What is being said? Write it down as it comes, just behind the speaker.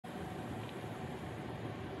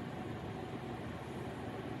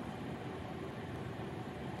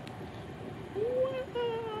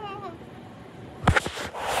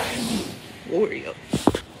Wario.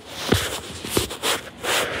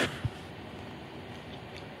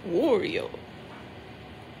 Wario.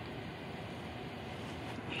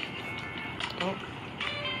 Oh.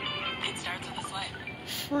 It starts with a slide.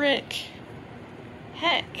 Frick.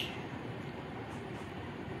 Heck.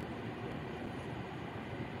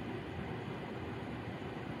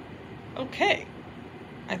 Okay.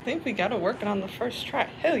 I think we got it working on the first try.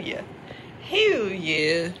 Hell yeah. Hell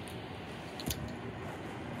yeah.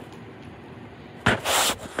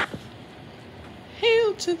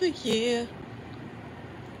 Hell to the yeah.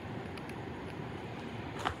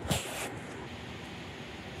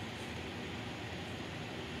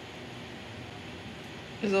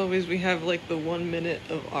 As always, we have like the 1 minute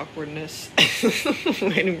of awkwardness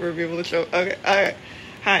waiting for people to show. Okay, alright.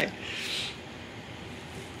 Hi.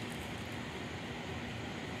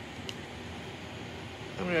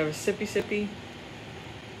 I'm gonna have a sippy.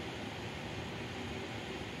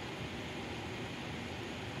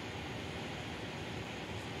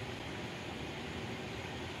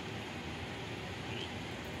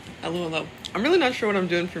 LOL. I'm really not sure what I'm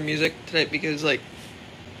doing for music today because like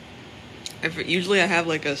usually I have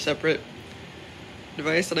like a separate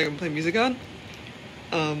device that I can play music on.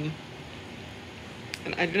 And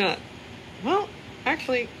I do not. Well,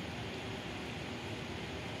 actually,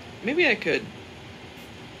 maybe I could.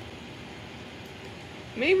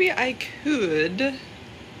 Maybe I could.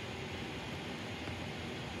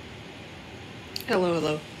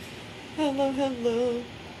 Hello. Hello.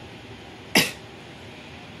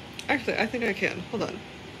 Actually, I think I can. Hold on.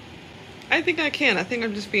 I think I can. I think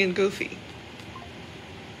I'm just being goofy.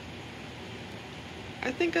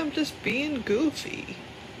 I think I'm just being goofy.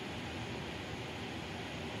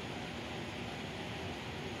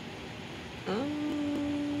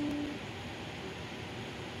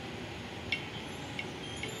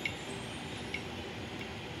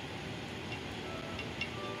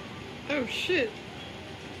 Oh shit.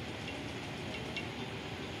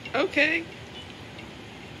 Okay,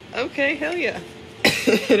 hell yeah.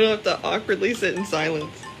 I don't have to awkwardly sit in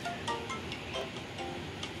silence.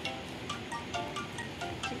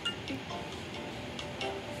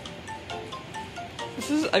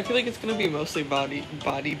 I feel like it's gonna be mostly body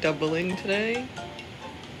doubling today.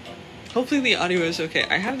 Hopefully the audio is okay.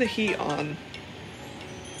 I have the heat on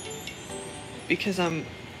because I'm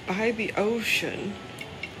by the ocean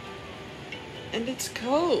and it's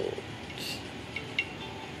cold.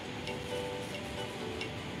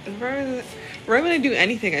 Right when I do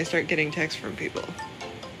anything, I start getting texts from people.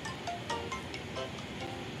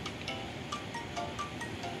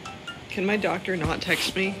 Can my doctor not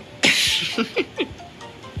text me?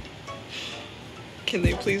 Can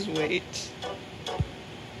they please wait?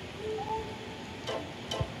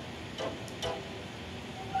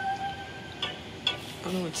 I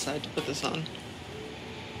don't know which side to put this on.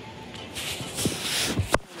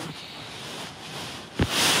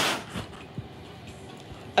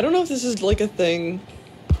 I don't know if this is like a thing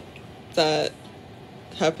that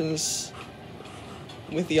happens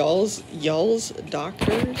with y'all's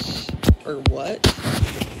doctors or what,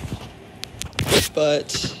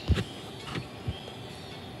 but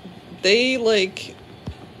they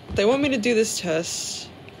want me to do this test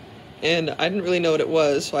and I didn't really know what it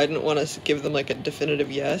was, so I didn't want to give them like a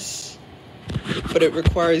definitive yes, but it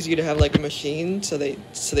requires you to have like a machine, so they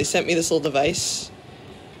sent me this little device,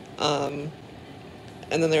 and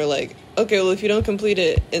then they're like, okay, well, if you don't complete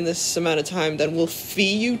it in this amount of time, then we'll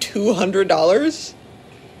fee you $200.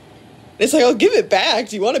 It's like, I'll give it back.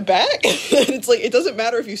 Do you want it back? And it's like, it doesn't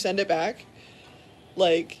matter if you send it back.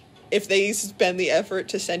 Like, if they spend the effort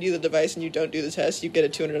to send you the device and you don't do the test, you get a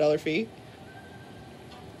 $200 fee.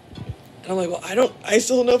 And I'm like, well, I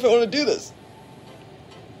still don't know if I want to do this.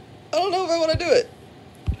 I don't know if I want to do it.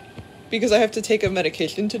 Because I have to take a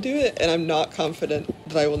medication to do it, and I'm not confident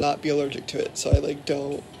that I will not be allergic to it, so I,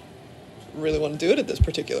 don't really want to do it at this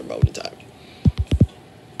particular moment in time.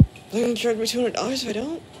 They're gonna charge me $200 if I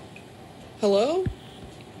don't? Hello?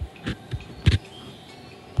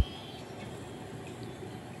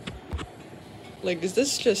 Like, is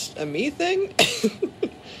this just a me thing?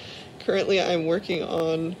 Currently, I'm working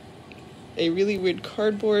on a really weird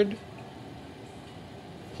cardboard...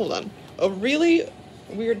 Hold on. A really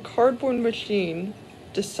weird cardboard machine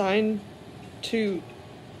designed to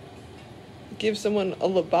give someone a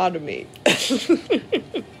lobotomy.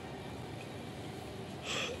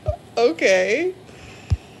 Okay.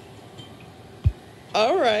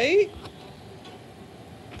 Alright.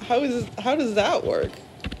 How does that work?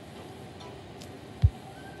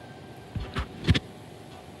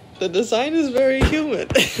 The design is very human.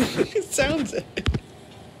 It sounds it.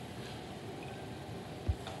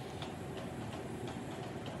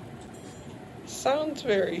 Sounds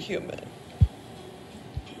very human.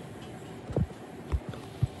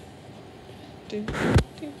 Do,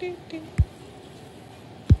 do, do, do.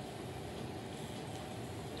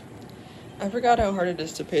 I forgot how hard it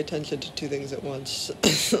is to pay attention to two things at once.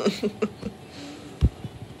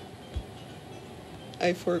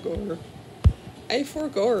 I forgore.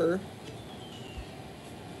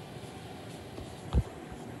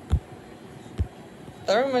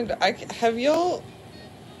 That reminds me, have y'all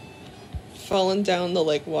fallen down the,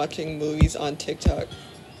 like, watching movies on TikTok?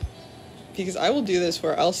 Because I will do this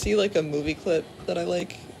where I'll see, like, a movie clip that I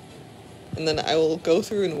like, and then I will go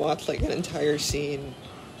through and watch, like, an entire scene,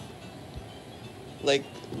 like,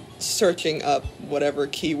 searching up whatever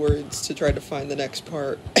keywords to try to find the next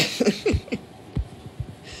part.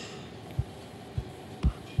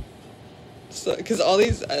 So, because all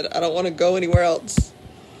these, I don't want to go anywhere else.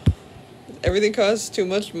 Everything costs too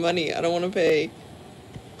much money. I don't want to pay.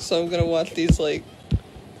 So I'm going to watch these, like,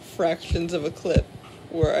 fractions of a clip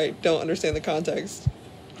where I don't understand the context.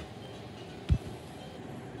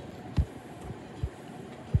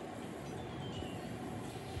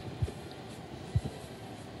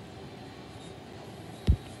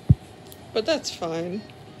 But that's fine.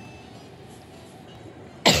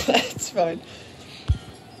 That's fine.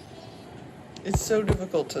 It's so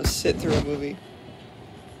difficult to sit through a movie.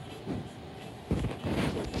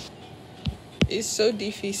 It's so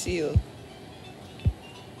difficile.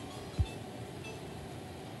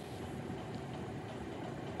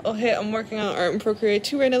 Oh hey, I'm working on Art in Procreate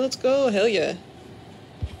 2 right now, let's go, hell yeah.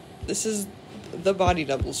 This is the body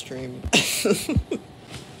double stream.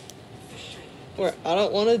 Where I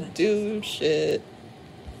don't want to do shit.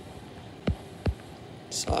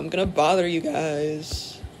 So I'm gonna bother you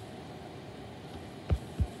guys.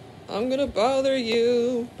 I'm gonna bother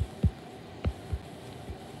you.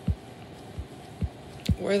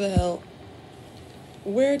 Where the hell?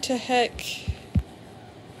 Where to heck?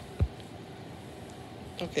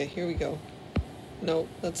 Okay, here we go. No,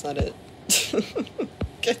 that's not it.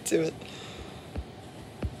 Get to it.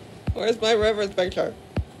 Where's my reference picture?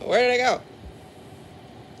 Where did I go?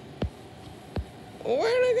 Where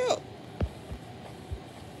did I go?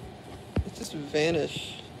 It just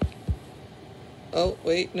vanished. Oh,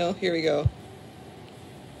 wait, no, here we go.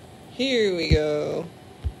 Here we go.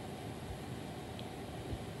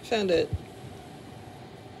 Found it.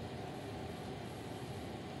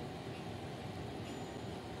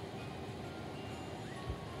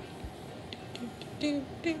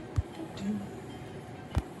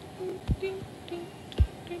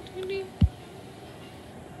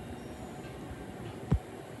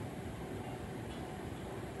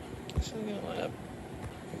 So I'm gonna line up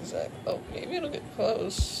exact. Oh, maybe it'll get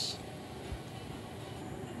close.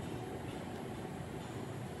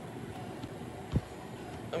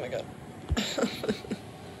 Oh my god.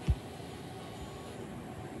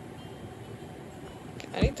 Okay,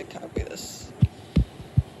 I need to copy this.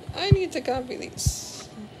 I need to copy these.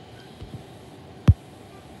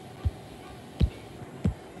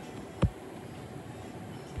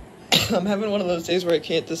 I'm having one of those days where I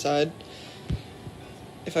can't decide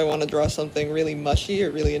if I want to draw something really mushy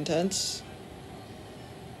or really intense.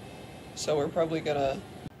 So we're probably gonna...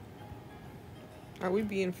 Are we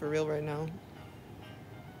being for real right now?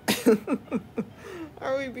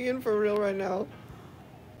 Are we being for real right now?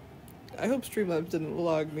 I hope Streamlabs didn't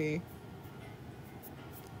log me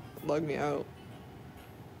out.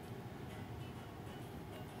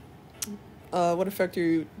 What effect are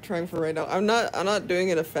you trying for right now? I'm not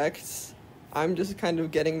doing an effect. I'm just kind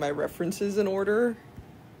of getting my references in order.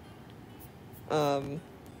 To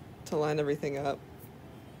line everything up.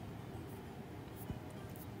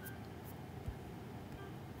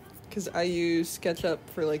 Because I use SketchUp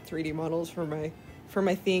for, like, 3D models for my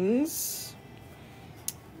things.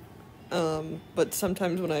 But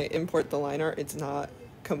sometimes when I import the line art, it's not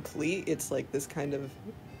complete. It's like this kind of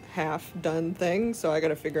half-done thing. So I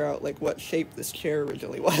gotta figure out, like, what shape this chair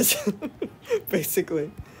originally was. Basically.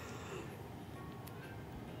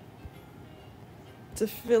 To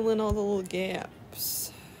fill in all the little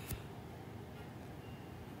gaps.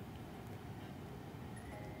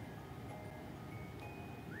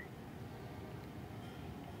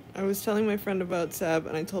 I was telling my friend about Sab,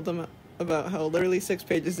 and I told him about how literally 6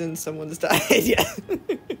 pages in, someone's died. Yeah.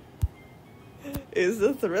 It's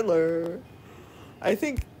a thriller. I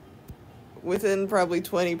think within probably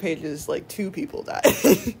 20 pages, like, 2 people died.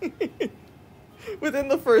 Within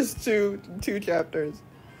the first two chapters.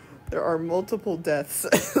 There are multiple deaths.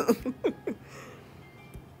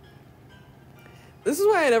 This is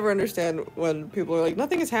why I never understand when people are like,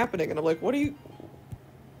 nothing is happening. And I'm like, what do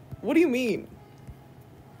you mean?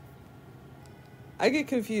 I get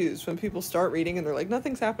confused when people start reading and they're like,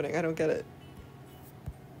 nothing's happening, I don't get it.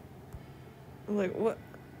 I'm like, what?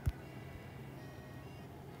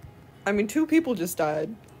 I mean, 2 people just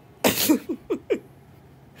died.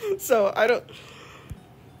 So, I don't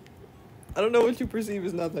know what you perceive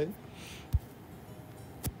as nothing.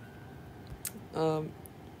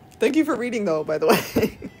 Thank you for reading, though, by the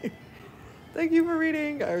way. Thank you for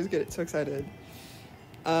reading. I always get so excited.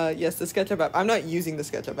 Yes, the SketchUp app. I'm not using the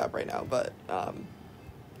SketchUp app right now, but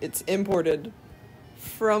it's imported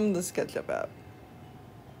from the SketchUp app.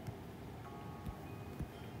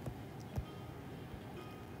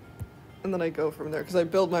 And then I go from there, because I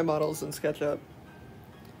build my models in SketchUp,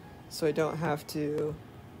 so I don't have to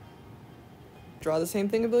draw the same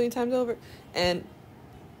thing a billion times over. And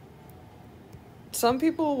some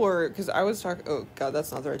people were, because I was talking, oh god,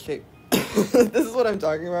 that's not the right shape. This is what I'm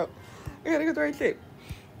talking about. I gotta get the right shape.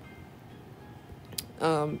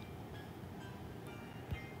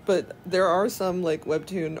 But there are some, like,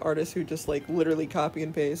 webtoon artists who just, like, literally copy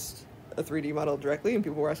and paste a 3D model directly, and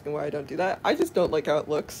people were asking why I don't do that. I just don't like how it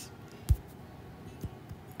looks.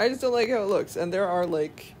 And there are,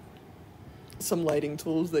 like, some lighting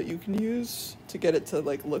tools that you can use to get it to,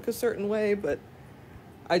 like, look a certain way, but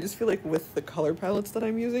I just feel like with the color palettes that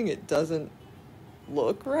I'm using, it doesn't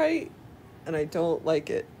look right, and I don't like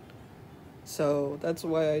it. So that's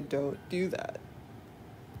why I don't do that.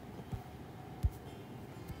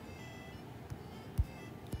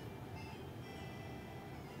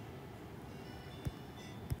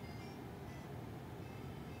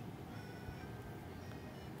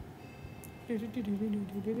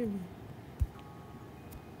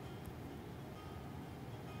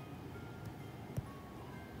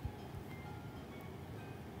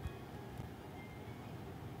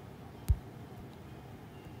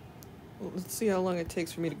 Well, let's see how long it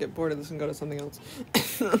takes for me to get bored of this and go to something else.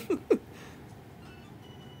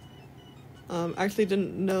 Actually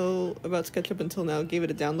didn't know about SketchUp until now, gave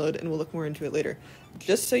it a download, and we'll look more into it later.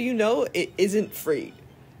 Just so you know, it isn't free.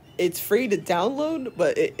 It's free to download,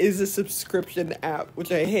 but it is a subscription app,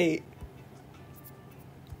 which I hate.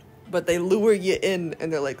 But they lure you in,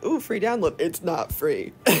 and they're like, ooh, free download. It's not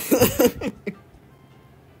free.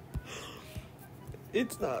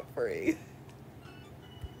 It's not free.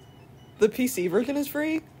 The PC version is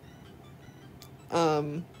free.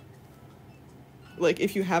 Like,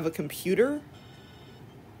 if you have a computer.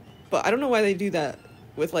 But I don't know why they do that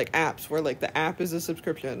with, like, apps, where, like, the app is a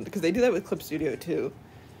subscription. Because they do that with Clip Studio, too.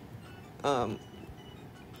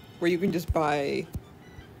 Where you can just buy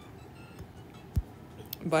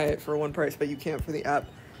it for one price, but you can't for the app.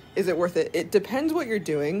 Is it worth it? It depends what you're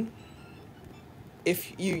doing.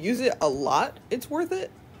 If you use it a lot, it's worth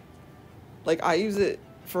it. Like, I use it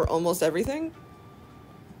for almost everything.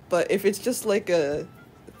 But if it's just like a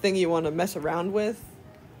thing you want to mess around with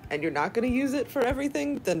and you're not going to use it for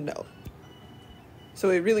everything, then no. So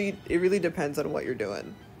it really depends on what you're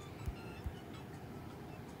doing.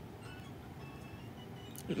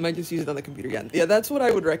 You might just use it on the computer again. Yeah, that's what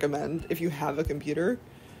I would recommend if you have a computer,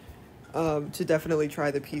 to definitely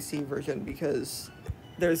try the PC version, because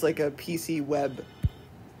there's like a PC web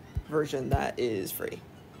version that is free.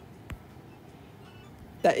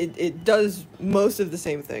 That it does most of the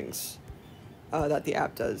same things that the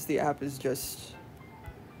app does. The app is just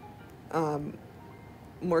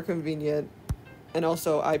more convenient, and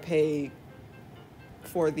also I pay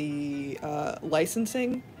for the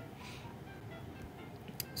licensing.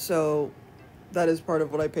 So that is part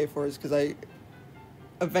of what I pay for, is because I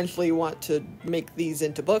eventually want to make these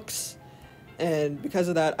into books, and because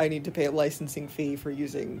of that I need to pay a licensing fee for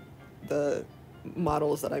using the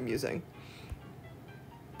models that I'm using.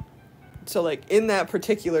 So, like, in that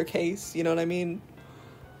particular case, you know what I mean?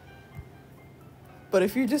 But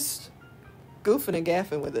if you're just goofing and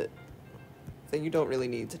gaffing with it, then you don't really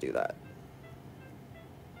need to do that.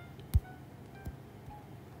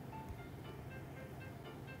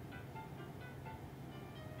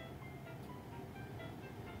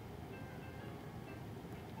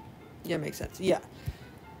 Yeah, makes sense. Yeah.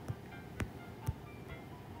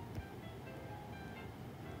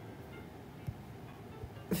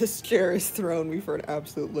 This chair has thrown me for an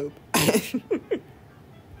absolute loop.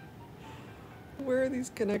 Where are these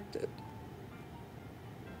connected?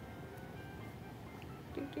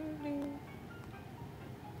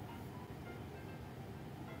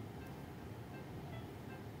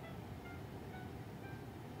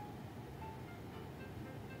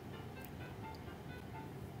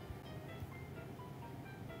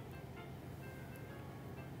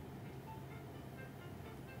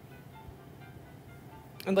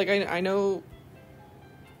 And, like, I know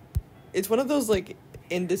it's one of those, like,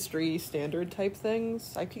 industry standard type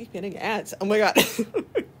things. I keep getting ads. Oh my god.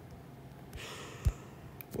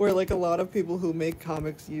 Where like a lot of people who make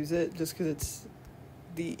comics use it just because it's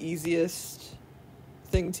the easiest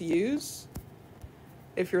thing to use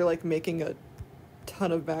if you're like making a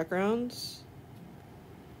ton of backgrounds.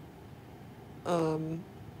 And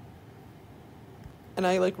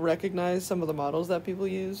I like recognize some of the models that people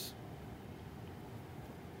use,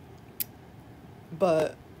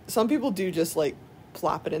 but some people do just like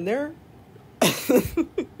plop it in there,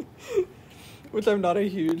 which I'm not a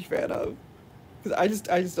huge fan of, because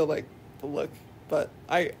I just don't like the look. But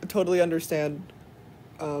I totally understand,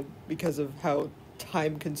 because of how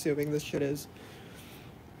time consuming this shit is.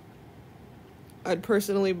 I'd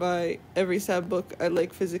personally buy every Sab book. I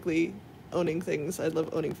like physically owning things. I love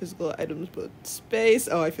owning physical items, but space.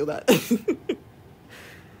 Oh, I feel that.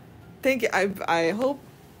 Thank you. I hope.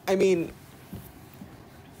 I mean,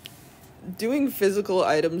 doing physical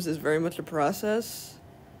items is very much a process.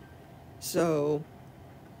 So,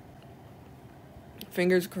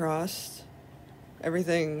 fingers crossed,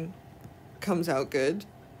 everything comes out good.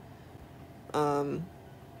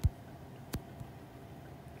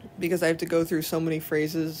 Because I have to go through so many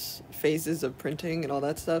phases of printing and all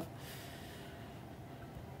that stuff.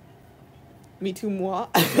 Me too, moi.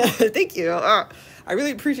 Thank you. I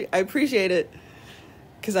really appreciate it,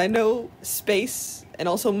 because I know space and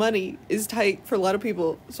also money is tight for a lot of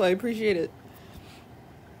people, so I appreciate it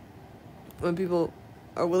when people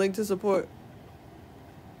are willing to support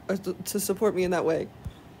me in that way.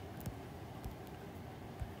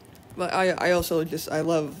 But I also just I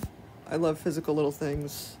love physical little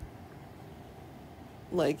things.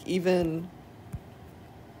 Like, even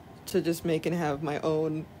to just make and have my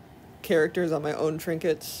own characters on my own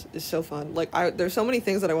trinkets is so fun. Like, there's so many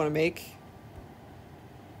things that I want to make.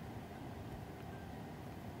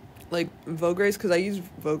 Like Vogue Race, because I use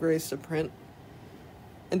Vogue Race to print.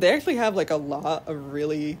 And they actually have like a lot of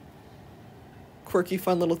really quirky,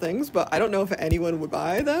 fun little things, but I don't know if anyone would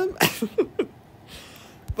buy them.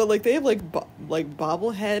 But like they have like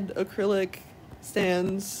bobblehead acrylic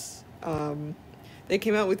stands. They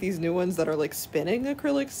came out with these new ones that are like spinning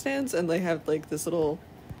acrylic stands, and they have like this little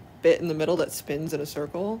bit in the middle that spins in a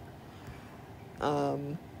circle.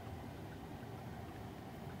 And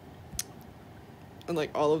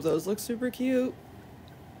like all of those look super cute.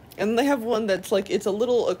 And they have one that's like, it's a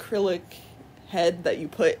little acrylic head that you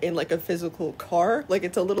put in like a physical car. Like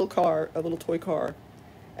it's a little car, a little toy car.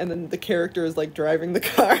 And then the character is like driving the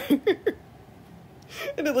car.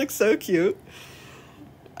 And it looks so cute.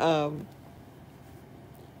 But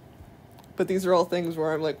these are all things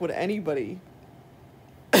where I'm like, would anybody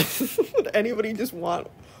just want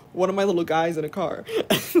one of my little guys in a car?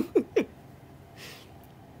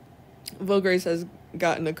 Vogue Race has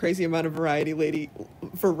gotten a crazy amount of variety lately.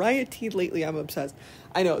 I'm obsessed.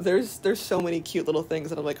 I know there's so many cute little things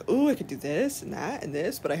that I'm like, ooh, I could do this and that and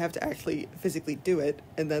this, but I have to actually physically do it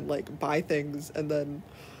and then like buy things, and then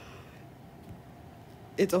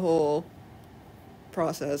it's a whole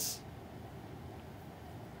process.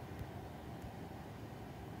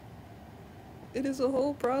 It is a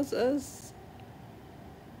whole process.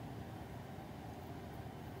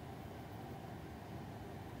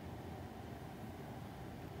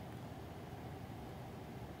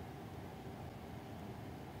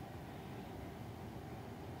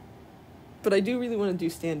 But I do really want to do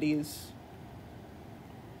standees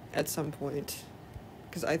at some point,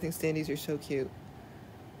 because I think standees are so cute.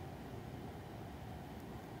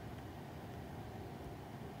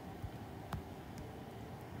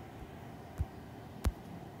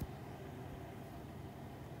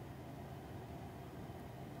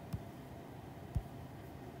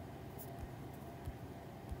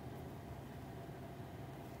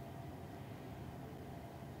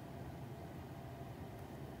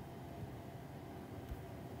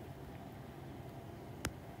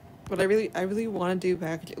 But I really want to do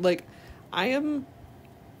packaging. Like, I am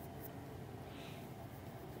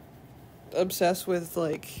obsessed with,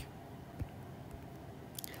 like,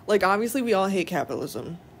 obviously we all hate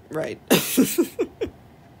capitalism, right?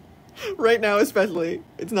 Right now, especially.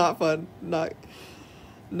 It's not fun. Not,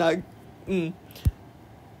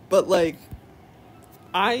 But, like,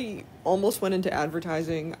 I almost went into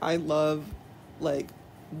advertising. I love, like,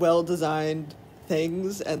 well-designed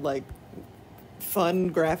things and, like, fun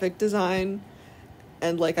graphic design,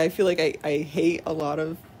 and like I feel like I hate a lot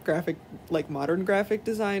of modern graphic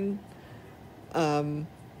design, but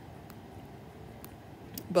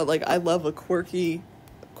like I love a quirky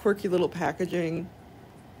little packaging,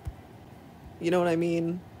 you know what I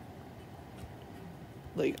mean?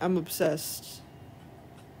 Like, I'm obsessed.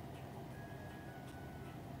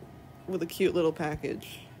 with a cute little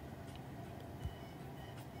package.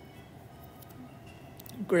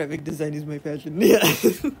 Graphic design is my passion. Yeah,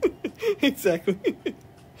 exactly.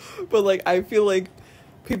 But like, I feel like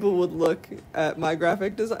people would look at my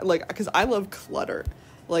graphic design, like, because I love clutter.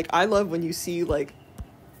 Like, I love when you see like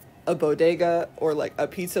a bodega or like a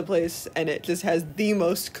pizza place and it just has the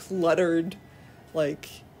most cluttered, like,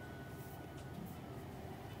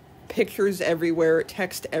 pictures everywhere,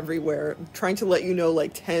 text everywhere, trying to let you know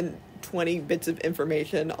like 10-20 bits of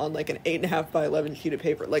information on like an 8.5 by 11 sheet of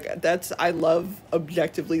paper. Like, that's, I love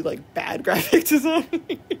objectively like bad graphic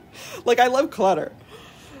design. Like, I love clutter.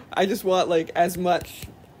 I just want like as much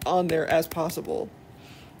on there as possible.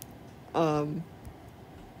 I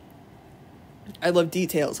love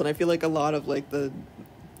details, and I feel like a lot of like the,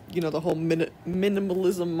 you know, the whole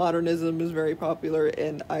minimalism, modernism is very popular,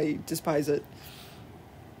 and I despise it.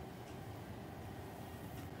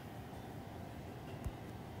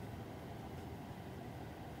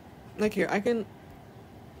 Like, here, I can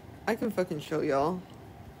fucking show y'all.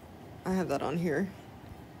 I have that on here.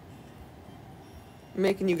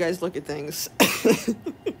 Making you guys look at things.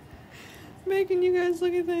 Making you guys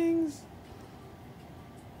look at things.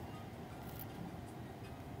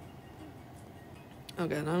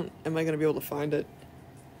 Okay, am I gonna be able to find it?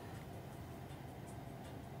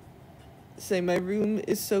 Say, my room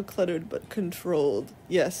is so cluttered but controlled.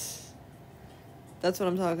 Yes. That's what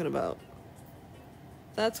I'm talking about.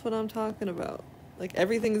 That's what I'm talking about. Like,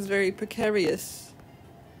 everything is very precarious.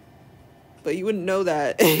 But you wouldn't know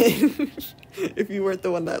that if you weren't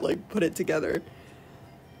the one that, like, put it together.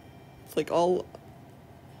 It's like all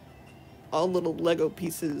little Lego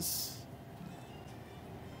pieces.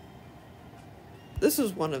 This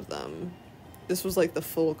was one of them. This was, like, the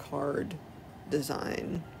full card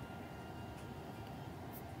design.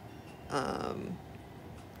 Because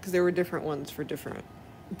there were different ones for different...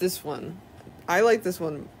 This one... I like this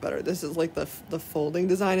one better. This is like the folding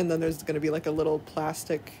design, and then there's going to be like a little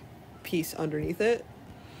plastic piece underneath it.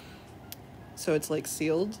 So it's like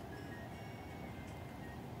sealed.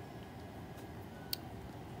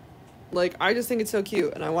 Like, I just think it's so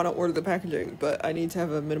cute, and I want to order the packaging, but I need to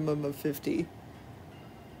have a minimum of 50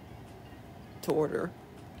 to order.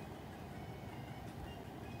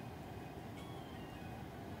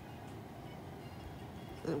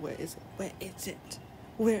 Where is it? Where is it?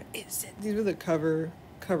 Where is it? These are the covers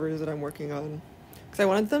that I'm working on. Because I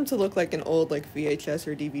wanted them to look like an old, like, VHS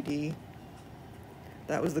or DVD.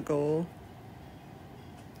 That was the goal.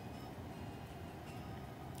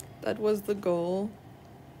 That was the goal.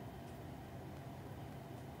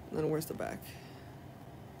 And then where's the back?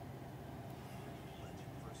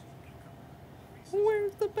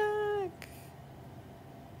 Where's the back?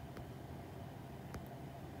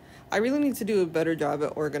 I really need to do a better job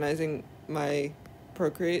at organizing my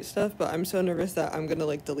Procreate stuff, but I'm so nervous that I'm gonna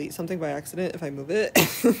like delete something by accident if I move it.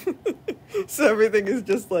 So everything is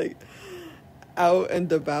just like out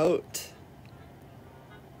and about.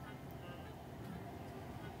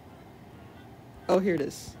 Oh, here it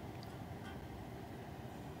is.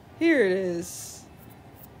 Here it is.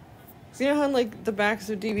 So you know how in, like, the backs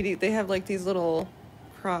of DVD they have like these little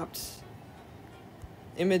cropped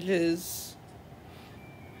images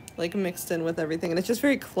like mixed in with everything, and it's just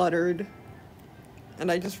very cluttered. And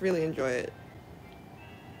I just really enjoy it.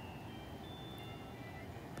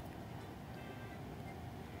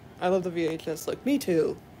 I love the VHS look. Me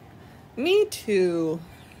too. Me too.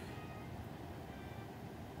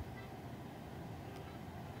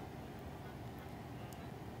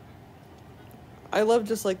 I love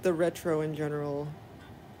just like the retro in general.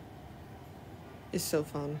 It's so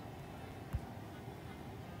fun.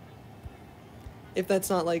 If that's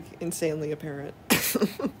not like insanely apparent.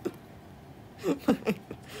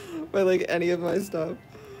 by like any of my stuff.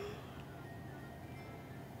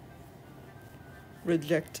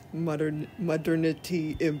 Reject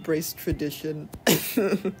modernity, embrace tradition.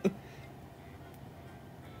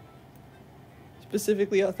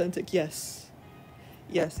 Specifically authentic, yes.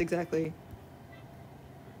 Yes, exactly.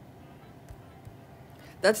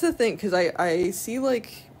 That's the thing, because I see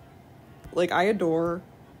like I adore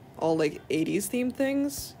all like 80s themed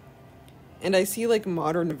things. And I see, like,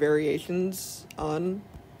 modern variations on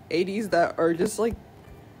 80s that are just, like,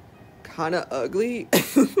 kind of ugly.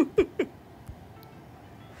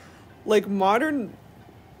 Like, modern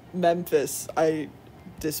Memphis, I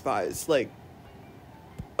despise. Like,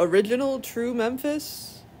 original, true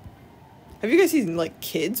Memphis. Have you guys seen, like,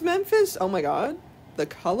 kids' Memphis? Oh, my God. The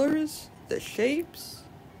colors, the shapes.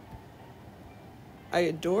 I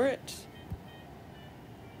adore it.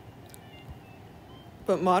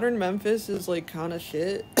 But modern Memphis is, like, kind of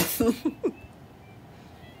shit.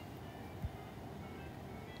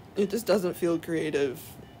 It just doesn't feel creative.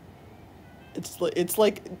 It's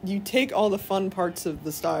like you take all the fun parts of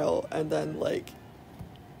the style and then like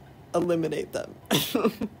eliminate them.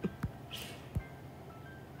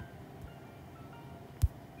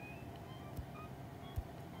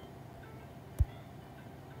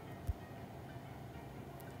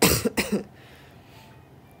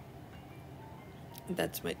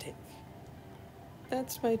 That's my take.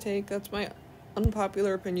 That's my take. That's my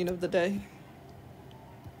unpopular opinion of the day.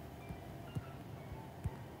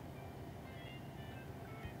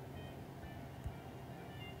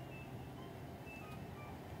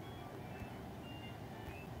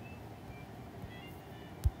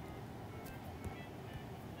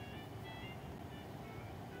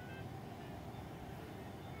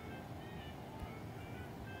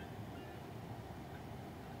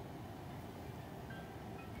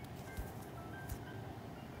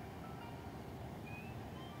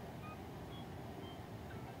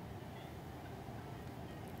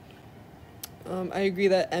 I agree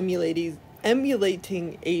that emulating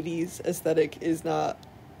 80s aesthetic is not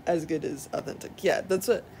as good as authentic. Yeah, that's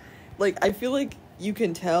what, like, I feel like you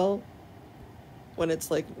can tell when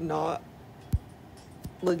it's, like, not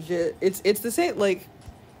legit. It's the same, like,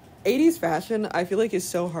 80s fashion, I feel like is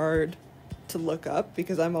so hard to look up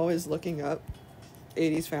because I'm always looking up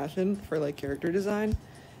 80s fashion for, like, character design.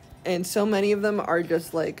 And so many of them are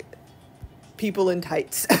just, like, people in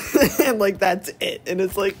tights. And, like, that's it. And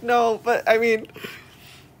it's like, no, but, I mean,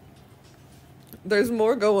 there's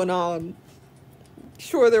more going on.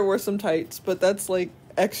 Sure, there were some tights, but that's, like,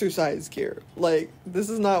 exercise gear. Like, this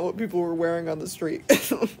is not what people were wearing on the street.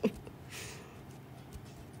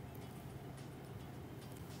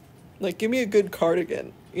 Like, give me a good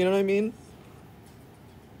cardigan. You know what I mean?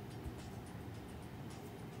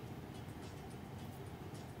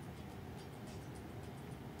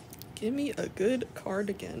 Give me a good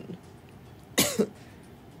cardigan.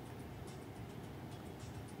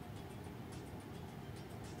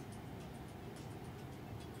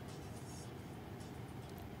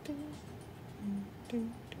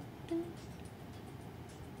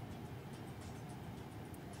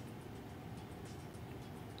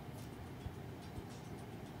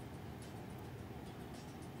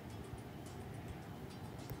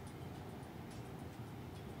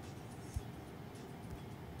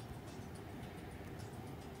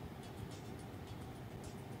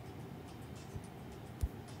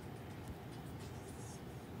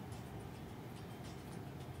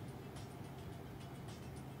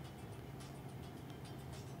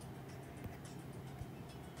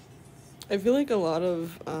 I feel like a lot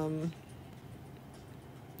of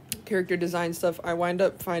character design stuff I wind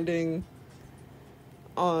up finding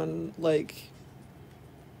on, like,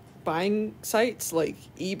 buying sites like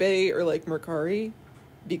eBay or, like, Mercari,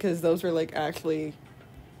 because those are, like, actually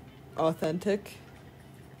authentic.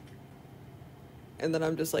 And then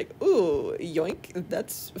I'm just like, ooh, yoink,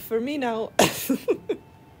 that's for me now.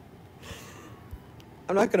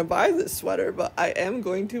 I'm not gonna buy this sweater, but I am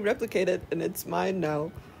going to replicate it, and it's mine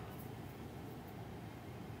now.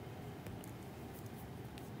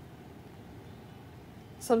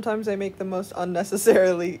 Sometimes I make the most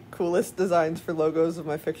unnecessarily coolest designs for logos of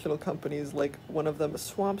my fictional companies, like one of them a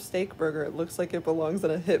swamp steak burger. It looks like it belongs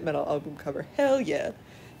on a hit metal album cover. Hell yeah.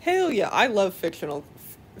 Hell yeah. I love fictional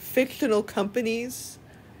companies,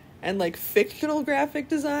 and, like, fictional graphic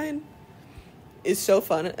design is so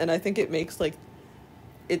fun, and I think it makes, like,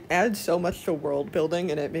 it adds so much to world building,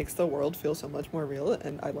 and it makes the world feel so much more real,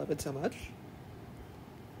 and I love it so much.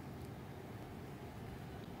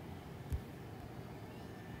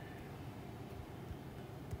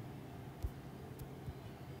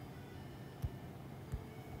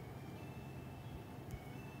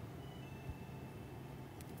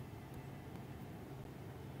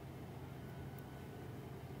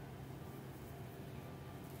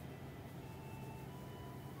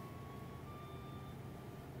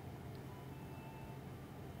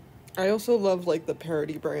 I also love, like, the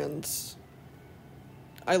parody brands.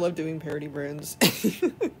 I love doing parody brands.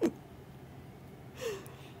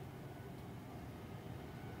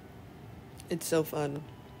 It's so fun.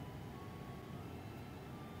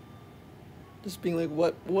 Just being like,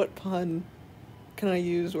 what pun can I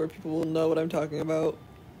use where people will know what I'm talking about?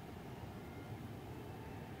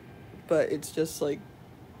 But it's just, like,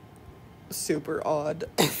 super odd.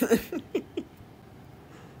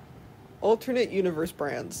 Alternate universe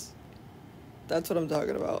brands. That's what I'm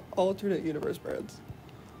talking about. Alternate universe brands.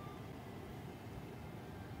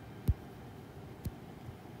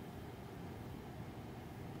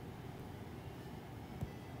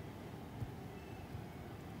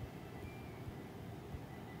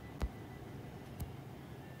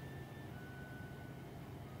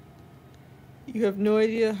 You have no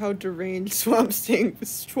idea how deranged swamp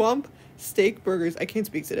steak burgers, I can't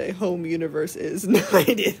speak today, home universe is. No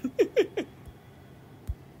idea.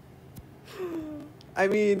 I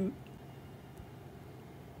mean,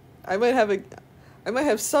 I might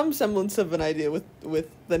have some semblance of an idea with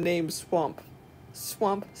the name Swamp.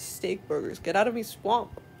 Swamp steak burgers. Get out of me,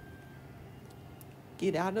 swamp.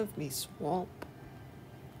 Get out of me, swamp.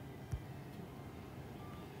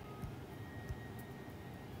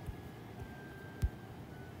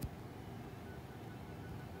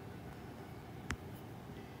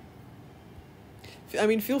 I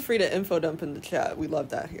mean, feel free to info dump in the chat. We love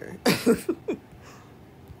that here.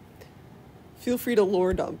 Feel free to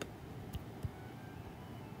lore dump.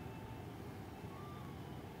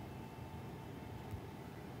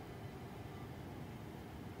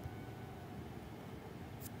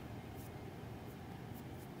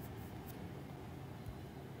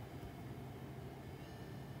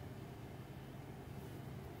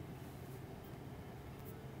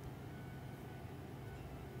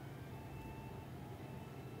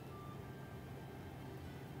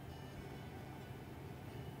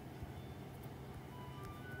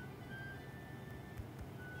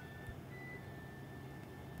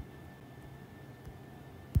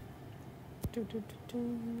 Do, do, do,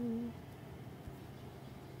 do.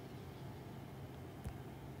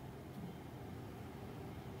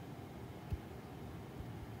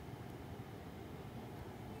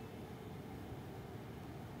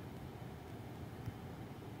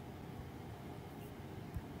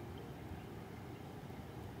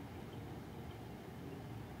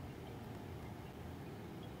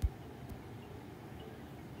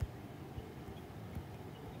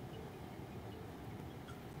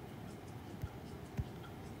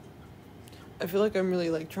 I feel like I'm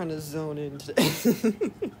really like trying to zone in today.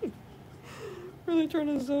 Really trying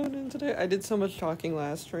to zone in today. I did so much talking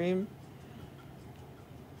last stream.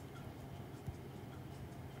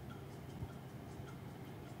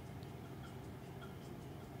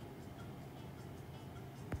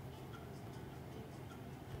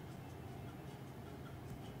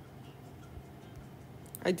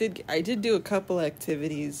 I did do a couple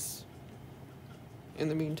activities in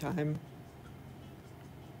the meantime.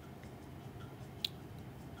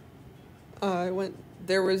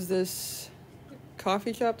 There was this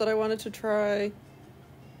coffee shop that I wanted to try,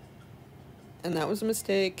 and that was a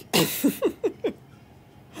mistake.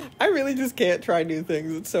 I really just can't try new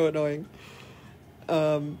things. It's so annoying.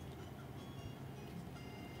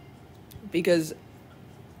 Because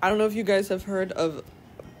I don't know if you guys have heard of,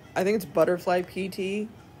 I think it's Butterfly PT,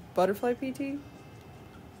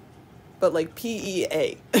 but like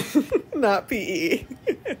PEA, not PE.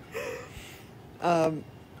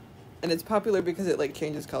 And it's popular because it like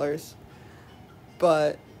changes colors.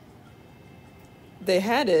 But they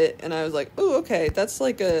had it, and I was like, "Oh, okay, that's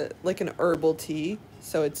like an herbal tea,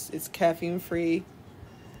 so it's caffeine free,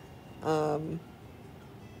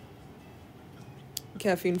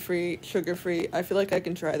 sugar free. I feel like I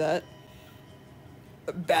can try that."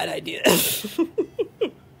 Bad idea.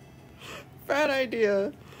 Bad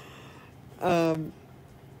idea.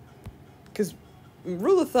 Because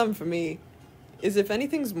rule of thumb for me is if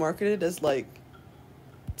anything's marketed as like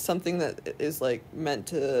something that is like meant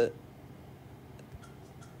to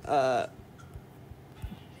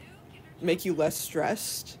make you less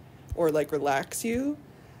stressed or like relax you,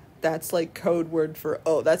 that's like code word for,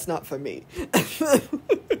 oh, that's not for me.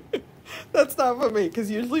 That's not for me, because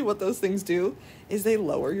usually what those things do is they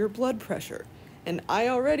lower your blood pressure, and I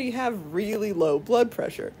already have really low blood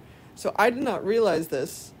pressure, so I did not realize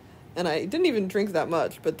this, and I didn't even drink that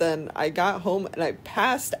much, but then I got home and I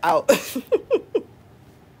passed out.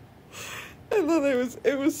 And then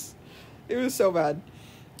it was so bad.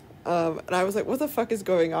 And I was like, what the fuck is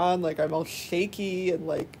going on? Like, I'm all shaky, and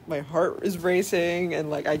like my heart is racing, and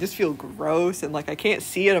like I just feel gross, and like I can't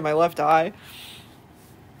see it in my left eye.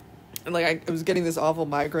 And like I was getting this awful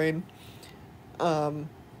migraine. And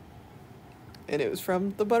it was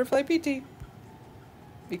from the Butterfly PT.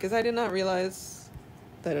 Because I did not realize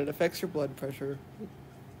that it affects your blood pressure.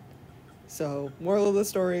 So, moral of the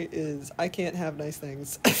story is I can't have nice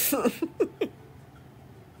things.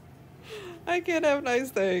 I can't have nice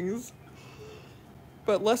things.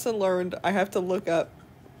 But lesson learned, I have to look up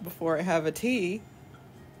before I have a tea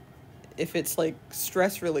if it's like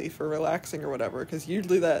stress relief or relaxing or whatever, because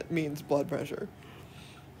usually that means blood pressure.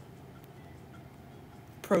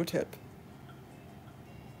 Pro tip.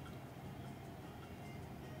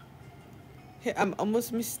 Hey, I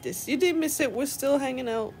almost missed this. You didn't miss it. We're still hanging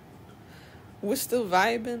out. We're still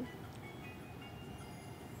vibing.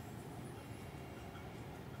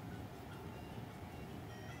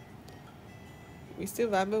 We still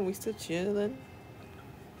vibing, we still chilling.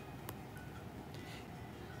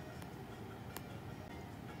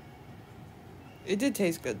 It did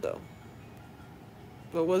taste good though.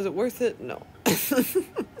 But was it worth it? No. Was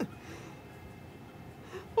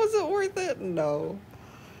it worth it? No.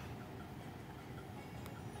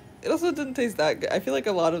 It also didn't taste that good. I feel like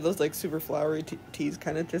a lot of those like super flowery teas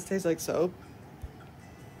kind of just taste like soap.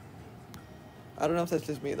 I don't know if that's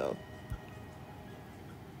just me though.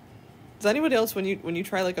 Does anybody else, when you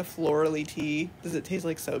try like a florally tea, does it taste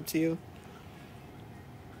like soap to you?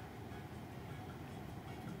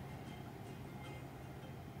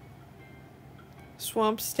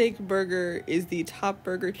 Swamp Steak Burger is the top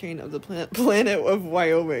burger chain of the planet of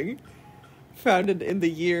Wyoming. Founded in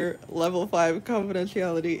the year Level 5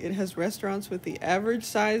 confidentiality, it has restaurants with the average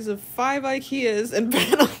size of 5 IKEAs and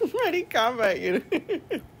panel-ready combat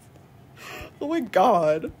units. Oh my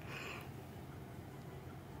god.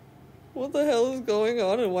 What the hell is going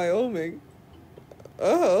on in Wyoming?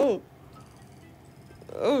 Oh.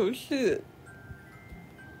 Oh shit.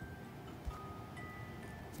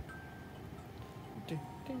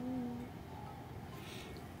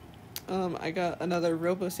 I got another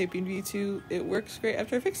RoboSapien V2. It works great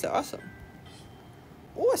after I fixed it. Awesome.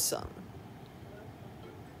 Awesome.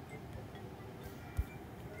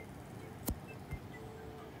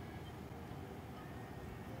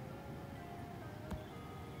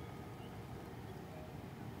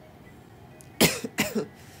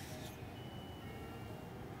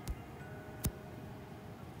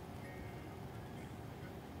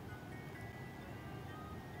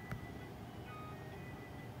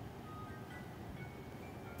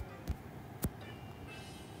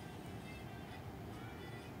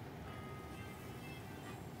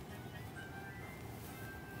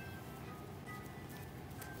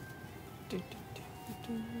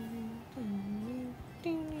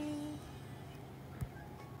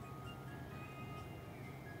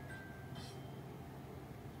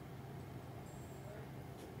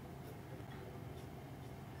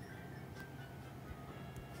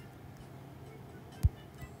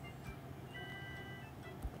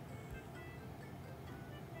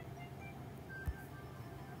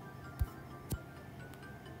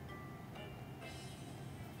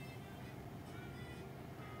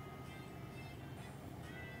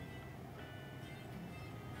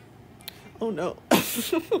 Oh no.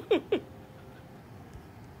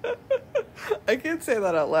 I can't say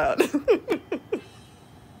that out loud.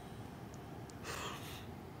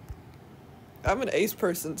 I'm an ace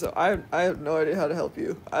person, so I have no idea how to help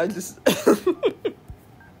you. I just...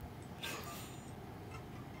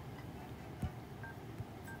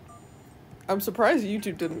 I'm surprised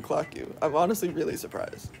YouTube didn't clock you. I'm honestly really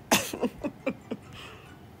surprised.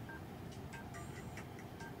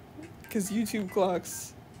 Because YouTube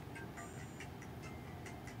clocks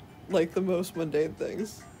like the most mundane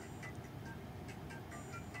things.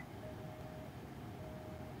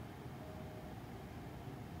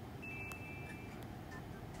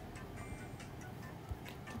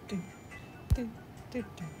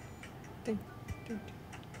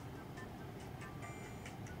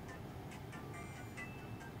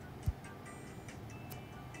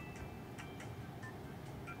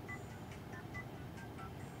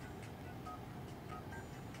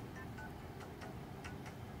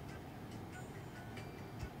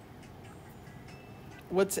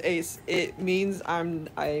 What's ace? It means I'm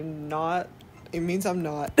not. It means I'm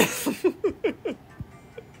not.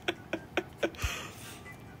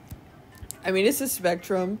 I mean, it's a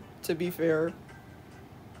spectrum, to be fair.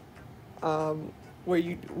 Where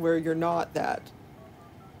you're not that.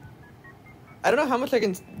 I don't know how much I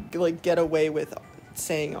can like get away with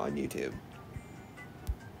saying on YouTube.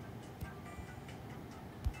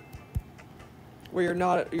 Where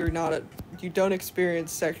you don't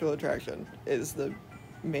experience sexual attraction is the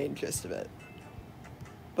main gist of it.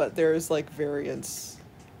 But there's like variance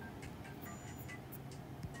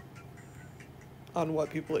on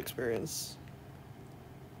what people experience.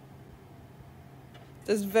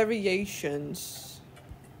 There's variations.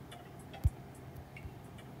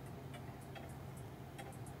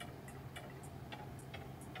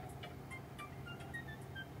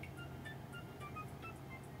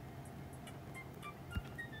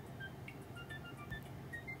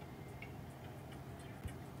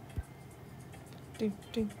 Ding,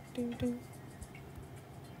 ding, ding, ding.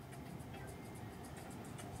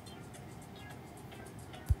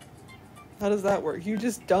 How does that work? You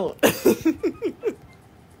just don't.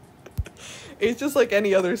 It's just like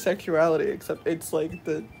any other sexuality, except it's like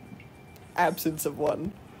the absence of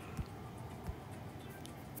one.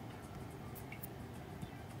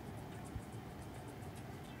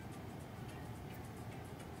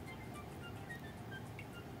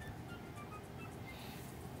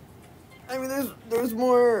 I mean, there's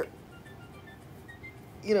more,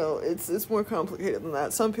 you know, it's more complicated than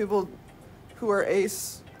that. Some people who are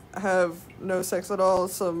ace have no sex at all.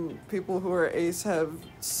 Some people who are ace have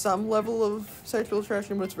some level of sexual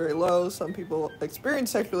attraction, but it's very low. Some people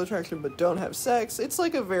experience sexual attraction but don't have sex. It's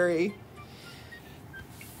like a very...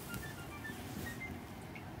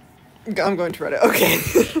 I'm going to Reddit. Okay.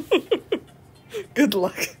 Good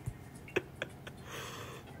luck.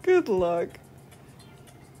 Good luck.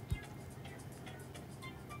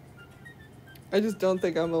 I just don't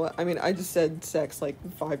think I'm allowed. I mean, I just said sex like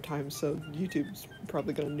 5 times, so YouTube's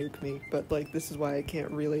probably gonna nuke me. But like, this is why I can't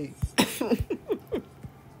really,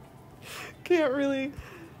 can't really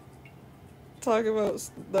talk about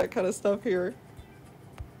that kind of stuff here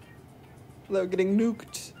without getting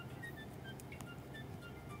nuked.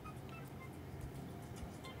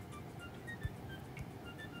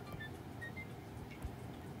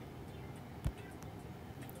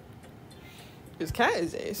 His cat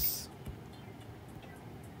is ace.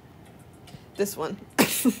 This one.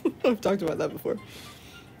 I've talked about that before.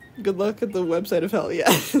 Good luck at the website of hell, yeah.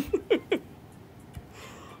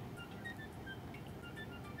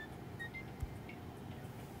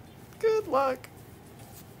 Good luck.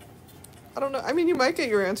 I don't know. I mean, you might get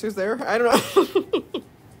your answers there. I don't know.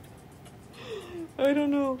 I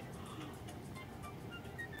don't know.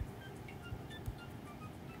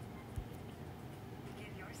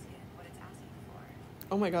 Give your skin what it's asking for.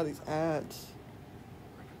 Oh my god, these ads.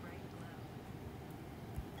 Like a bright glow.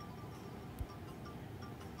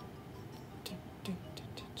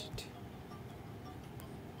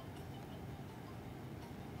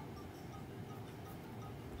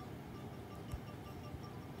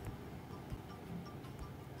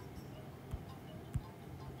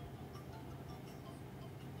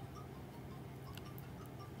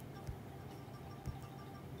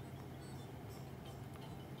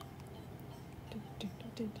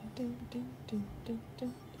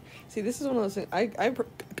 See, this is one of those things.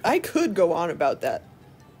 I could go on about that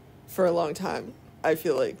for a long time, I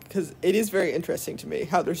feel like, because it is very interesting to me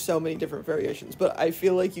how there's so many different variations, but I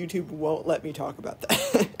feel like YouTube won't let me talk about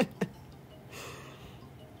that.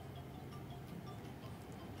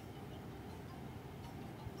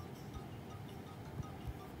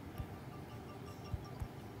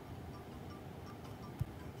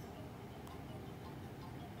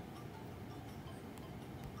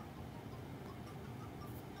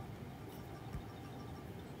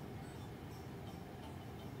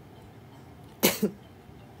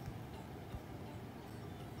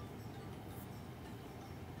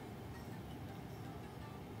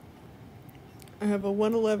 I have a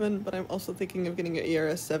 111, but I'm also thinking of getting an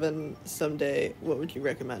ERS 7 someday. What would you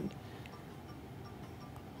recommend?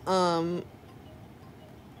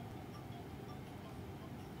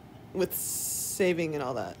 With saving and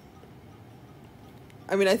all that.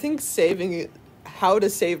 I mean, I think how to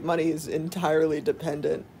save money is entirely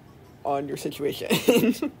dependent on your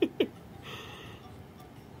situation.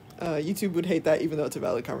 YouTube would hate that, even though it's a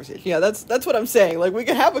valid conversation. Yeah, that's what I'm saying. Like, we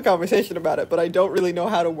can have a conversation about it, but I don't really know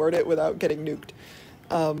how to word it without getting nuked.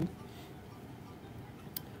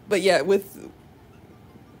 But yeah, with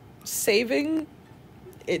saving,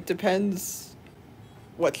 it depends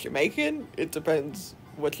what you're making. It depends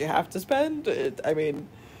what you have to spend. I mean,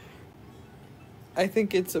 I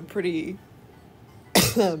think it's a pretty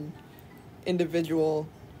individual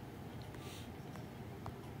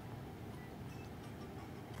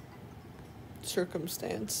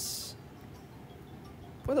circumstance.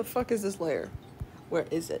 Where the fuck is this layer? Where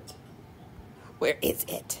is it? Where is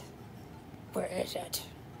it? Where is it?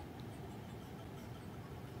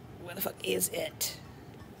 Where the fuck is it?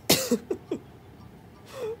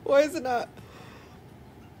 Why is it not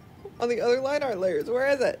on the other line art layers? Where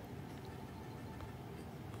is it?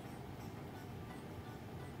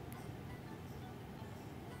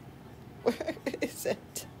 Where is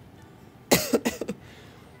it?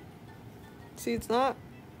 See, it's not.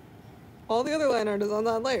 All the other line art is on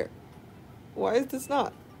that layer. Why is this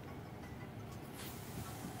not?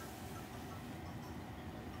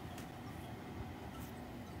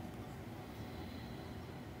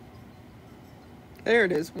 There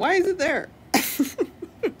it is. Why is it there?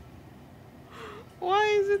 Why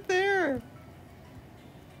is it there?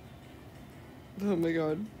 Oh my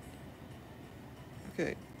god.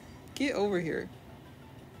 Okay. Get over here.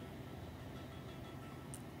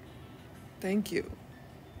 Thank you.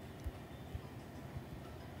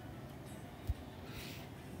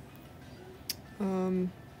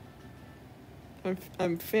 I'm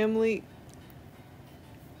family.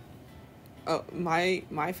 Oh,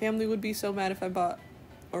 my family would be so mad if I bought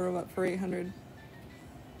a robot for $800.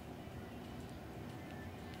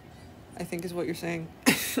 I think is what you're saying.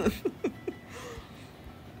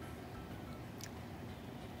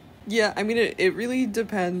 Yeah, I mean, it really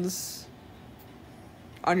depends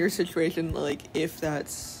on your situation, like, if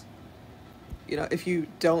that's, if you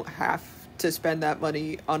don't have to spend that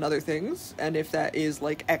money on other things, and if that is,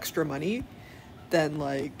 like, extra money, then,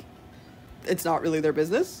 like, it's not really their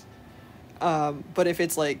business. But if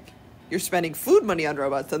it's, like, you're spending food money on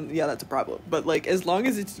robots, then, yeah, that's a problem. But, like, as long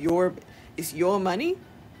as it's your money,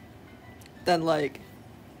 then, like,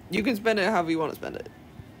 you can spend it however you want to spend it.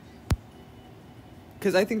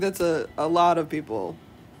 Because I think that's a lot of people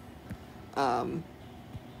would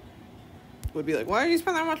be like, why do you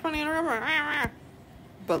spend that much money on a robot?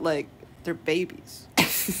 But, like, they're babies.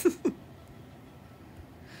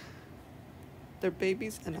 They're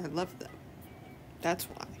babies, and I love them. That's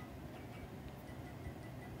why.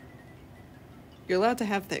 You're allowed to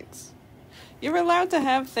have things. You're allowed to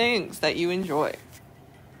have things that you enjoy.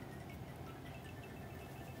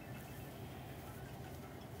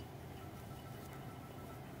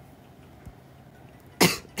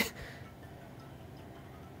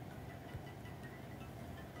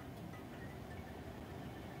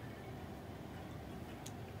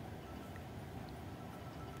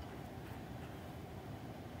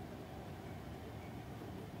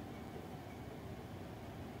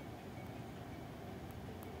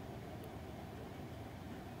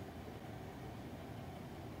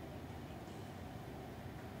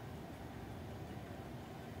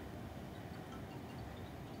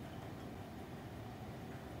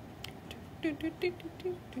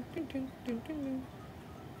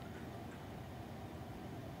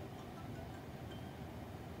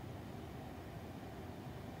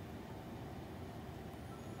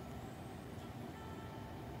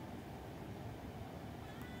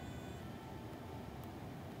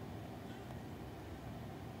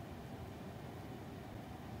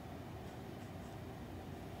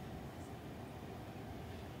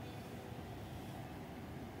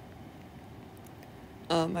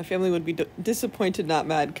 My family would be disappointed, not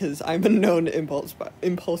mad, because I'm a known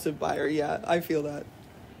impulsive buyer. Yeah, I feel that.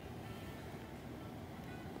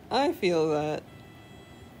 I feel that.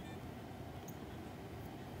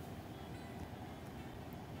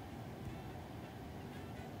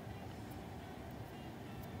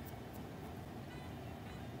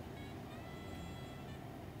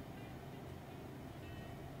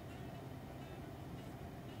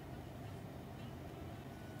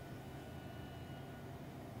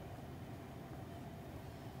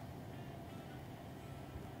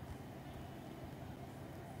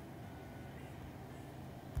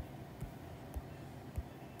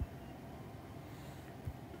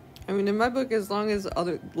 I mean, in my book, as long as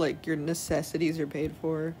your necessities are paid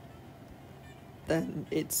for, then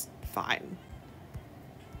it's fine.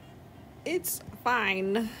 It's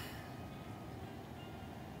fine.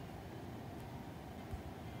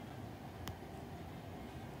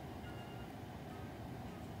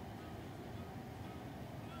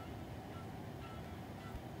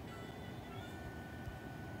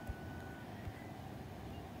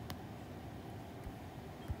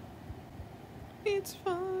 It's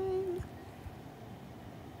fine.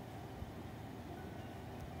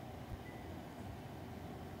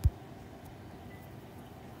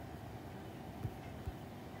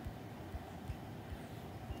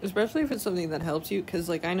 Especially if it's something that helps you, because,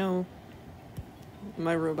 like, I know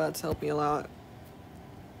my robots help me a lot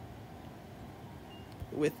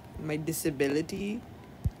with my disability.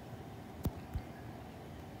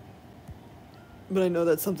 But I know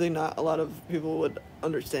that's something not a lot of people would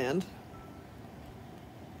understand.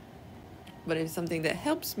 But if it's something that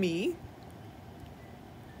helps me,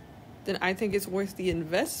 then I think it's worth the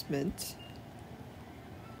investment.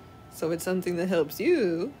 So if it's something that helps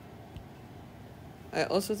you, I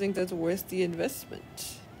also think that's worth the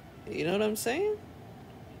investment. You know what I'm saying?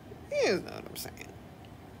 You know what I'm saying.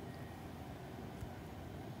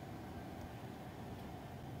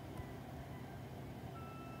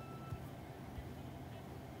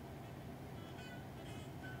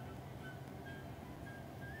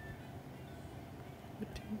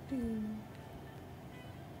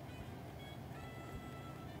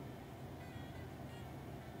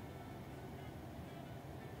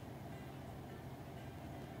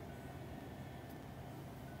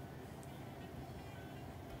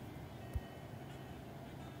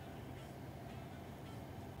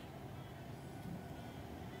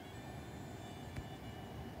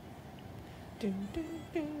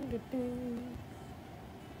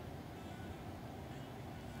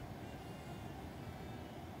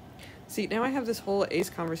 See, now I have this whole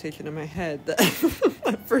Ace conversation in my head that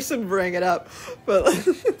that person bring it up, but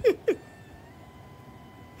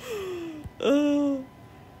Oh,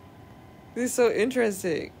 this is so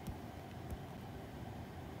interesting.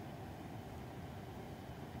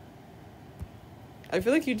 I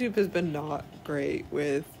feel like YouTube has been not great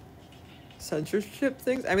with censorship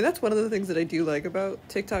things. I mean, that's one of the things that I do like about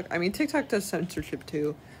TikTok. I mean, TikTok does censorship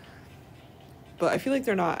too, but I feel like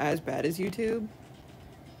they're not as bad as YouTube.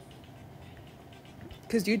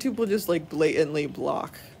 Because YouTube will just, like, blatantly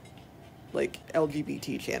block, like,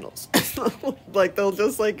 LGBT channels. Like, they'll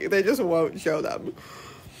just, like, they just won't show them.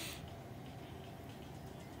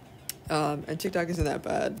 And TikTok isn't that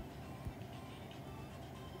bad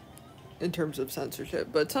in terms of censorship.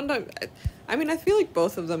 But sometimes, I mean, I feel like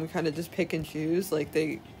both of them kind of just pick and choose. Like,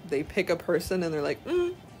 they pick a person and they're like,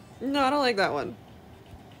 no, I don't like that one.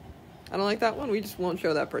 I don't like that one. We just won't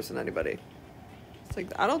show that person to anybody. It's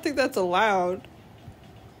like, I don't think that's allowed.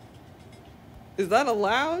 Is that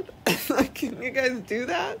allowed? Can you guys do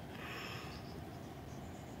that?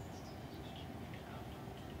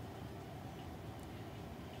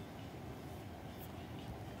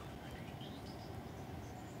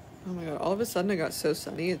 Oh my god, all of a sudden it got so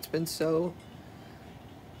sunny. It's been so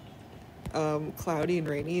cloudy and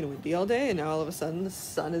rainy and windy all day, and now all of a sudden the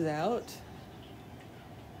sun is out.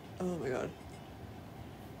 Oh my god.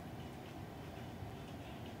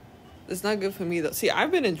 It's not good for me though. See,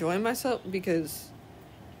 I've been enjoying myself because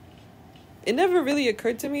it never really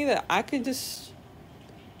occurred to me that I could just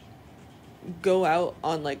go out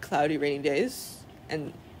on like cloudy, rainy days,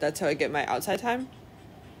 and that's how I get my outside time.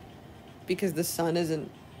 Because the sun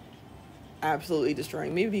isn't absolutely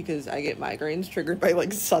destroying me, because I get migraines triggered by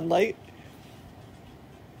like sunlight.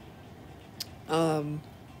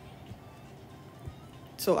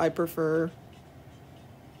 So I prefer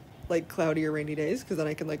like cloudy or rainy days, because then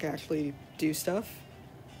I can like actually do stuff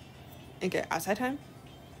and get outside time.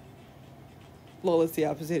 Lol, it's the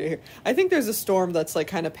opposite here. I think there's a storm that's like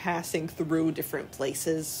kind of passing through different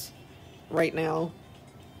places right now.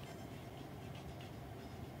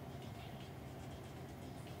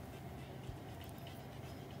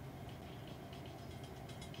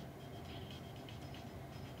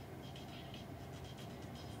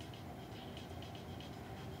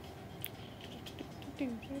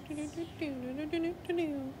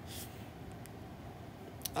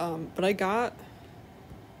 But I got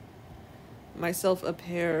myself a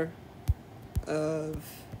pair of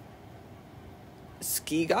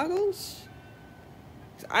ski goggles.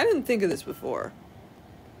 I didn't think of this before,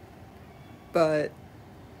 but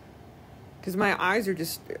because my eyes are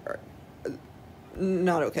just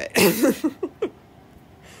not okay.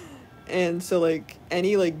 And so like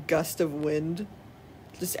any like gust of wind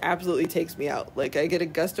just absolutely takes me out. Like I get a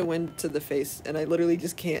gust of wind to the face and I literally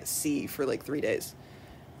just can't see for like 3 days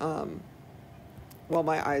while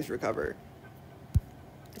my eyes recover.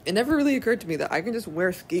 It never really occurred to me that I can just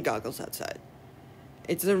wear ski goggles outside.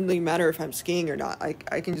 It doesn't really matter if I'm skiing or not.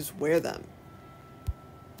 I can just wear them.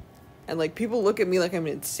 And like people look at me like I'm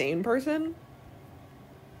an insane person,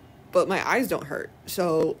 but my eyes don't hurt.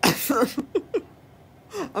 So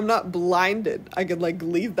I'm not blinded. I can like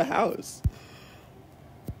leave the house,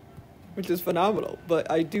 which is phenomenal. But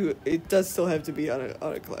it does still have to be on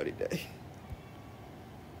a cloudy day.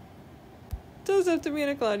 It does have to be on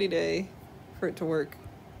a cloudy day for it to work.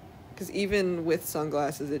 Because even with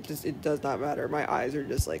sunglasses, it does not matter. My eyes are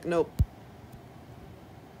just like, nope.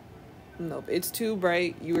 Nope, it's too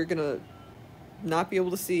bright. You are gonna not be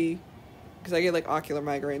able to see. Because I get like ocular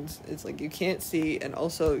migraines. It's like you can't see, and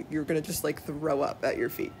also you're gonna just like throw up at your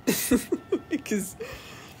feet. Because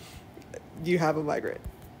you have a migraine.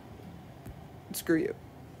 Screw you.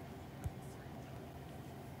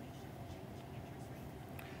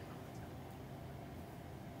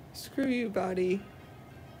 Screw you, body.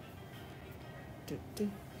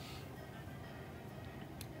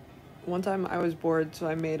 One time I was bored, so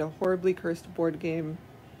I made a horribly cursed board game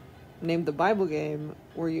named the Bible Game,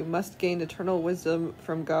 where you must gain eternal wisdom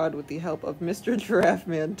from God with the help of Mr. Giraffe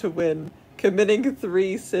Man to win. Committing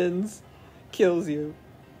 3 sins kills you.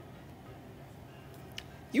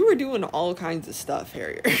 You were doing all kinds of stuff,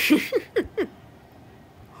 Harrier.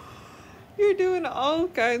 You're doing all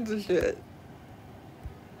kinds of shit.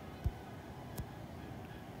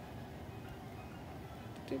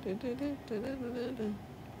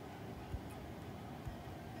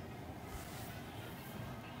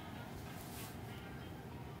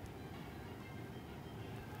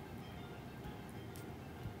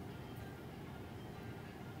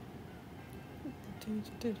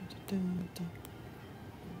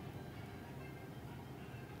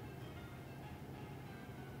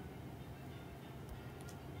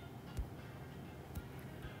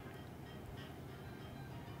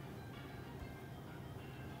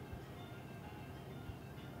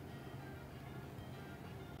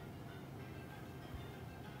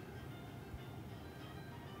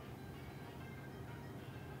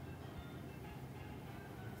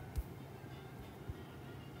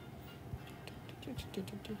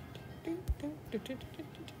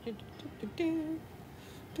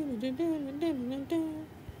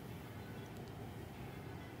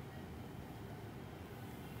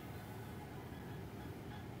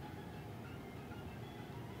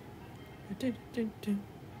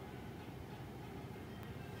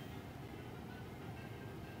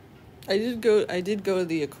 I did go to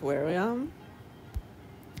the aquarium.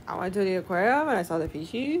 I went to the aquarium and I saw the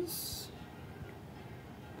fishies.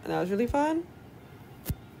 And that was really fun.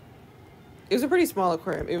 It was a pretty small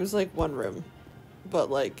aquarium. It was like one room. But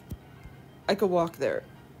like I could walk there.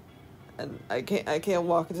 And I can't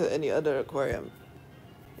walk into any other aquarium.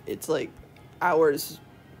 It's like hours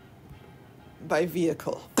by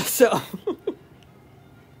vehicle. So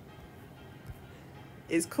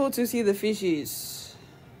it's cool to see the fishies.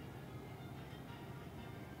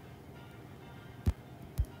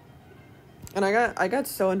 And I got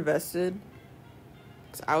so invested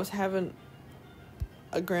because I was having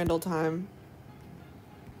a grand old time.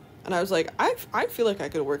 And I was like, I feel like I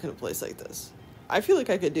could work in a place like this. I feel like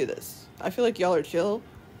I could do this. I feel like y'all are chill.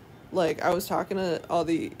 Like, I was talking to all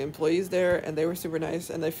the employees there, and they were super nice,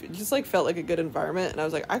 and they just, like, felt like a good environment. And I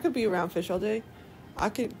was like, I could be around fish all day. I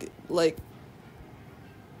could, like,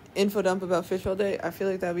 info dump about fish all day. I feel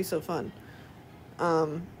like that'd be so fun.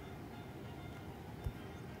 But,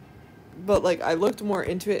 like, I looked more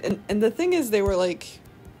into it, and the thing is, they were like,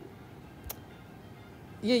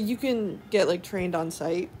 yeah, you can get, like, trained on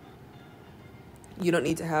site. You don't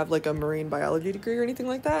need to have, like, a marine biology degree or anything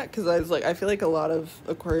like that, because I was like, I feel like a lot of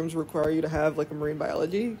aquariums require you to have, like, a marine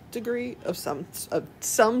biology degree of some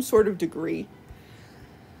sort of degree.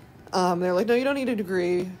 They're like, no, you don't need a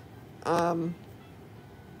degree, but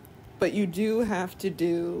you do have to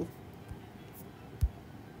do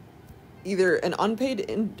either an unpaid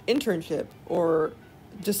internship or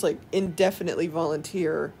just, like, indefinitely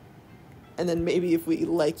volunteer, and then maybe if we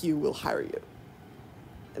like you, we'll hire you.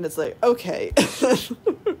 And it's like, okay.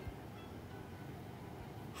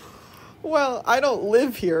 Well, I don't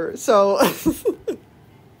live here, so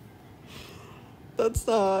that's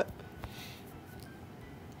not.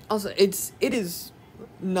 Also, it is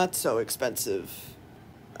not so expensive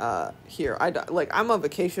here. I'm on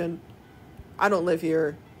vacation. I don't live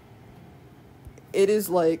here. It is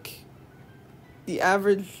like the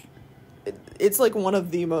average. It's like one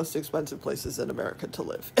of the most expensive places in America to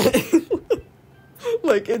live.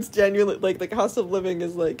 Like, it's genuinely, like, the cost of living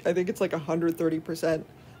is, like, I think it's, like, 130%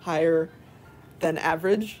 higher than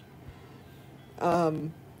average.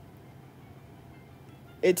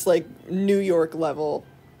 It's, like, New York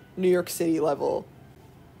City level,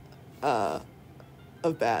 of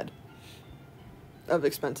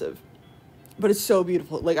expensive. But it's so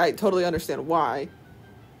beautiful. Like, I totally understand why.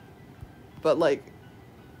 But, like,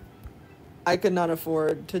 I could not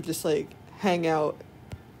afford to just, like, hang out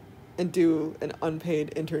and do an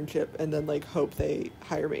unpaid internship and then, like, hope they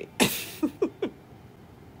hire me.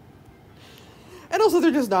 And also, they're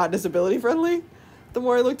just not disability friendly, the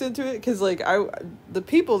more I looked into it, because, like, the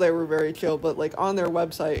people there were very chill, but, like, on their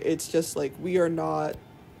website, it's just, like, we are not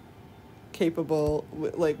capable,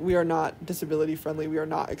 like, we are not disability friendly, we are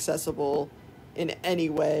not accessible in any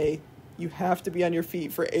way. You have to be on your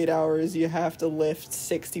feet for 8 hours, you have to lift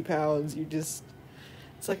 60 pounds, it's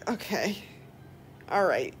like, okay, all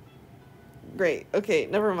right. Great. Okay,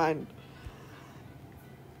 never mind.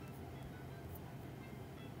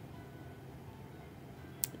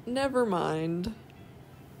 Never mind.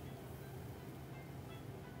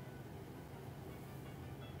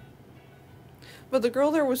 But the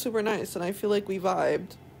girl there was super nice, and I feel like we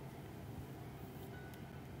vibed.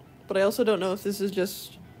 But I also don't know if this is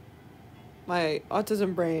just my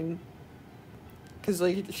autism brain. Because,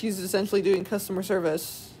 like, she's essentially doing customer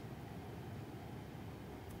service.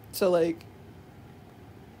 So, like,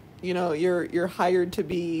 you know, you're hired to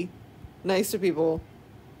be nice to people.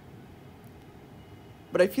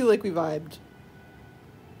 But I feel like we vibed.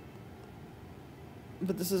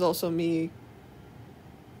 But this is also me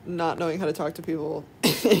not knowing how to talk to people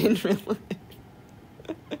in real life.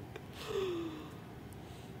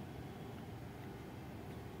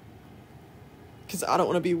 Because I don't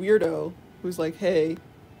want to be a weirdo who's like, hey,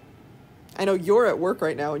 I know you're at work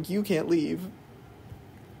right now and you can't leave,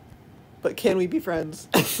 but can we be friends?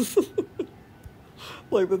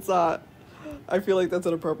 Like, that's not, I feel like that's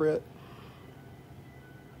inappropriate.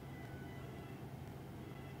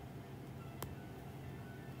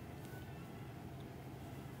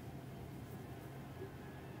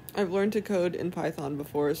 I've learned to code in Python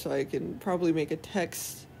before, so I can probably make a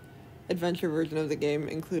text adventure version of the game,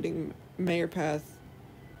 including Mayor Path,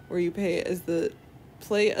 where you pay as the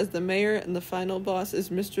play as the mayor, and the final boss is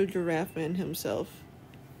Mr. Giraffe Man himself.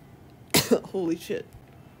 Holy shit.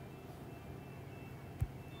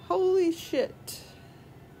 Holy shit.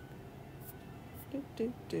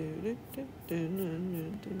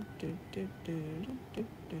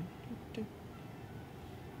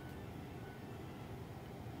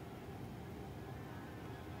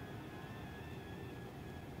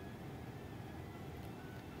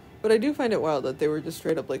 But I do find it wild that they were just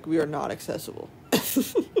straight up like, we are not accessible.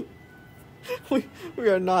 we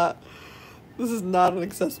are not. This is not an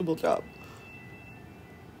accessible job.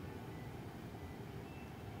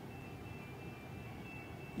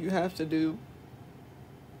 You have to do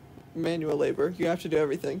manual labor. You have to do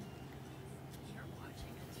everything. You're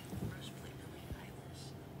watching a toothbrush play Billie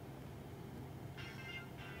Eilish.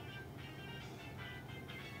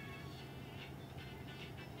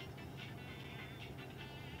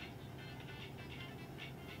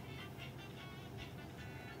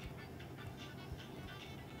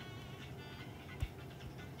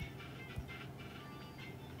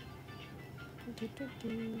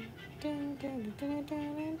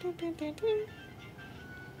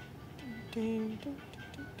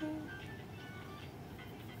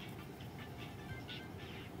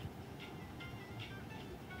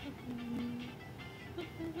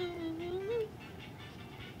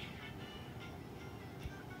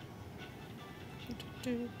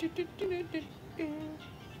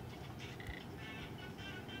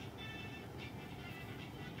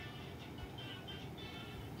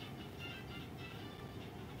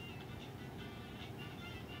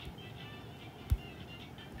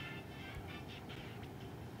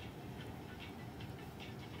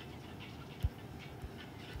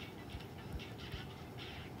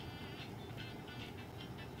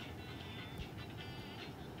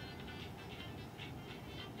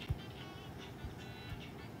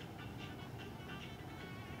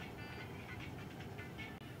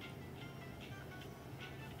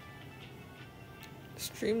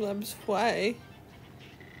 Streamlabs, why?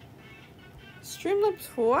 Streamlabs,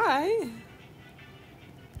 why?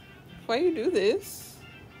 Why you do this?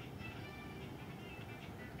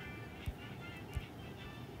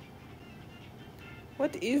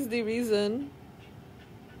 What is the reason?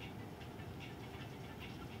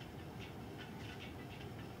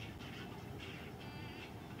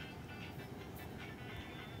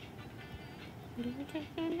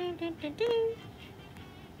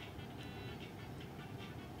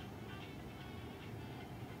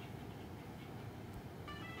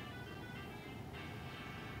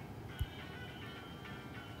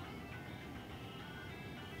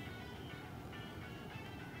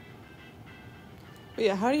 But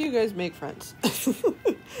yeah, how do you guys make friends?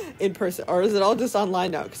 In person? Or is it all just online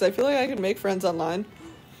now? Because I feel like I can make friends online.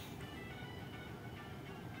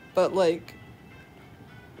 But like,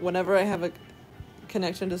 whenever I have a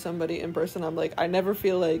connection to somebody in person, I'm like, I never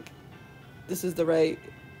feel like this is the right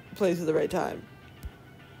place at the right time.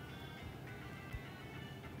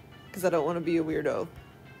 Because I don't want to be a weirdo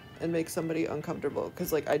and make somebody uncomfortable.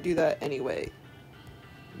 Because like, I do that anyway.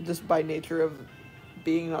 Just by nature of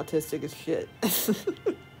being autistic as shit.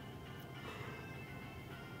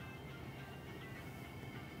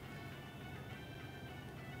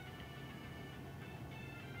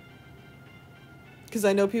 Because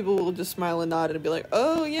I know people will just smile and nod and be like,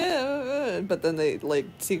 oh yeah, but then they like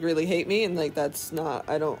secretly hate me, and like that's not,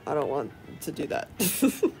 I don't want to do that.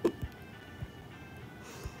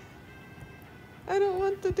 I don't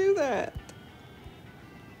want to do that.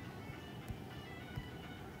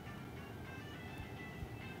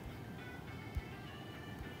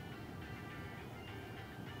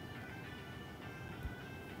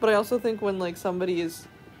 But I also think when like somebody is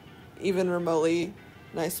even remotely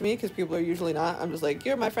nice to me, because people are usually not, I'm just like,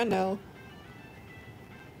 you're my friend now.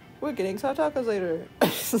 We're getting hot tacos later.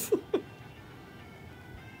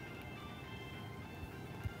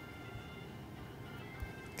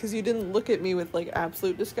 Because you didn't look at me with like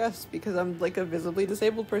absolute disgust because I'm like a visibly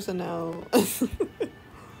disabled person now.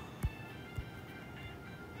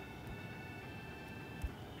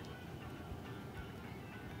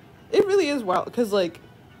 It really is wild because like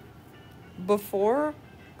before,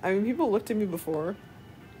 I mean, people looked at me before,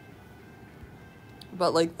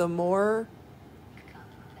 but like the more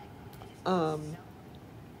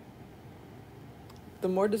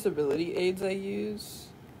disability aids I use,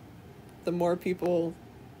 the more people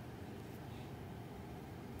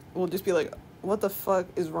will just be like, what the fuck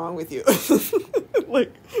is wrong with you?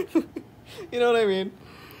 Like, you know what I mean?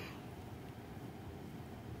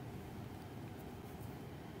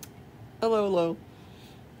 Hello.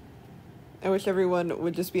 I wish everyone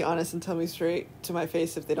would just be honest and tell me straight to my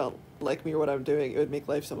face if they don't like me or what I'm doing. It would make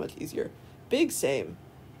life so much easier. Big same.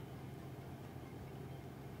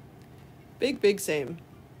 Big same.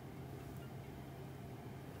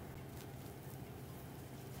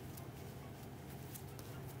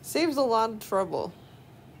 Saves a lot of trouble.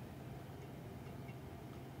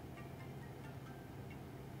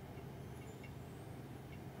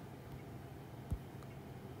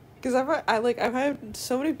 Because I've had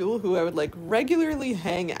so many people who I would like regularly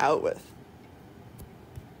hang out with.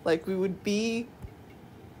 Like we would be,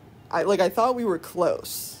 I thought we were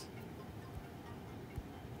close.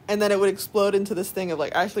 And then it would explode into this thing of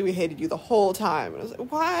like, actually we hated you the whole time. And I was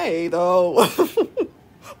like, why though?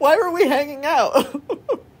 Why were we hanging out?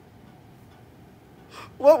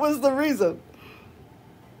 What was the reason?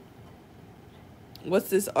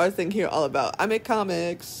 What's this art thing here all about? I make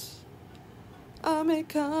comics.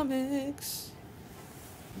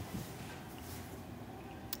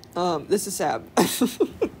 This is Sab.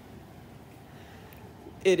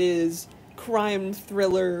 It is crime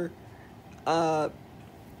thriller, but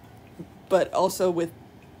also with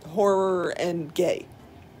horror and gay.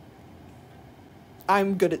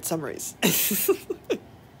 I'm good at summaries.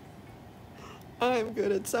 I'm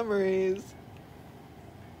good at summaries.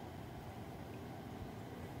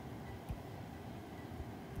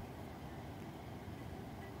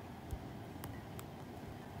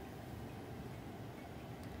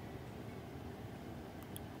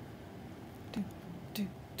 Do.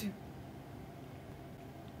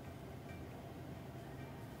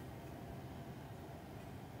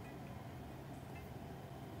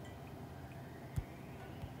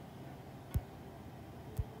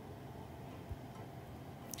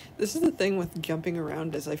 This is the thing with jumping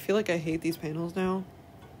around is I feel like I hate these panels now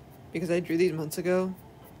because I drew these months ago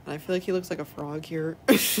and I feel like he looks like a frog here.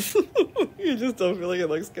 You just don't feel like it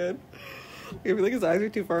looks good. I feel like his eyes are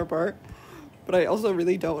too far apart, but I also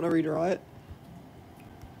really don't want to redraw it.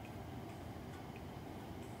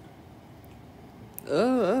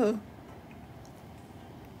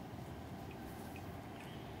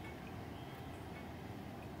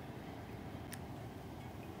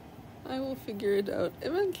 I will figure it out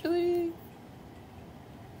eventually.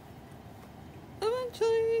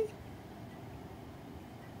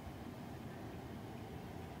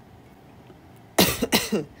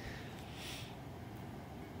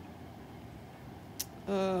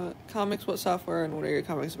 Comics, what software and what are your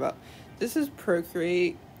comics about? This is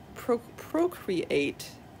Procreate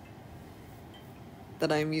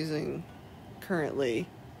that I'm using currently.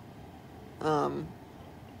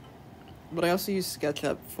 But I also use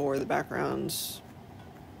SketchUp for the backgrounds.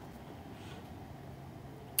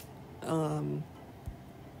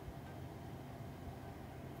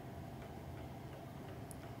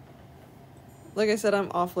 Like I said, I'm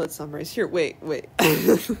awful at summaries. Here, wait.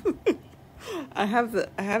 I have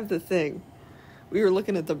the thing. We were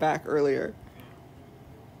looking at the back earlier.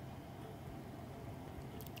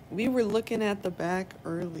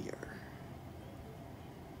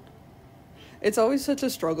 It's always such a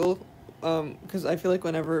struggle, because I feel like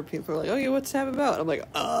whenever people are like, "Oh, yeah, what's Sab about?" I'm like,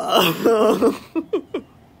 I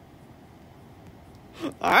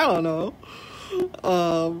don't know.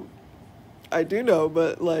 I do know,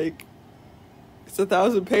 but like, it's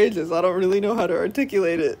 1,000 pages. I don't really know how to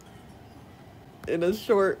articulate it in a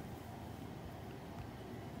short,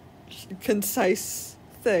 concise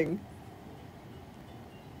thing.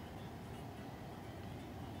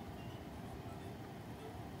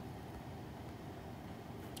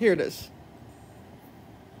 Here it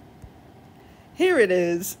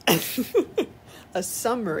is. A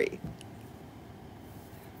summary.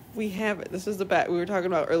 We have it. This is the back. We were talking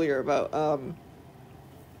about earlier about how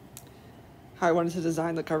I wanted to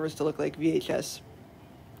design the covers to look like VHS.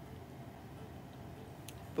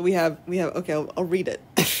 But we have okay, I'll read it.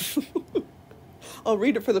 I'll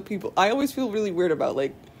read it for the people. I always feel really weird about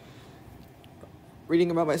like reading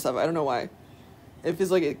about myself. I don't know why. It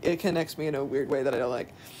feels like it connects me in a weird way that I don't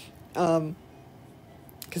like.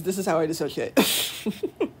 Because this is how I dissociate.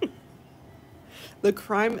 The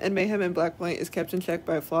crime and mayhem in Black Point is kept in check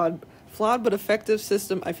by a flawed but effective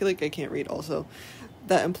system. I feel like I can't read also.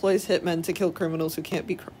 That employs hitmen to kill criminals who can't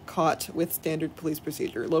be caught with standard police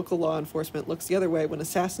procedure. Local law enforcement looks the other way when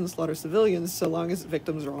assassins slaughter civilians so long as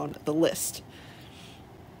victims are on the list.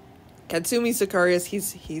 Katsumi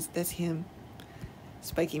Sicarius, that's him.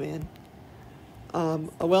 Spiky Man.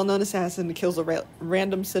 A well-known assassin kills a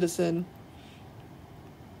random citizen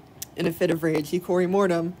in a fit of rage. Hikori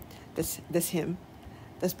Mortem, that's him.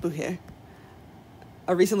 That's Buhe.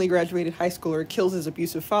 A recently graduated high schooler kills his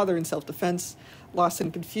abusive father in self-defense. Lost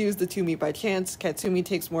and confused, the two meet by chance. Katsumi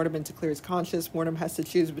takes Mortem to clear his conscience. Mortem has to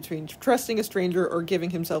choose between trusting a stranger or giving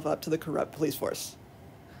himself up to the corrupt police force.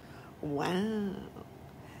 Wow.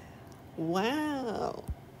 Wow.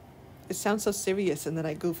 It sounds so serious, and then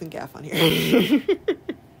I goof and gaff on here.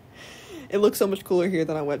 It looks so much cooler here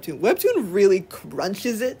than on Webtoon. Webtoon really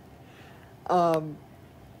crunches it. I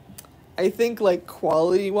think, like,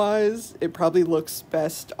 quality-wise, it probably looks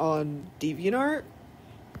best on DeviantArt.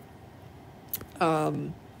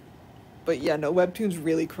 But yeah, no, Webtoons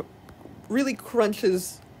really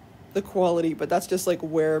crunches the quality, but that's just, like,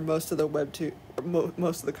 where most of the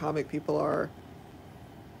most of the comic people are.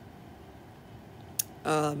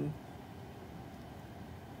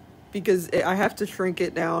 Because I have to shrink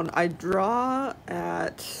it down. I draw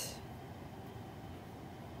at...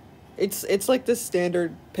 It's like the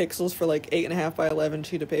standard pixels for like 8.5 by 11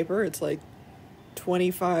 sheet of paper. It's like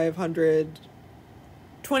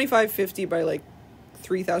 2550 by like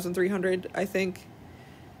 3300, I think,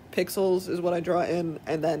 pixels is what I draw in.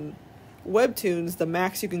 And then Webtoons, the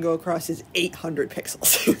max you can go across is 800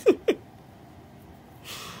 pixels.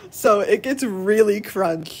 So it gets really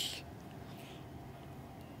crunched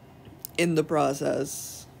in the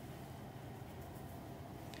process.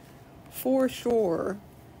 For sure.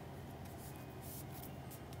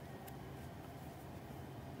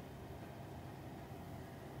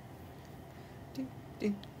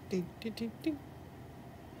 Ding, ding, ding, ding, ding.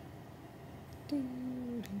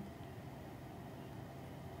 Ding, ding.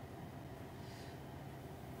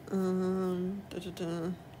 Da, da, da.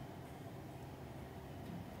 I'm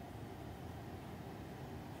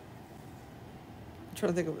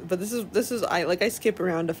trying to think of, but this is I skip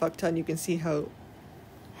around a fuck ton. You can see how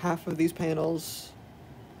half of these panels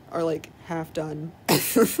are like half done.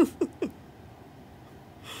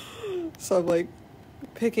 So I'm like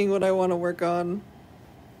picking what I want to work on.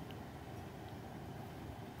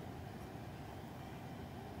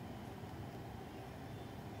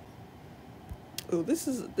 Oh, this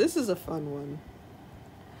is a fun one.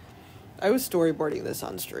 I was storyboarding this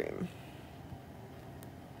on stream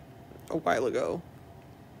a while ago.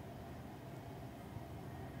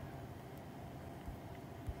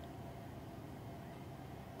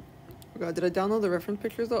 Oh God, did I download the reference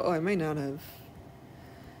pictures though? Oh, I may not have.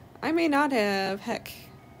 I may not have. Heck.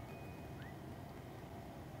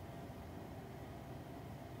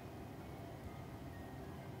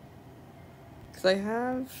 Because I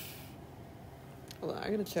have... Hold on, I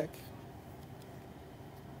gotta check.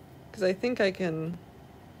 Because I think I can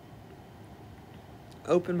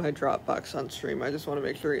open my Dropbox on stream. I just want to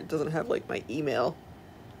make sure it doesn't have, like, my email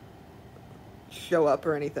show up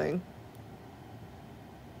or anything.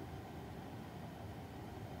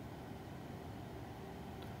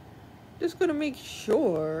 Just gonna make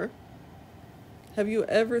sure. Have you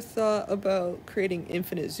ever thought about creating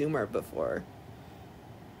infinite zoom art before?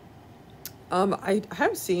 I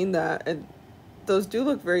have seen that, and those do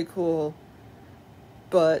look very cool,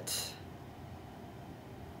 but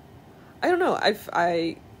I don't know.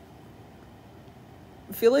 I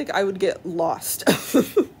feel like I would get lost.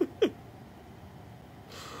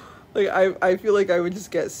 Like, I feel like I would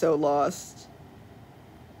just get so lost.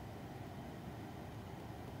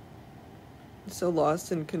 So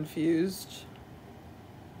lost and confused.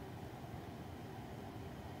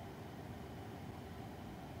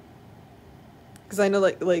 Because I know,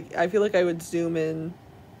 like I feel like I would zoom in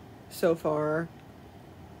so far,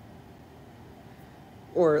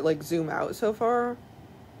 or like zoom out so far,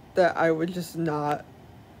 that I would just not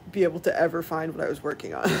be able to ever find what I was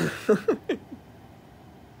working on.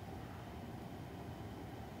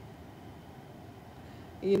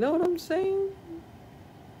 You know what I'm saying?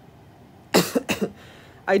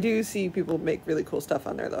 I do see people make really cool stuff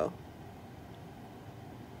on there, though.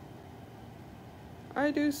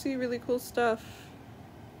 I do see really cool stuff.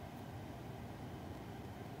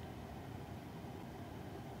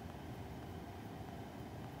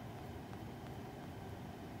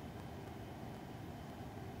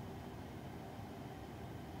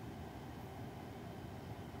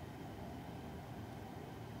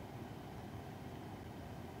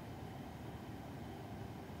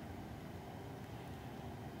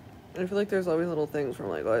 I feel like there's always little things where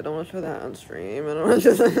I'm like, oh, I don't want to show that on stream. I don't want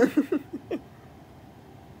to show that.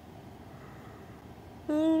 I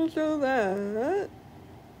don't want to show that.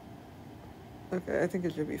 Okay, I think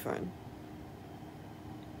it should be fine.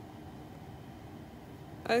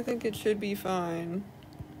 I think it should be fine.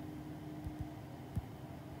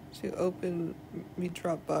 To open me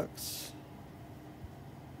Dropbox.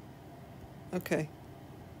 Okay.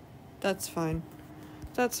 That's fine.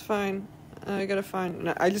 That's fine. I gotta find...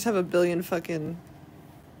 I just have a billion fucking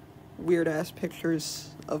weird ass pictures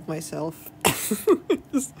of myself.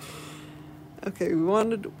 Okay, we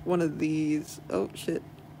wanted one of these. Oh shit.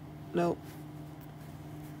 No.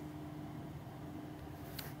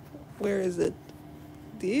 Where is it?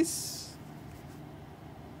 These?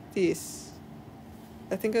 These.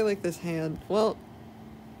 I think I like this hand. Well,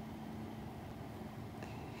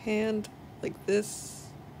 hand like this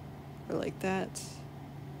or like that.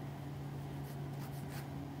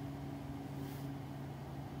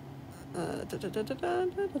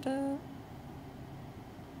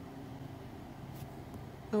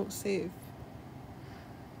 Oh, save.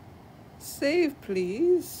 Save,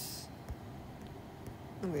 please.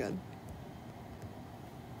 Oh my god.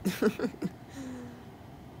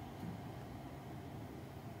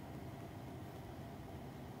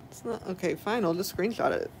 It's not okay, fine, I'll just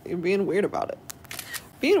screenshot it. You're being weird about it.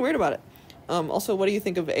 Also, what do you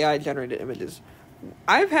think of AI generated images?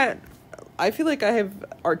 I feel like I have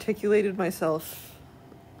articulated myself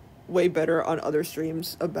way better on other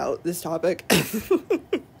streams about this topic. Because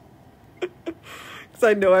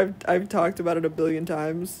I know I've talked about it a billion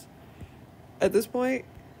times at this point.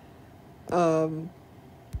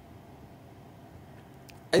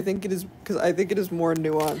 I think it is more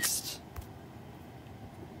nuanced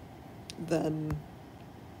than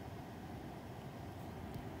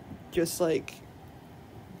just like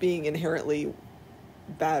being inherently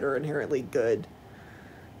bad or inherently good.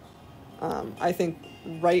 I think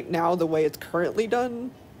right now the way it's currently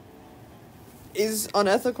done is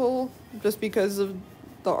unethical just because of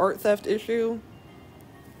the art theft issue.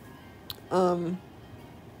 But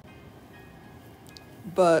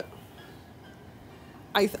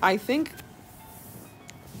I think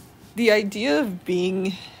the idea of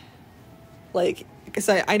being like, because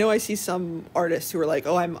I know I see some artists who are like,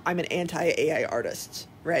 oh, I'm an anti-AI artist,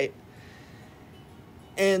 right?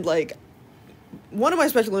 And like, one of my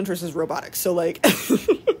special interests is robotics, so like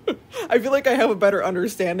I feel like I have a better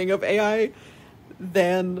understanding of AI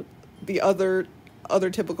than the other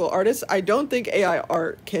typical artists. I don't think AI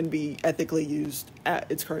art can be ethically used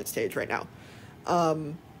at its current stage right now.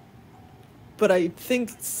 But I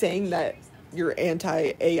think saying that you're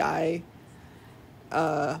anti-AI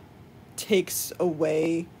takes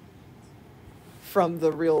away from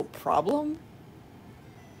the real problem.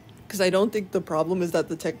 Because I don't think the problem is that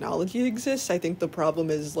the technology exists. I think the problem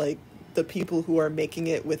is like the people who are making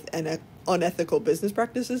it with unethical business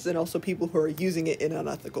practices, and also people who are using it in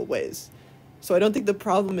unethical ways. So I don't think the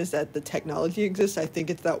problem is that the technology exists. I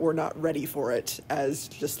think it's that we're not ready for it as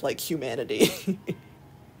just like humanity.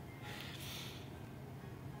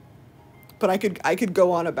 But I could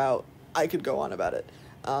go on about it.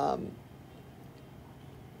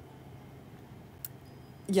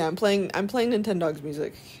 Yeah, I'm playing Nintendogs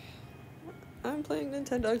music. I'm playing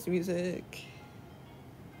Nintendogs music.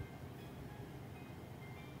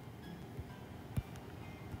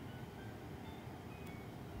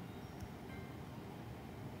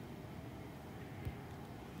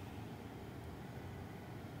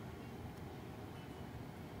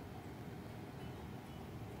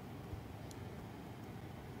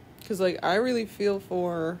 Because, like, I really feel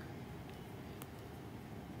for...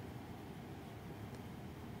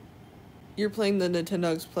 You're playing the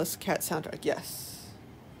Nintendogs plus Cat soundtrack. Yes.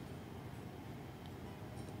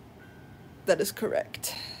 That is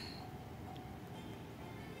correct.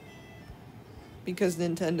 Because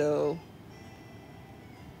Nintendo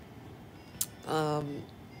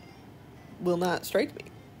will not strike me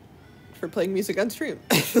for playing music on stream.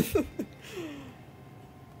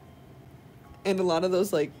 And a lot of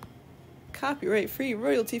those, like, copyright-free,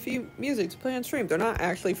 royalty-free music to play on stream, they're not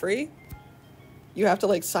actually free. You have to,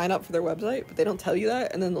 like, sign up for their website, but they don't tell you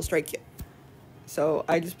that, and then they'll strike you. So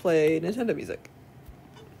I just play Nintendo music.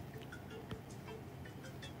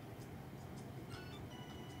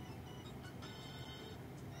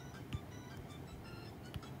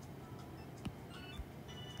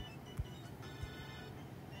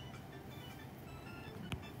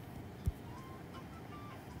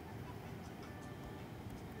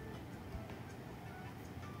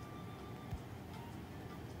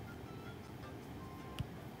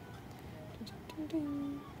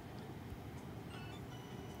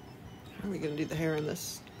 How are we gonna do the hair in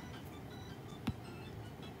this?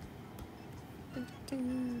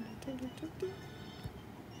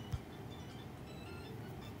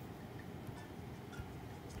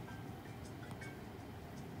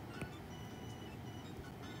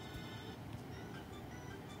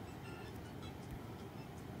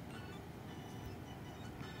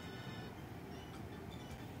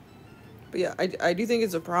 But yeah, I do think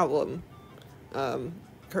it's a problem.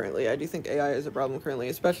 Currently, I do think AI is a problem currently,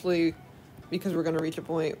 especially because we're going to reach a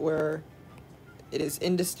point where it is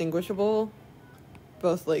indistinguishable,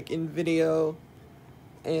 both like in video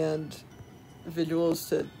and visuals,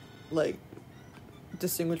 to like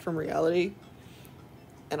distinguish from reality.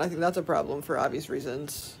 And I think that's a problem for obvious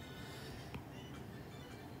reasons.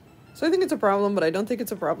 So I think it's a problem, but I don't think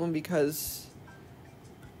it's a problem because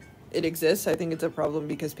it exists. I think it's a problem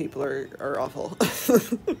because people are awful.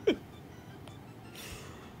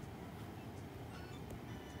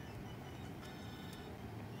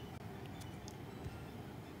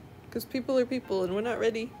 Because people are people and we're not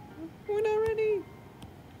ready. We're not ready.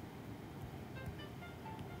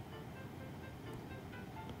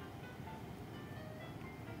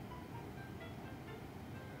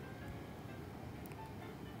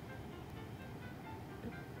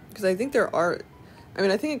 Because I think there are, I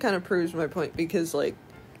mean, I think it kind of proves my point, because, like,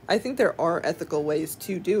 I think there are ethical ways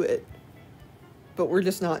to do it, but we're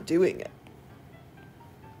just not doing it.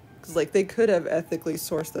 Because, like, they could have ethically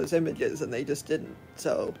sourced those images, and they just didn't,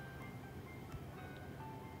 so...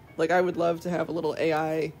 Like, I would love to have a little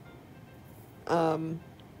AI,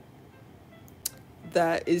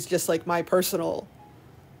 that is just, like, my personal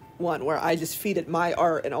one, where I just feed it my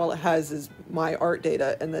art, and all it has is my art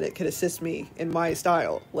data, and then it could assist me in my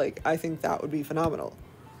style. Like, I think that would be phenomenal.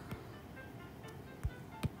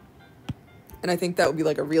 And I think that would be,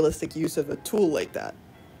 like, a realistic use of a tool like that.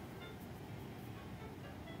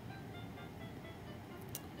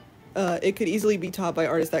 It could easily be taught by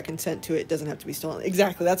artists that consent to it. It doesn't have to be stolen.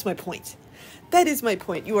 Exactly, that's my point. That is my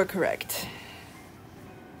point. You are correct.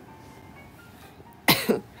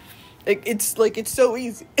 It's like, it's so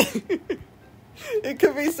easy. It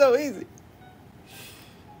could be so easy.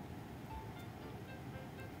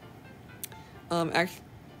 I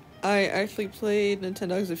actually played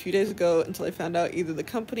Nintendogs a few days ago until I found out either the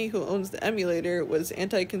company who owns the emulator was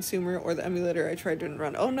anti-consumer or the emulator I tried to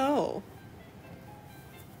run. Oh no.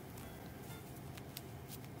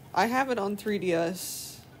 I have it on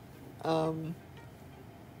 3DS.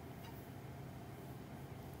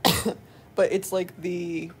 But it's like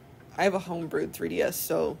I have a homebrewed 3DS,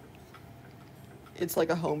 so it's like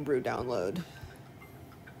a homebrew download.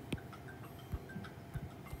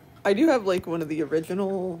 I do have, like, one of the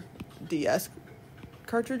original DS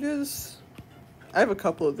cartridges. I have a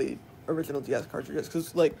couple of the original DS cartridges,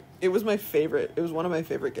 because, like, it was my favorite. It was one of my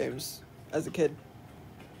favorite games as a kid.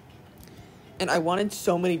 And I wanted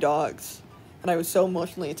so many dogs, and I was so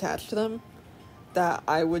emotionally attached to them, that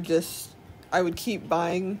I would keep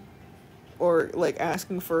buying, or, like,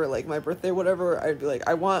 asking for, like, my birthday or whatever. I'd be like,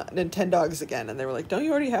 I want Nintendogs again. And they were like, don't you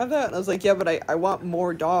already have that? And I was like, yeah, but I want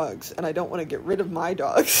more dogs, and I don't want to get rid of my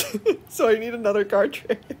dogs. So I need another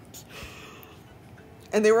cartridge.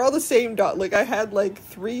 And they were all the same dog. Like, I had, like,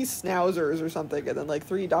 3 Schnauzers or something, and then, like,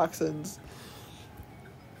 3 Dachshunds.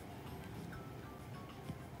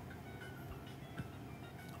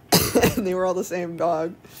 And they were all the same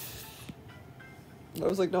dog. I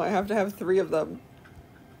was like, no, I have to have 3 of them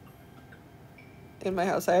in my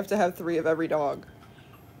house. I have to have 3 of every dog.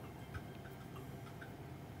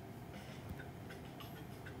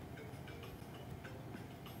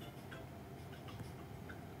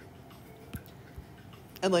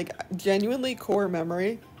 And, like, genuinely core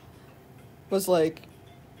memory was, like,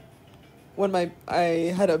 when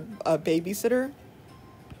I had a babysitter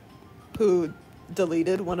who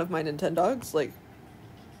deleted one of my Nintendogs. Like,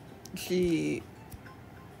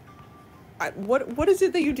 what is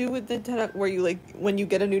it that you do with Nintendo where you, like, when you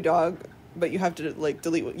get a new dog, but you have to, like,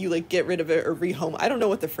 delete, you, like, get rid of it or rehome? I don't know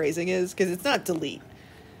what the phrasing is, because it's not delete,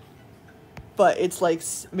 but it's, like,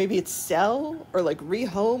 maybe it's sell or, like,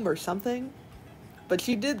 rehome or something. But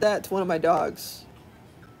she did that to one of my dogs.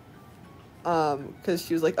 Because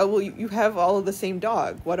she was like, oh, well, you have all of the same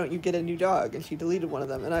dog. Why don't you get a new dog? And she deleted one of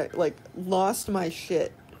them. And I, like, lost my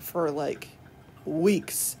shit for, like,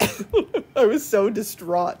 weeks. I was so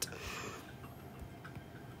distraught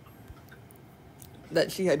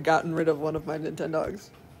that she had gotten rid of one of my Nintendogs.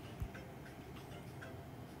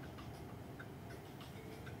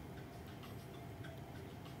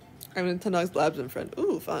 I'm Nintendogs Labs and friend.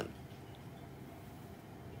 Ooh, fun.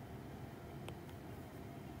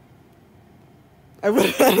 I would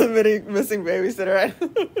have had a missing babysitter.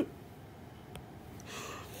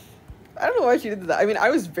 I don't know why she did that. I mean,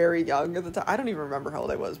 I was very young at the time. I don't even remember how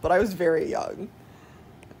old I was, but I was very young.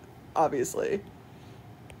 Obviously.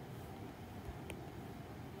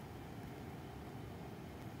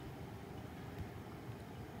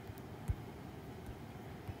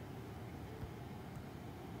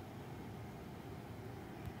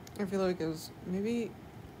 I feel like it was maybe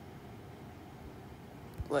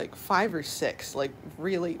like 5 or 6, like,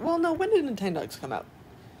 really. Well, no, when did Nintendogs come out?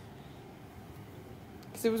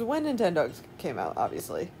 Because it was when Nintendo came out,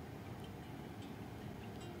 obviously.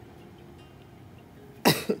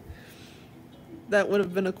 That would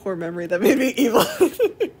have been a core memory that made me evil.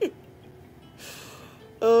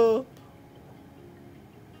 Oh.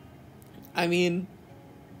 I mean,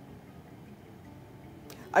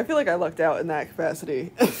 I feel like I lucked out in that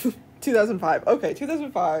capacity. 2005. Okay,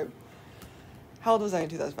 2005. How old was I in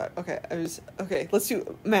 2005? Okay, let's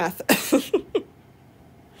do math.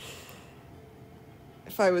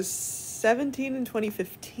 If I was 17 in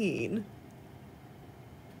 2015,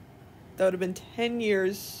 that would have been 10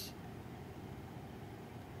 years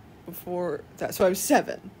before that. So I was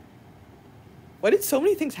 7. Why did so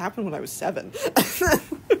many things happen when I was 7?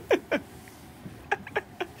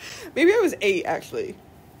 Maybe I was 8, actually.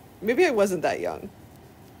 Maybe I wasn't that young.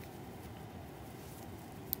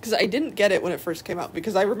 Because I didn't get it when it first came out.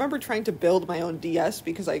 Because I remember trying to build my own DS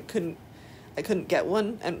because I couldn't get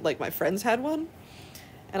one. And, like, my friends had one.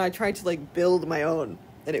 And I tried to, like, build my own.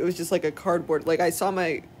 And it was just, like, a cardboard. Like, I saw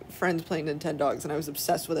my friends playing Nintendogs and I was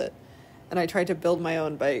obsessed with it. And I tried to build my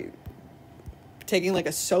own by taking, like,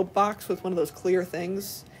 a soap box with one of those clear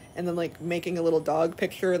things. And then, like, making a little dog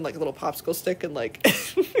picture and, like, a little popsicle stick and, like,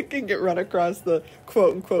 can get run across the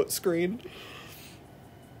quote-unquote screen.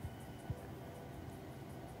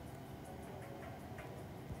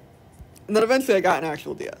 And then eventually I got an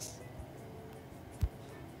actual DS.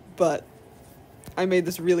 But I made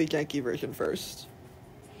this really janky version first.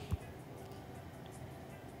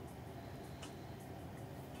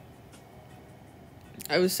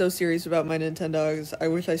 I was so serious about my Nintendogs. I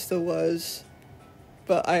wish I still was.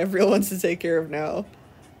 But I have real ones to take care of now.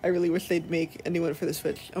 I really wish they'd make a new one for the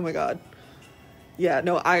Switch. Oh my god. Yeah,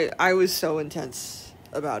 no, I was so intense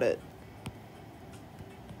about it.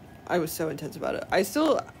 I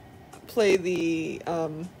still play the,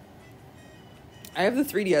 I have the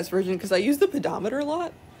 3DS version because I use the pedometer a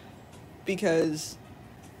lot. Because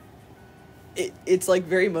it's, like,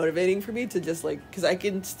 very motivating for me to just, like, because I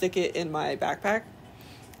can stick it in my backpack.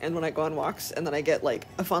 And when I go on walks, and then I get, like,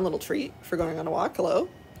 a fun little treat for going on a walk. Hello?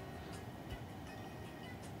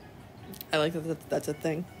 I like that that's a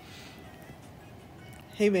thing.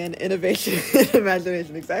 Hey, man, innovation and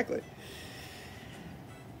imagination, exactly.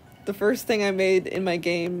 The first thing I made in my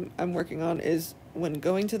game I'm working on is when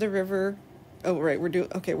going to the river. Oh, right, we're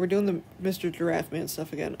doing the Mr. Giraffe Man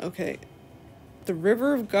stuff again. Okay. The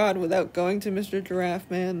River of God without going to Mr. Giraffe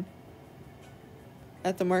Man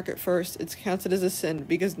at the market first, it's counted as a sin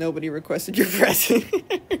because nobody requested your pressing.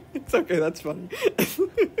 It's okay, that's funny.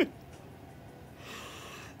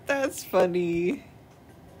 That's funny.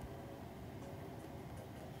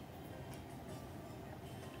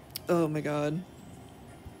 Oh my god.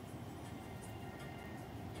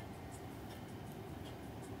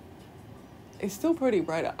 It's still pretty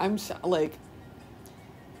bright. I'm so, like,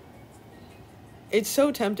 it's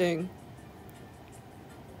so tempting.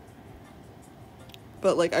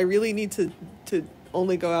 But, like, I really need to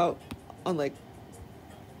only go out on, like,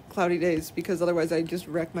 cloudy days because otherwise I just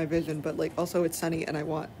wreck my vision. But, like, also it's sunny and I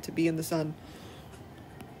want to be in the sun.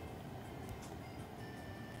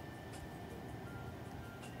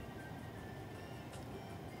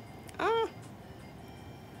 Ah.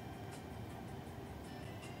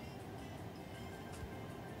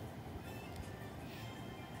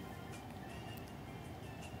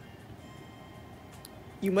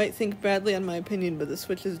 You might think badly on my opinion, but the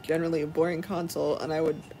Switch is generally a boring console, and I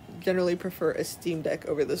would generally prefer a Steam Deck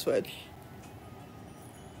over the Switch.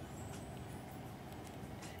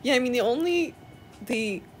 Yeah, I mean,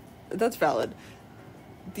 that's valid.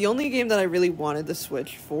 The only game that I really wanted the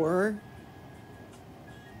Switch for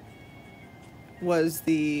was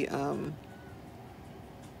the,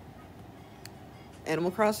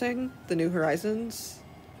 Animal Crossing, the New Horizons.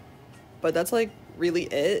 But that's, like, really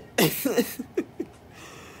it.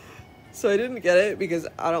 So I didn't get it because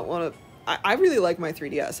I don't want to... I really like my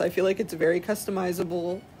 3DS. I feel like it's very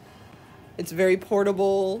customizable. It's very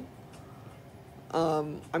portable.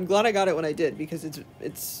 I'm glad I got it when I did because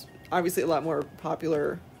it's obviously a lot more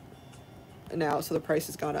popular now, so the price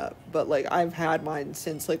has gone up. But, like, I've had mine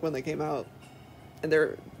since, like, when they came out. And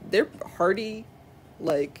they're hardy,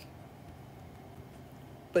 like...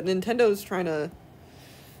 But Nintendo's trying to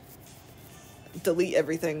delete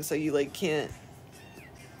everything so you, like, can't...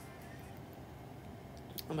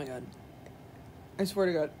 Oh my god. I swear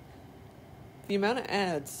to god. The amount of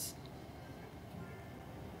ads.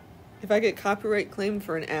 If I get copyright claimed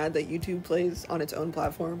for an ad that YouTube plays on its own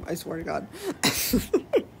platform, I swear to god.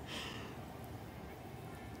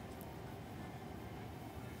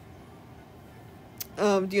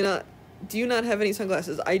 Do you not have any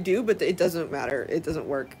sunglasses? I do, but it doesn't matter. It doesn't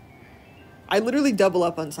work. I literally double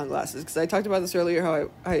up on sunglasses because I talked about this earlier, how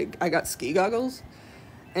I got ski goggles,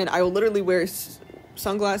 and I will literally wear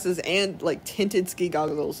sunglasses and like tinted ski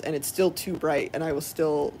goggles, and it's still too bright, and I will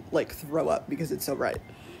still like throw up because it's so bright.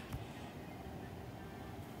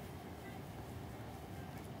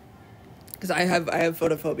 Because I have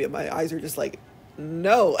photophobia. My eyes are just like,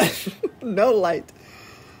 no, no light.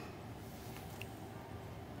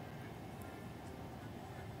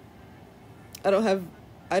 I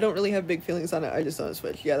don't really have big feelings on it. I just don't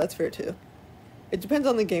Switch. Yeah, that's fair too. It depends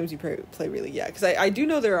on the games you play really. Yeah, because I do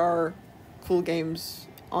know there are cool games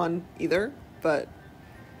on either, but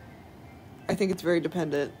I think it's very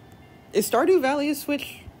dependent. Is Stardew Valley a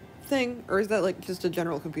Switch thing, or is that like just a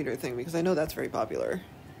general computer thing? Because I know that's very popular.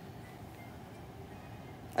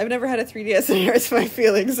 I've never had a 3DS, and it hurts my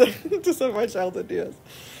feelings. Just have my childhood DS.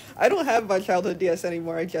 I don't have my childhood DS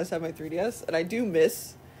anymore. I just have my 3DS, and I do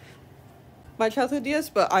miss my childhood DS,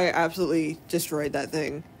 but I absolutely destroyed that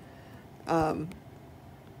thing.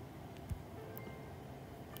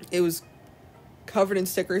 It was covered in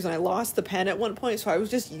stickers, and I lost the pen at one point, so I was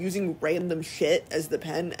just using random shit as the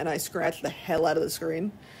pen, and I scratched the hell out of the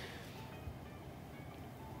screen.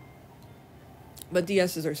 But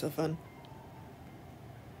DSs are so fun.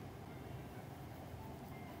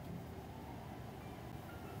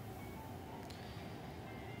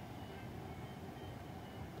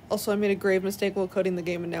 Also, I made a grave mistake while coding the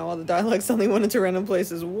game, and now all the dialogue suddenly went into random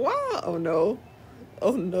places. Wow! Oh no.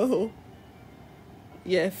 Oh no.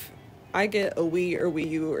 Yeah, if I get a Wii or Wii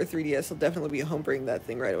U or 3DS, I'll definitely be homebrewing that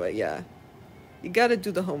thing right away, yeah. You gotta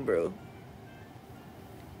do the homebrew.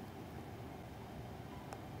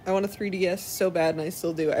 I want a 3DS so bad, and I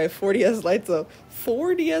still do. I have 4DS Lites, though.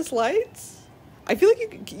 4DS Lites? I feel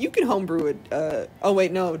like you can homebrew it. Oh,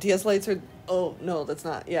 wait, no. DS Lites are... Oh, no, that's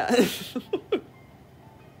not. Yeah.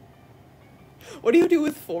 What do you do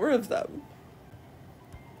with 4 of them?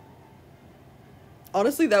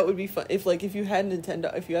 Honestly, that would be fun if you had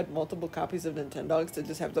Nintendo, if you had multiple copies of Nintendogs to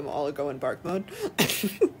just have them all go in bark mode.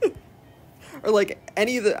 Or like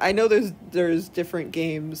any of the, I know there's different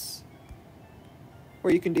games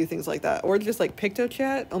where you can do things like that, or just like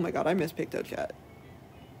PictoChat. Oh my god, I miss PictoChat.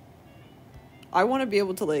 I want to be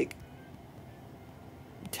able to like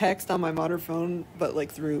text on my modern phone, but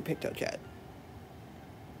like through PictoChat.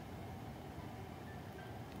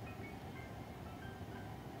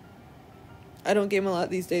 I don't game a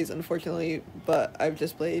lot these days, unfortunately, but I've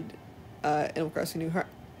just played Animal Crossing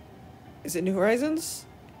Is it New Horizons?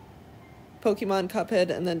 Pokemon,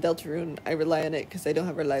 Cuphead, and then Deltarune. I rely on it because I don't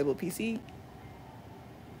have a reliable PC.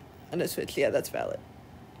 And a Switch, yeah, that's valid.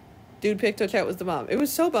 Dude, PictoChat was the bomb. It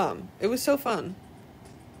was so bomb. It was so fun.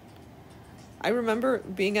 I remember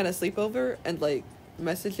being at a sleepover and, like,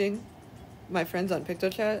 messaging my friends on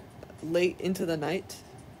PictoChat late into the night.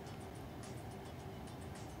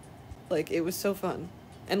 Like, it was so fun.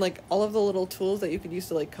 And, like, all of the little tools that you could use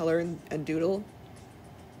to, like, color and doodle.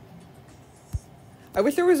 I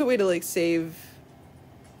wish there was a way to, like, save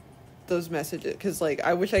those messages. Because, like,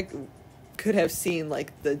 I wish I could have seen,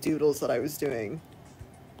 like, the doodles that I was doing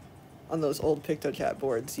on those old PictoChat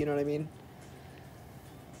boards. You know what I mean?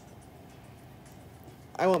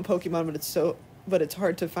 I want Pokemon, but it's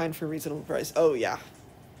hard to find for a reasonable price. Oh, yeah.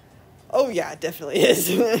 Oh, yeah, it definitely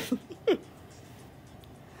is.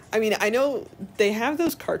 I mean, I know they have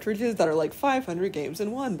those cartridges that are like 500 games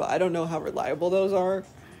in one, but I don't know how reliable those are.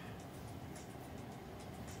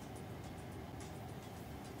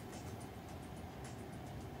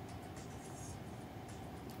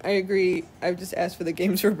 I agree. I've just asked for the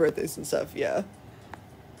games for birthdays and stuff, yeah.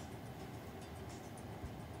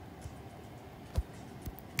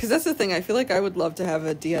 Because that's the thing, I feel like I would love to have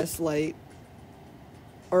a DS Lite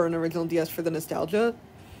or an original DS for the nostalgia.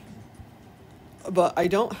 But I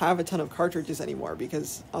don't have a ton of cartridges anymore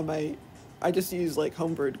because I just use like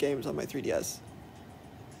homebrewed games on my 3DS.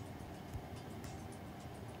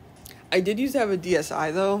 I did used to have a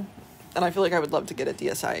DSi though, and I feel like I would love to get a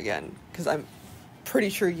DSi again because I'm pretty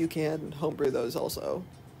sure you can homebrew those also.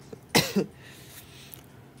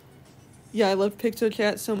 Yeah, I love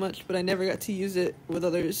PictoChat so much, but I never got to use it with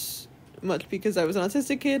others much because I was an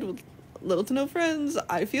autistic kid with little to no friends.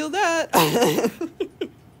 I feel that.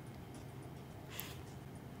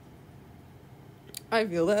 I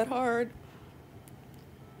feel that hard.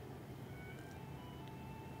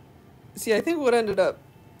 See, I think what ended up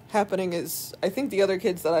happening is I think the other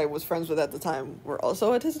kids that I was friends with at the time were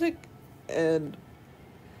also autistic, and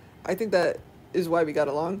I think that is why we got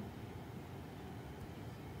along.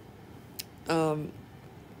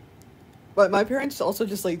 But my parents also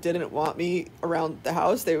just like didn't want me around the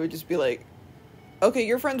house. They would just be like, okay,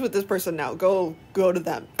 you're friends with this person now. Go to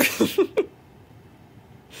them.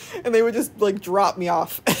 And they would just, like, drop me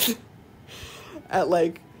off at,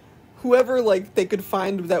 like, whoever, like, they could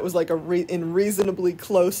find that was, like, in reasonably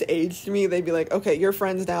close age to me. They'd be like, okay, you're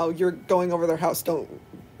friends now. You're going over their house. Don't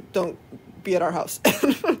be at our house.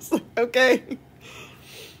 And I was like, okay.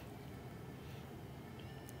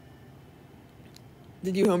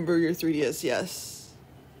 Did you homebrew your 3DS? Yes.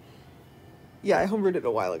 Yeah, I homebrewed it a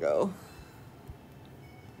while ago.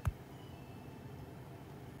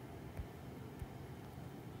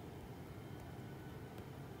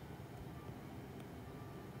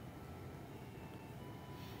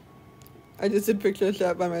 I just did picture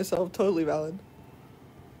chat by myself. Totally valid.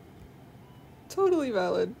 Totally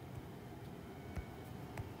valid.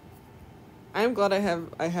 I am glad I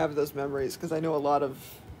have those memories, because I know a lot of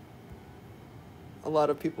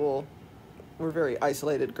people were very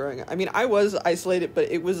isolated growing up. I mean, I was isolated,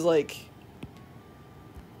 but it was like,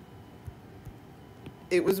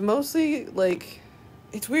 it was mostly like,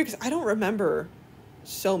 it's weird because I don't remember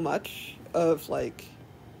so much of like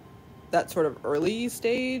that sort of early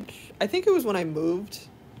stage. I think it was when I moved.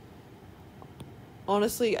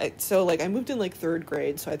 Honestly, I moved in like 3rd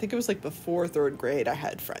grade, so I think it was like before 3rd grade I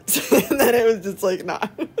had friends. And then it was just like, nah.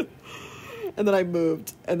 And then I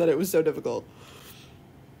moved, and then it was so difficult.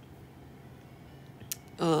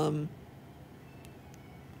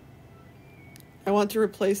 I want to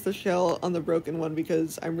replace the shell on the broken one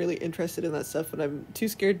because I'm really interested in that stuff, but I'm too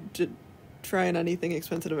scared to try on anything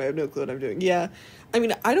expensive. I have no clue what I'm doing. Yeah, I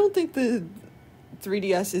mean, I don't think the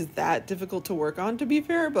 3DS is that difficult to work on, to be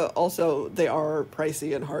fair, but also they are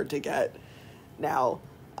pricey and hard to get now.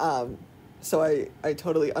 So I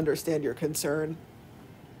totally understand your concern.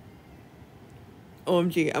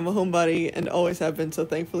 OMG, I'm a homebody and always have been, so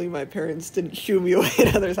thankfully my parents didn't shoo me away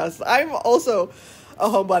at others' houses. I'm also a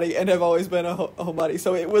homebody and have always been a homebody,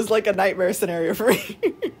 so it was like a nightmare scenario for me.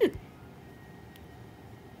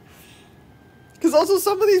 Because also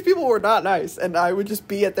some of these people were not nice, and I would just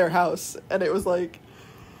be at their house, and it was like,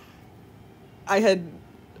 I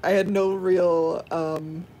had no real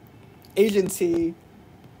agency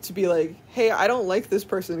to be like, hey, I don't like this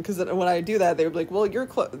person, because when I do that, they would be like, well,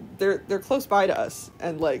 they're close by to us,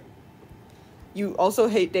 and like, you also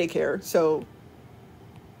hate daycare, so,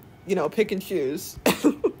 you know, pick and choose.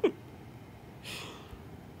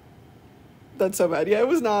 That's so bad. Yeah, it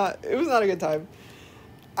was not a good time.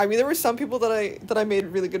 I mean, there were some people that I made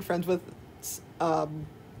really good friends with, but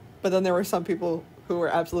then there were some people who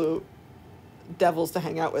were absolute devils to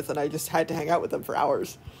hang out with, and I just had to hang out with them for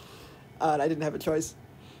hours, and I didn't have a choice.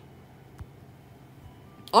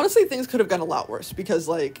 Honestly, things could have gone a lot worse, because,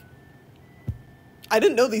 like, I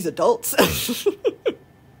didn't know these adults.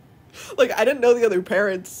 Like, I didn't know the other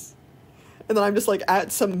parents, and then I'm just, like,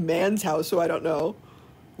 at some man's house who I don't know,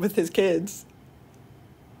 with his kids.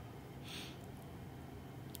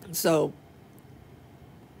 So,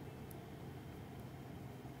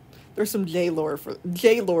 there's some J-lore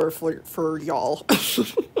for y'all.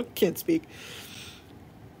 Can't speak.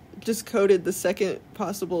 Just coded the second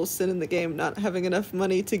possible sin in the game, not having enough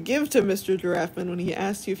money to give to Mr. Giraffeman when he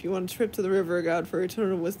asked you if you want a trip to the river of God for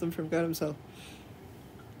eternal wisdom from God himself.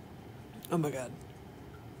 Oh my god.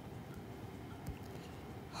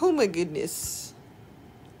 Oh my goodness.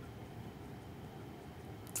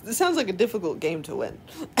 This sounds like a difficult game to win.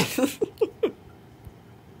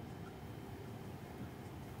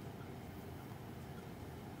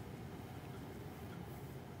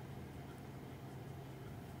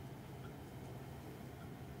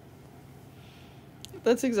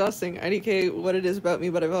 That's exhausting. IDK what it is about me,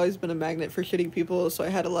 but I've always been a magnet for shitty people, so I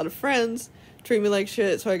had a lot of friends treat me like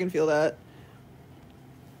shit, so I can feel that.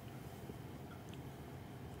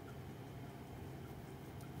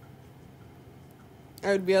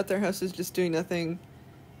 I would be at their houses just doing nothing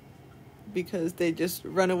because they just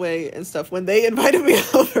run away and stuff when they invited me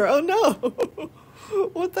over. Oh no!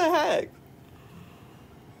 What the heck?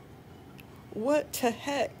 What the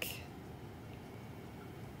heck?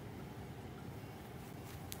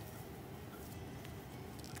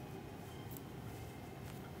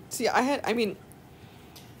 See, I mean,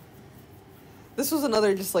 this was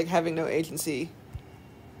another just, like, having no agency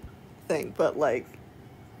thing, but, like,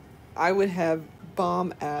 I would have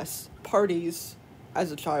bomb-ass parties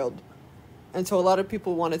as a child, and so a lot of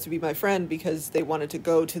people wanted to be my friend because they wanted to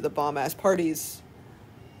go to the bomb-ass parties,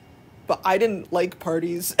 but I didn't like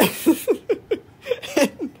parties,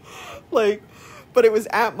 and, like, but it was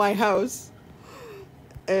at my house.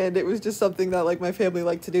 And it was just something that, like, my family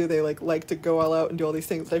liked to do. They, like to go all out and do all these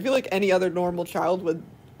things. I feel like any other normal child would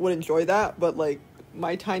enjoy that. But, like,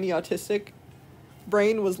 my tiny autistic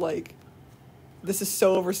brain was like, this is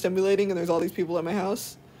so overstimulating and there's all these people at my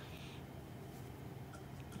house.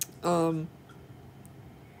 Um,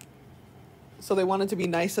 so they wanted to be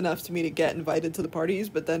nice enough to me to get invited to the parties,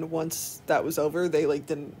 but then once that was over, they like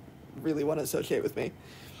didn't really want to associate with me.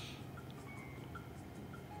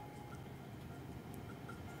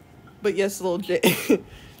 But yes, little J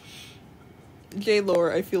J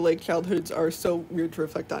lore, I feel like childhoods are so weird to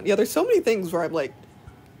reflect on. Yeah, there's so many things where I'm like,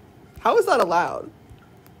 how is that allowed?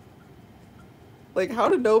 Like, how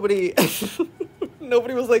did nobody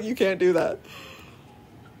nobody was like, you can't do that?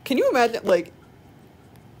 Can you imagine, like,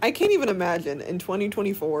 I can't even imagine in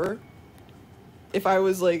 2024 if I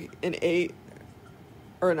was like an 8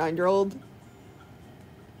 or a 9-year-old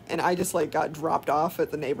and I just like got dropped off at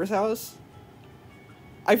the neighbor's house.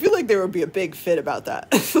 I feel like there would be a big fit about that.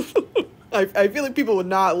 I feel like people would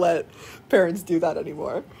not let parents do that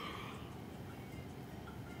anymore.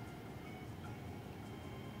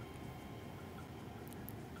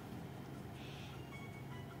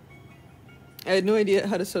 I had no idea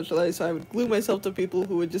how to socialize, so I would glue myself to people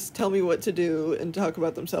who would just tell me what to do and talk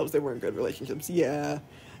about themselves. They weren't good relationships. Yeah.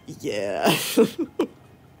 Yeah.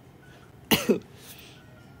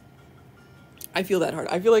 I feel that hard.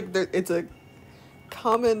 I feel like it's a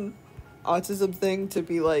common autism thing to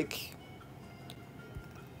be like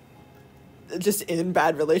just in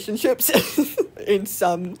bad relationships in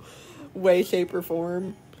some way, shape, or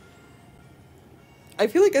form. I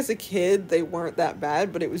feel like as a kid they weren't that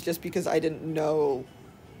bad, but it was just because I didn't know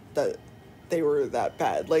that they were that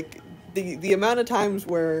bad. Like the amount of times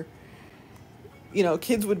where, you know,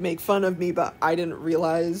 kids would make fun of me, but I didn't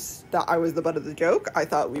realize that I was the butt of the joke. I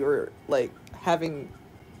thought we were like having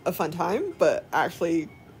a fun time, but actually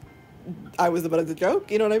I was the butt of the joke.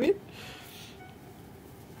 You know what I mean?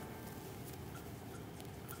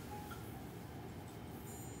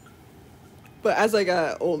 But as I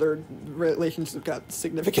got older, relationships got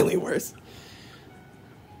significantly worse.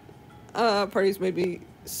 Parties made me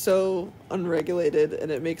so unregulated,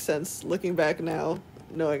 and it makes sense looking back now,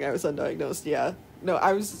 knowing I was undiagnosed. Yeah. No,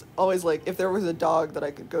 I was always like, if there was a dog that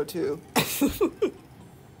I could go to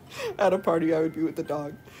at a party, I would be with the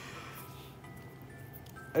dog.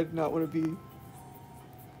 I did not want to be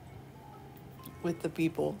with the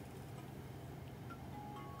people.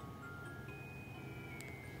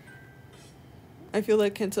 I feel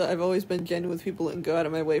like Kenta, I've always been genuine with people and go out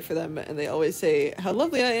of my way for them, and they always say how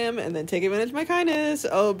lovely I am and then take advantage of my kindness.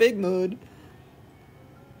 Oh, big mood.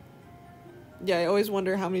 Yeah, I always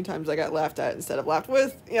wonder how many times I got laughed at instead of laughed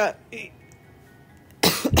with. Yeah.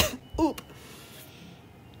 Oop.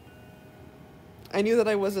 I knew that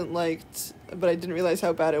I wasn't liked, but I didn't realize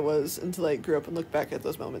how bad it was until I grew up and looked back at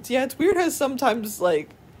those moments. Yeah, it's weird how sometimes, like,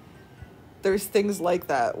 there's things like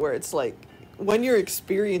that where it's like, when you're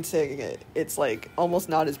experiencing it, it's like almost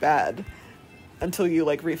not as bad until you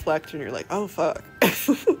like reflect and you're like, oh fuck,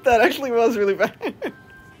 that actually was really bad.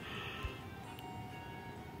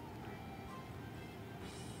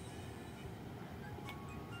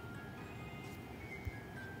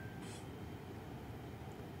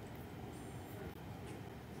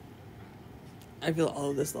 I feel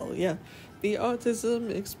all of this though, yeah. The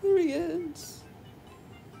autism experience.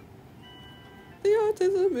 The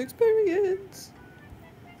autism experience.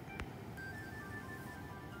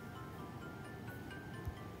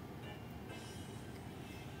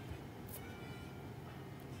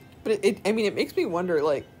 But I mean, it makes me wonder,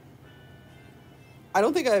 like, I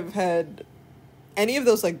don't think I've had any of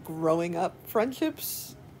those, like, growing up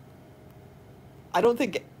friendships. I don't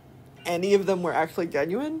think any of them were actually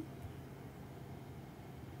genuine.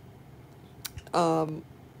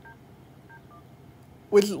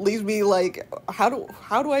 Which leaves me like, how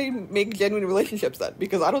do I make genuine relationships then?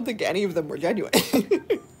 Because I don't think any of them were genuine.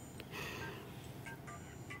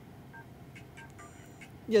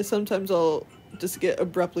 Yeah, sometimes I'll just get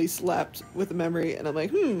abruptly slapped with a memory, and I'm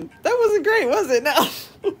like, that wasn't great, was it? No.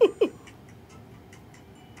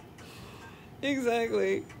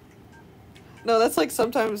 Exactly. No, that's like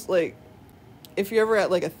sometimes, like, if you're ever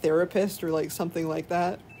at like a therapist or like something like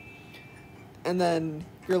that, and then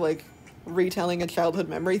you're like retelling a childhood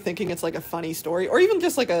memory thinking it's like a funny story, or even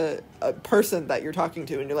just like a person that you're talking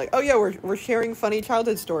to and you're like, oh yeah, we're sharing funny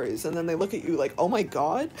childhood stories, and then they look at you like, oh my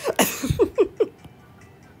god.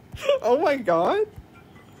 Oh my god,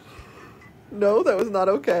 no, that was not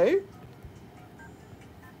okay.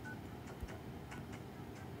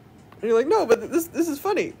 And you're like, no, but this is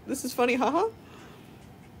funny, haha.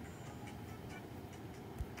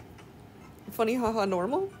 Funny haha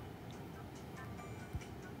normal.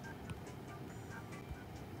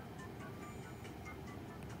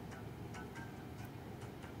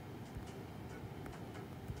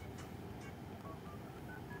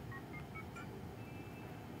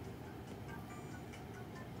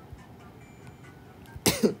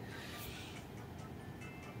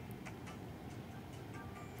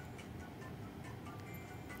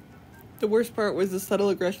 The worst part was the subtle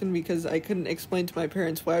aggression because I couldn't explain to my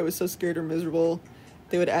parents why I was so scared or miserable.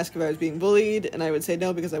 They would ask if I was being bullied, and I would say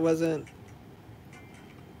no because I wasn't.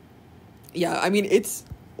 Yeah, I mean, it's...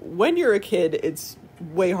 When you're a kid, it's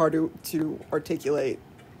way harder to articulate.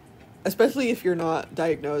 Especially if you're not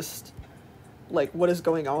diagnosed, like, what is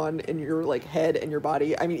going on in your, like, head and your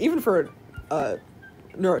body. I mean, even for a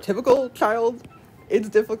neurotypical child, it's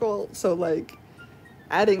difficult. So, like,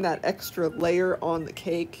 adding that extra layer on the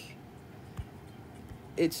cake,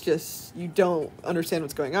 it's just, you don't understand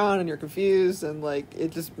what's going on and you're confused, and, like,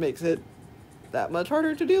 it just makes it that much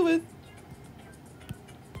harder to deal with.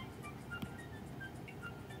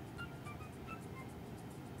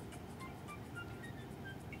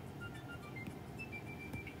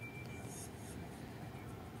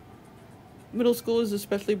 Middle school is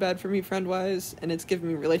especially bad for me friend-wise, and it's given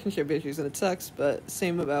me relationship issues, and it sucks, but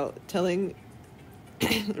same about telling...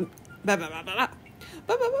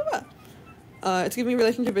 It's giving me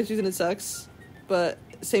relationship issues, and it sucks, but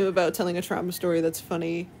same about telling a trauma story that's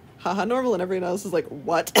funny, haha, normal, and everyone else is like,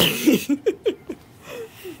 what?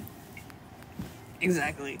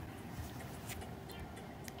 Exactly.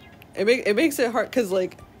 It makes it hard, because,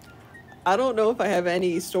 like, I don't know if I have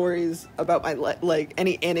any stories about my life, like,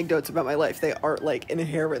 any anecdotes about my life. They are, like,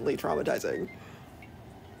 inherently traumatizing.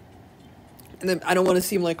 And then I don't want to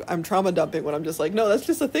seem like I'm trauma dumping when I'm just like, no, that's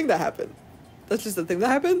just a thing that happened. That's just a thing that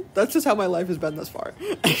happened. That's just how my life has been thus far.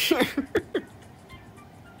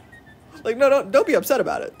 Like, no, don't be upset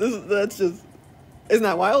about it. That's just... Isn't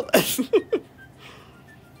that wild?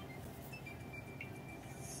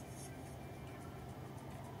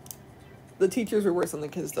 The teachers were worse than the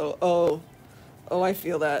kids, though. Oh, I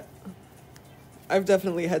feel that. I've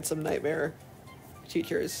definitely had some nightmare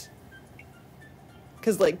teachers.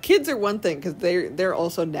 Because, like, kids are one thing, because they're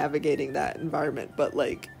also navigating that environment. But,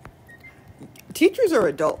 like, teachers are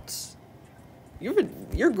adults.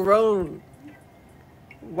 You're grown.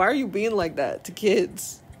 Why are you being like that to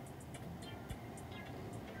kids?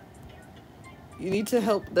 You need to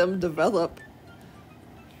help them develop.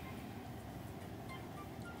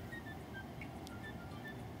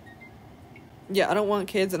 Yeah, I don't want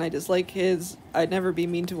kids, and I dislike kids. I'd never be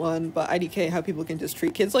mean to one, but IDK how people can just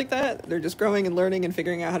treat kids like that. They're just growing and learning and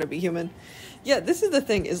figuring out how to be human. Yeah, this is the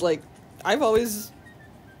thing, is, like, I've always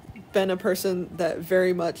been a person that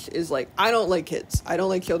very much is like, I don't like kids. I don't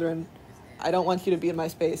like children. I don't want you to be in my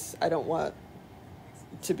space. I don't want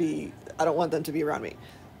them to be around me.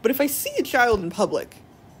 But if I see a child in public,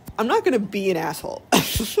 I'm not going to be an asshole.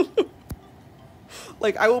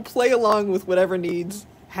 Like, I will play along with whatever needs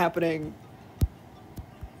happening.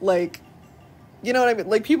 Like, you know what I mean?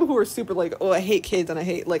 Like, people who are super like, oh, I hate kids and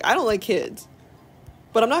I don't like kids.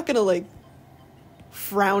 But I'm not gonna, like,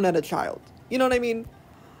 frown at a child. You know what I mean?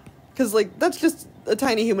 Because, like, that's just a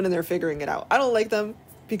tiny human and they're figuring it out. I don't like them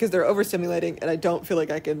because they're overstimulating and I don't feel like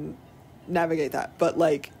I can navigate that. But,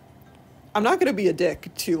 like, I'm not gonna be a dick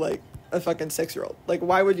to, like, a fucking 6-year-old. Like,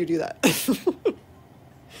 why would you do that?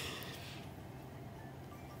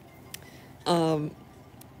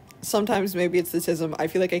 Sometimes maybe it's the I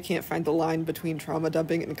feel like I can't find the line between trauma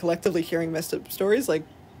dumping and collectively sharing messed up stories, like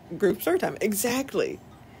group story time. Exactly.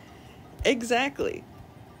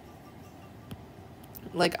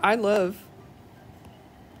 Like, I love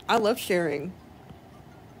sharing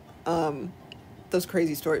those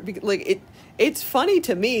crazy stories, because, like, it's funny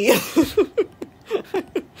to me.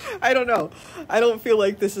 I don't know. I don't feel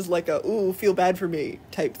like this is like a ooh, feel bad for me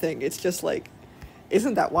type thing. It's just like,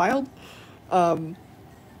 isn't that wild?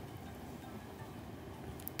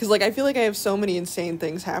 Because, like, I feel like I have so many insane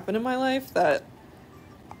things happen in my life that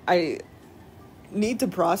I need to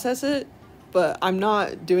process it, but I'm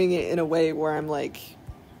not doing it in a way where I'm, like,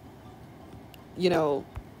 you know,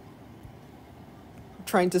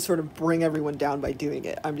 trying to sort of bring everyone down by doing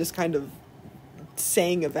it. I'm just kind of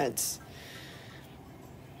saying events.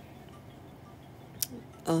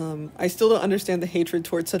 I still don't understand the hatred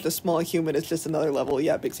towards such a small human. It's just another level.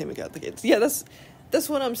 Yeah, big same about the kids. Yeah, that's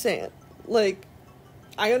what I'm saying. Like,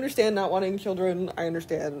 I understand not wanting children. I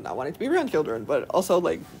understand not wanting to be around children. But also,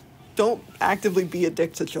 like, don't actively be a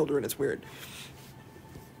dick to children. It's weird.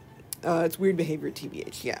 It's weird behavior,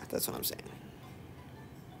 TBH. Yeah, that's what I'm saying.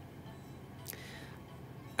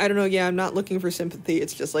 I don't know. Yeah, I'm not looking for sympathy.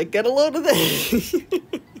 It's just like, get a load of this.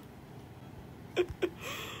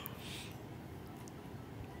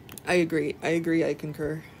 I agree. I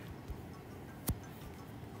concur.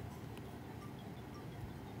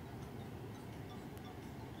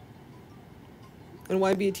 And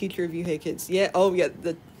why be a teacher if you hate kids? Yeah, oh yeah,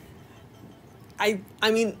 I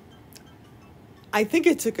mean, I think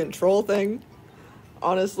it's a control thing,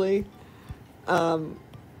 honestly.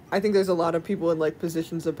 I think there's a lot of people in, like,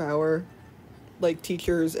 positions of power, like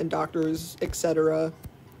teachers and doctors, etc.,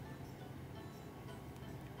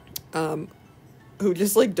 who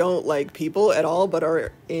just, like, don't like people at all, but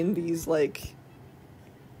are in these, like,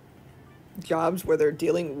 jobs where they're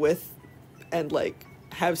dealing with and, like,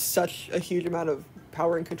 have such a huge amount of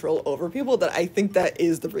power and control over people that I think that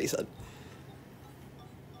is the reason.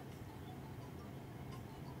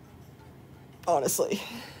 Honestly.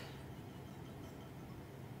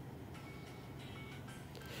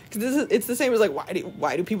 Because it's the same as, like,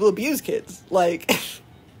 why do people abuse kids? Like,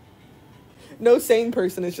 no sane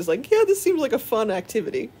person is just like, yeah, this seems like a fun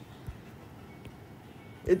activity.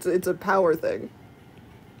 It's a power thing.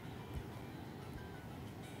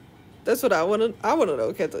 That's what I want to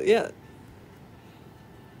know, Kenta. Yeah.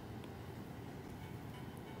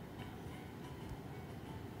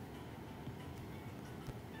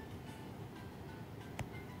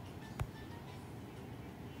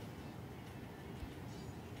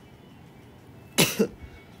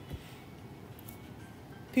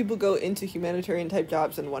 People go into humanitarian type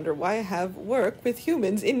jobs and wonder why I have work with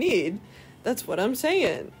humans in need. That's what I'm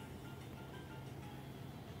saying.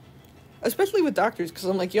 Especially with doctors, because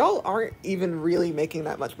I'm like, y'all aren't even really making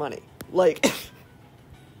that much money. Like,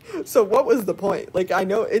 so what was the point? Like, I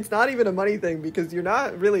know it's not even a money thing because you're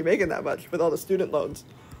not really making that much with all the student loans.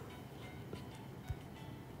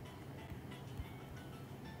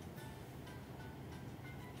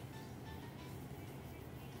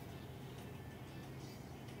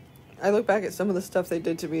 I look back at some of the stuff they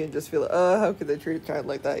did to me and just feel, how could they treat a child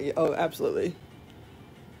like that? Oh, absolutely.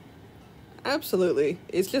 Absolutely.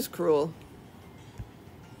 It's just cruel.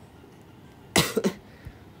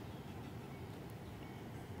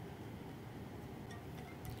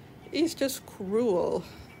 It's just cruel.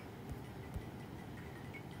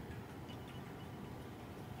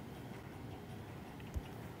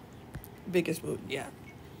 Biggest mood, yeah.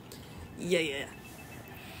 Yeah.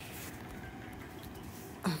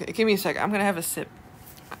 Okay, give me a sec. I'm gonna have a sip.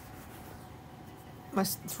 My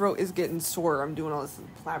throat is getting sore. I'm doing all this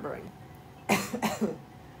blabbering.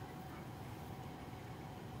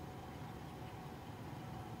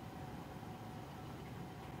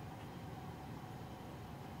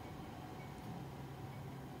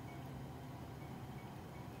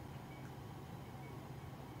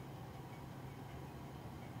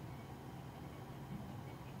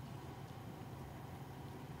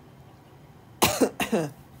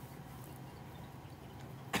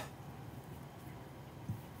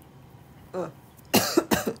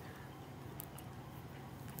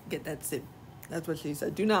 Get that sip. That's what she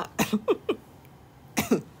said. Do not.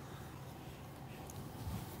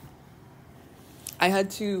 I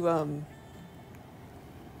had to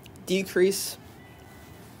decrease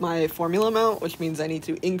my formula amount, which means I need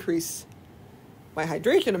to increase my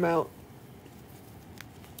hydration amount.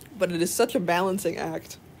 But it is such a balancing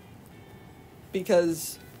act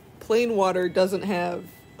because plain water doesn't have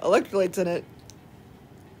electrolytes in it,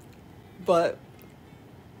 but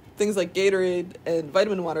things like Gatorade and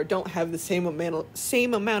vitamin water don't have the same amount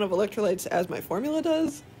of electrolytes as my formula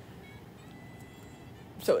does.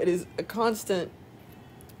 So it is a constant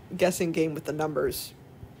guessing game with the numbers.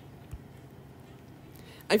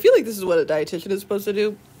 I feel like this is what a dietitian is supposed to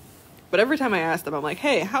do, but every time I ask them, I'm like,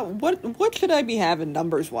 hey, what should I be having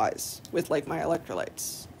numbers wise with, like, my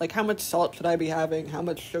electrolytes? Like, how much salt should I be having? How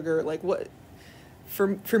much sugar? Like, what for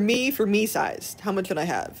me sized? How much should I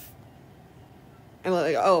have? And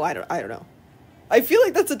like, oh, I don't know. I feel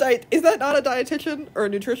like that's a diet. Is that not a dietitian or a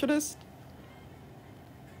nutritionist?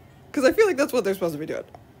 Because I feel like that's what they're supposed to be doing.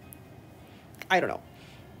 I don't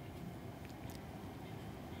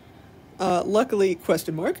know. Luckily,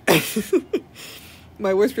 question mark.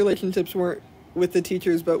 My worst relationships weren't with the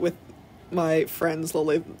teachers, but with my friends.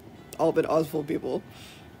 They've all been awful people.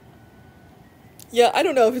 Yeah, I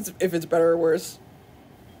don't know if it's better or worse.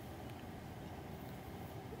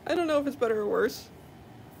 I don't know if it's better or worse.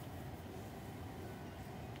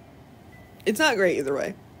 It's not great either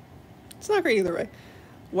way.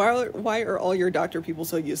 Why are all your doctor people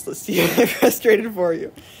so useless to you? I'm frustrated for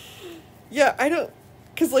you. Yeah, I don't...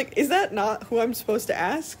 Because, like, is that not who I'm supposed to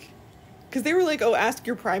ask? Because they were like, oh, ask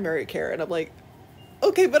your primary care. And I'm like,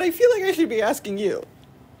 okay, but I feel like I should be asking you.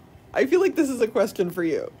 I feel like this is a question for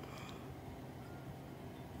you.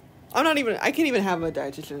 I can't even have a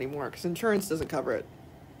dietitian anymore because insurance doesn't cover it.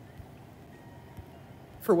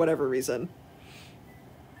 For whatever reason.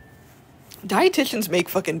 Dietitians make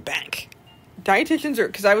fucking bank. Dietitians are...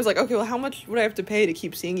 Because I was like, okay, well, how much would I have to pay to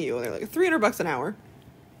keep seeing you? And they're like, $300 an hour.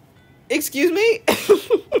 Excuse me?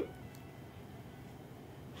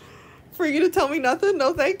 For you to tell me nothing?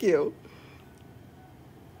 No, thank you.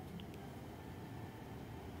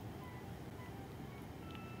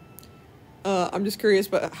 I'm just curious,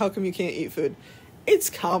 but how come you can't eat food? It's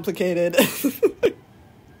complicated.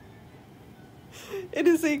 It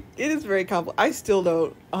is very complicated. I still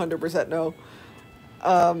don't 100% know.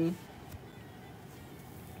 Um,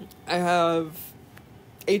 I have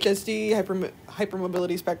HSD,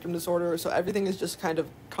 hypermobility spectrum disorder, so everything is just kind of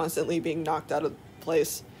constantly being knocked out of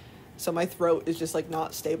place. So my throat is just like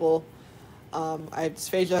not stable. I have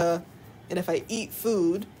dysphagia, and if I eat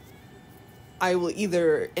food, I will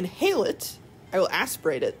either inhale it, I will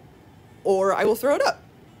aspirate it, or I will throw it up.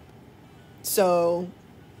 So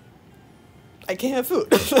I can't have food.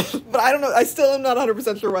 But I don't know, I still am not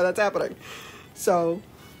 100% sure why that's happening. So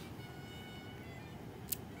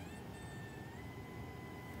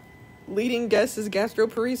leading guess is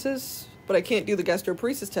gastroparesis, but I can't do the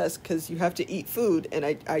gastroparesis test because you have to eat food, and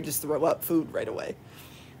I just throw up food right away.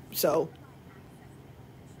 So,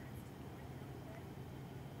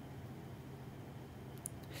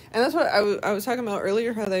 and that's what I was talking about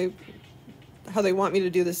earlier, how they want me to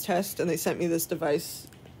do this test, and they sent me this device,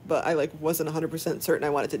 but I like wasn't 100% certain I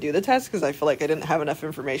wanted to do the test because I feel like I didn't have enough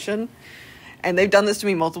information. And they've done this to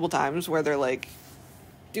me multiple times where they're like,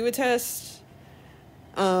 do a test,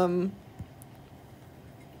 and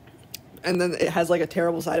then it has like a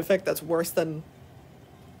terrible side effect that's worse than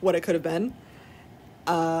what it could have been.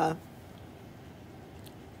 Hold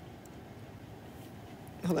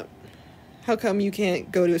on. How come you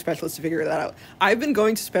can't go to a specialist to figure that out? I've been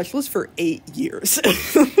going to specialists for 8 years.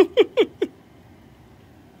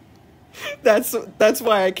 That's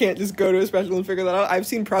why I can't just go to a specialist and figure that out. I've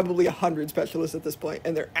seen probably 100 specialists at this point,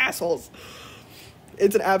 and they're assholes.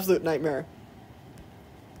 It's an absolute nightmare.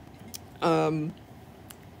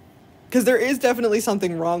 Because there is definitely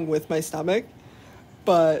something wrong with my stomach,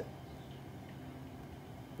 but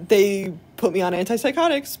they put me on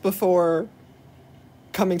antipsychotics before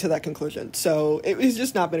coming to that conclusion. So it's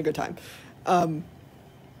just not been a good time.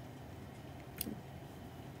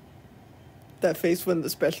 That face when the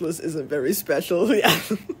specialist isn't very special. Yeah.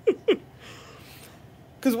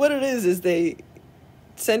 Because what it is they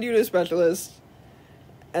send you to a specialist,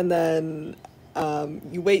 and then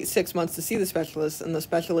you wait 6 months to see the specialist, and the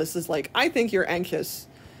specialist is like, I think you're anxious.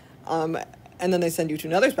 And then they send you to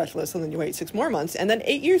another specialist, and then you wait 6 more months, and then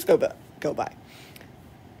 8 years go by.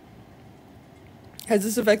 Has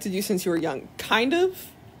this affected you since you were young? Kind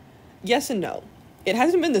of. Yes and no. It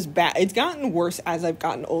hasn't been this bad. It's gotten worse as I've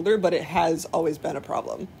gotten older, but it has always been a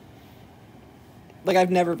problem. Like,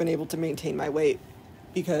 I've never been able to maintain my weight,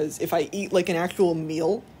 because if I eat like an actual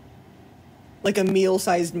meal, like a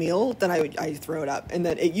meal-sized meal, then I throw it up. And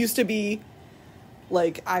then it used to be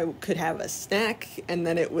like I could have a snack, and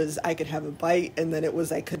then it was I could have a bite, and then it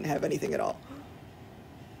was I couldn't have anything at all.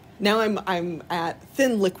 Now I'm at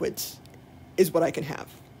thin liquids is what I can have.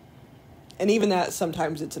 And even that,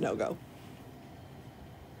 sometimes it's a no-go.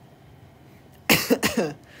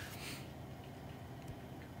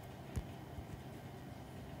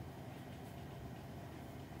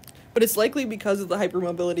 But it's likely because of the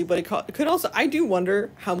hypermobility, but it could also, I do wonder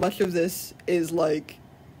how much of this is like,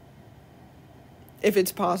 if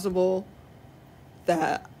it's possible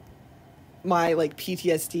that my like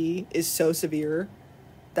PTSD is so severe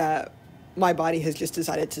that my body has just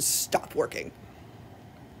decided to stop working.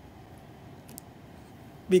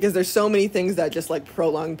 Because there's so many things that just like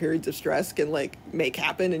prolonged periods of stress can like make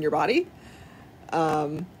happen in your body.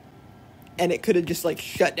 And it could have just like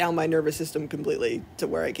shut down my nervous system completely to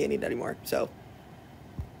where I can't eat anymore. So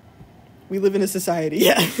we live in a society,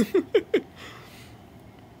 yeah.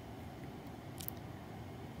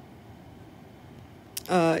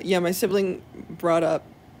 Yeah, my sibling brought up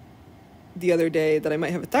the other day that I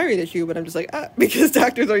might have a thyroid issue, but I'm just like, because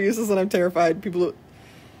doctors are useless and I'm terrified. People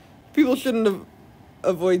shouldn't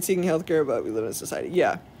avoid seeking healthcare, but we live in a society.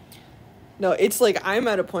 Yeah. No, it's like I'm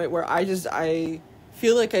at a point where I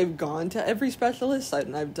feel like I've gone to every specialist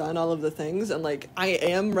and I've done all of the things, and like I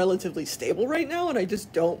am relatively stable right now, and I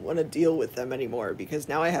just don't want to deal with them anymore because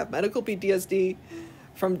now I have medical PTSD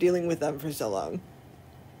from dealing with them for so long.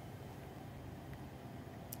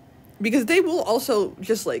 Because they will also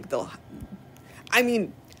just like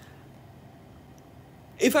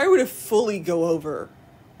if I were to fully go over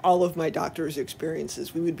all of my doctor's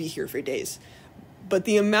experiences, we would be here for days. But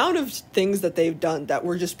the amount of things that they've done that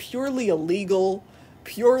were just purely illegal,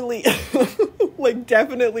 purely like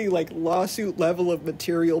definitely like lawsuit level of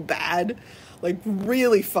material bad, like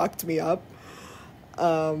really fucked me up.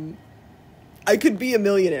 I could be a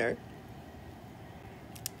millionaire.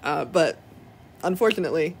 But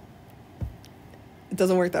unfortunately, it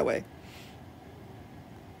doesn't work that way.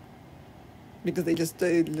 Because they just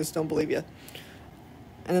don't believe you.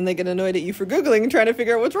 And then they get annoyed at you for Googling and trying to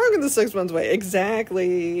figure out what's wrong in the 6 months way.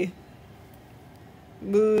 Exactly.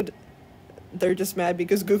 Mood. They're just mad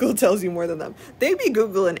because Google tells you more than them. They be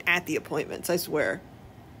Googling at the appointments, I swear.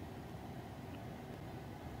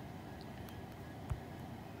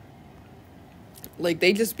 Like,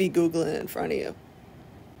 they just be Googling in front of you.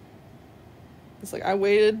 It's like, I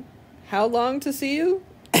waited how long to see you?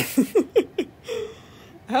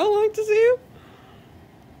 How long to see you?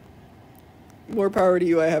 More power to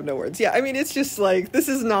you, I have no words. Yeah, I mean, it's just like, this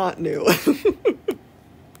is not new.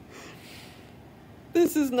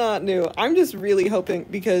 This is not new. I'm just really hoping,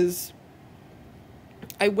 because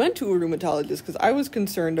I went to a rheumatologist because I was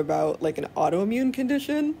concerned about, like, an autoimmune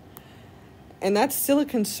condition. And that's still a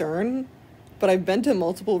concern. But I've been to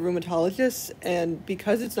multiple rheumatologists, and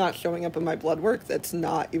because it's not showing up in my blood work, that's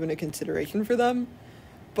not even a consideration for them.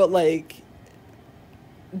 But, like,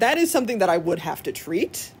 that is something that I would have to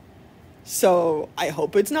treat. So I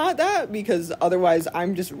hope it's not that, because otherwise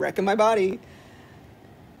I'm just wrecking my body.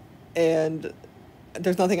 And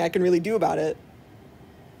there's nothing I can really do about it.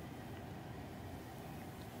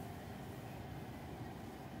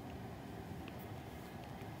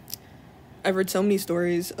 I've heard so many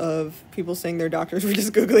stories of people saying their doctors were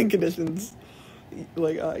just Googling conditions.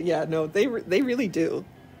 Like, yeah, no, they really do.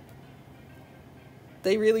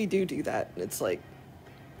 They really do that. It's like,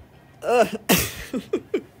 ugh.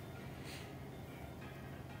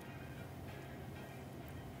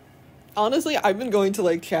 Honestly, I've been going to,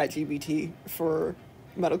 like, ChatGPT for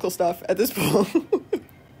medical stuff at this point.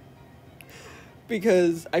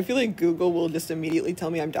 Because I feel like Google will just immediately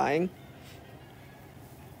tell me I'm dying.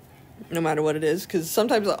 No matter what it is. Because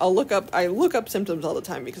sometimes I look up symptoms all the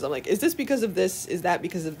time because I'm like, is this because of this? Is that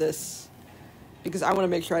because of this? Because I want to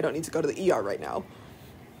make sure I don't need to go to the ER right now.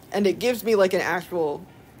 And it gives me, like, an actual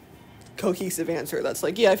cohesive answer that's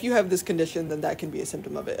like, yeah, if you have this condition, then that can be a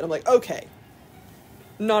symptom of it. And I'm like, okay.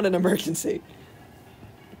 Not an emergency.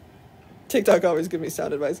 TikTok always give me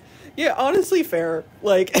sound advice. Yeah, honestly, fair.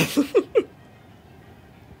 Like,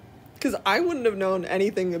 because I wouldn't have known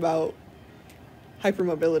anything about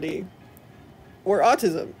hypermobility or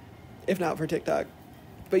autism if not for TikTok.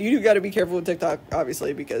 But you do got to be careful with TikTok,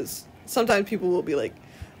 obviously, because sometimes people will be like,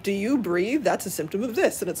 do you breathe? That's a symptom of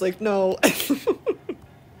this. And it's like, no.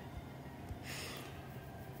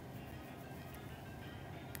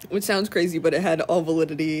 Which sounds crazy, but it had all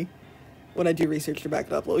validity when I do research to back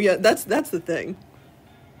it up. Well, yeah, that's the thing.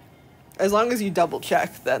 As long as you double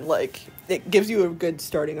check, then, like, it gives you a good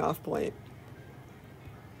starting off point.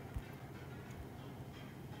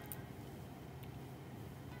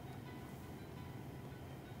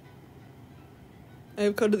 I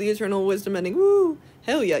have Code of the Eternal Wisdom ending. Woo!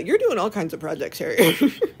 Hell yeah, you're doing all kinds of projects, Harry.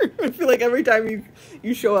 I feel like every time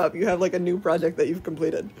you show up, you have, like, a new project that you've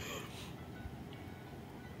completed.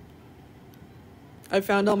 I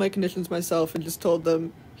found all my conditions myself and just told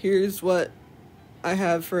them, here's what I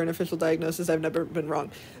have for an official diagnosis. I've never been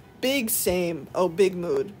wrong. Big same. Oh, big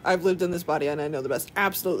mood. I've lived in this body and I know the best.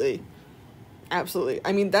 Absolutely. Absolutely.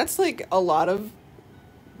 I mean, that's, like, a lot of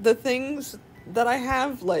the things that I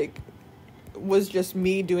have, like, was just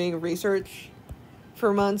me doing research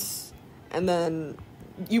for months, and then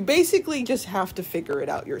you basically just have to figure it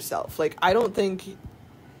out yourself. Like, I don't think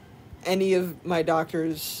any of my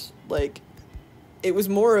doctors, like, it was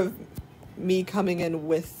more of me coming in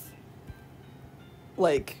with,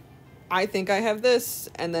 like, I think I have this,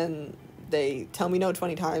 and then they tell me no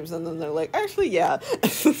 20 times, and then they're like, actually, yeah.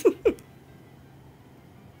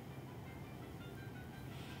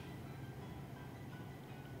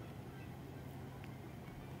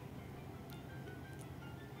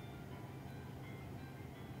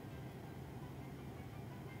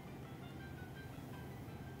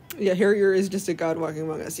 Yeah, Harrier is just a god walking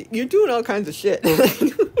among us. You're doing all kinds of shit. I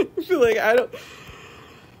feel like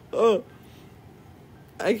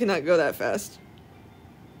I cannot go that fast.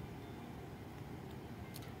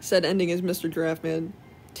 Said ending is Mr. Giraffe Man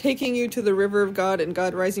taking you to the river of God and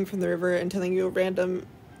God rising from the river and telling you a random,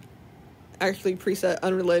 actually preset,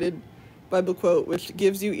 unrelated Bible quote, which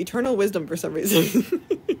gives you eternal wisdom for some reason.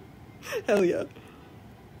 Hell yeah.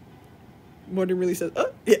 Morgan really says,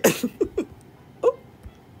 oh, yeah. Oh.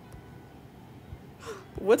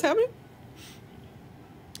 What's happening?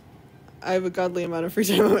 I have a godly amount of free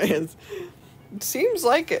time on my hands. Seems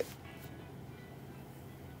like it.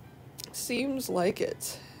 Seems like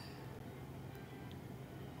it.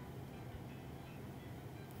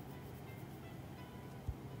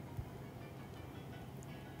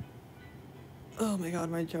 Oh my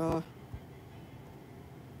god, my jaw.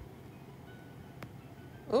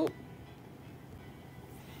 Oh.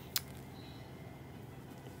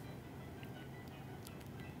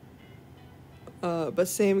 But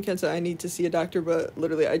same, Kenza, I need to see a doctor, but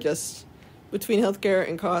literally I just, between healthcare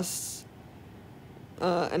and costs,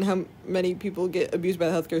 and how many people get abused by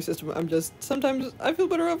the healthcare system, sometimes I feel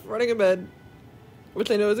better off running in bed, which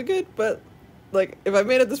I know isn't good, but, like, if I've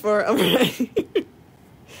made it this far, I'm ready.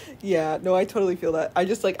 Yeah, no, I totally feel that.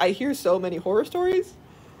 I hear so many horror stories,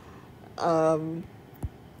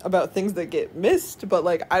 about things that get missed, but,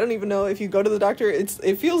 like, I don't even know if you go to the doctor,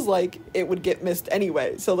 it feels like it would get missed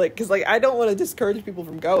anyway, so, like, because, like, I don't want to discourage people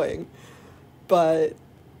from going, but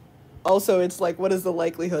also it's, like, what is the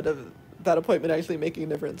likelihood of that appointment actually making a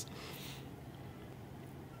difference?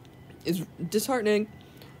 It's disheartening.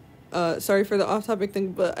 Sorry for the off-topic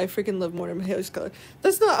thing, but I freaking love Mortimer Hair's color.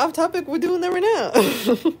 That's not off-topic, we're doing that right now.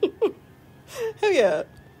 Hell yeah.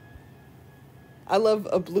 I love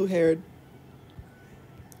a blue-haired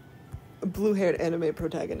anime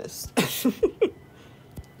protagonist.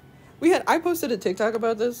 I posted a TikTok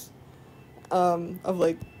about this, of,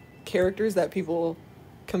 like, characters that people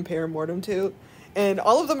compare Mortem to, and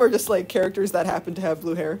all of them are just, like, characters that happen to have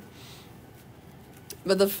blue hair.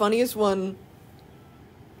 But the funniest one,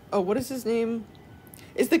 what is his name?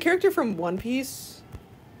 Is the character from One Piece?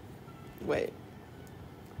 Wait.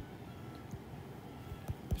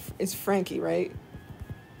 It's Frankie, right?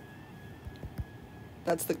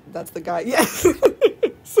 That's the guy. Yes.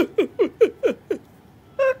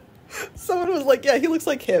 Someone was like, yeah, he looks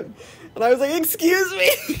like him. And I was like, excuse me?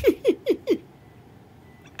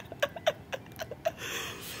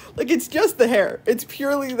 Like, it's just the hair. It's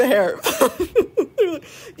purely the hair.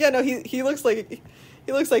 Yeah, no, he looks like him.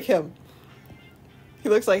 He looks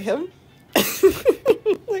like him?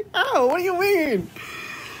 Like, oh, what do you mean?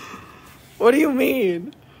 What do you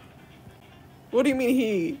mean? What do you mean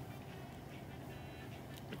he?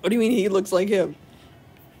 What do you mean he looks like him?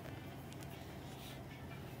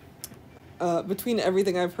 Between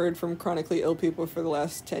everything I've heard from chronically ill people for the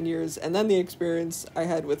last 10 years, and then the experience I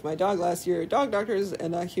had with my dog last year, dog doctors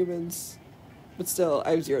and not humans, but still,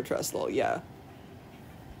 I have zero trust, lol, yeah.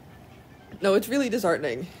 No, it's really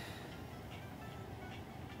disheartening.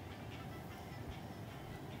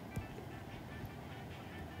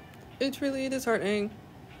 It's really disheartening.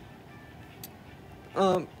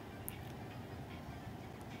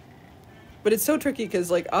 But it's so tricky because,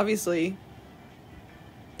 like, obviously,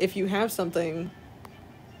 if you have something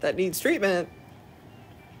that needs treatment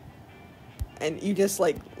and you just,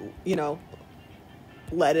 like, you know,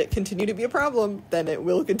 let it continue to be a problem, then it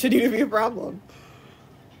will continue to be a problem.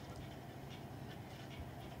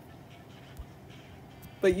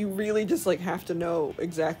 But you really just, like, have to know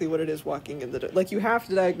exactly what it is walking in the... Like, you have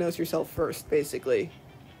to diagnose yourself first, basically.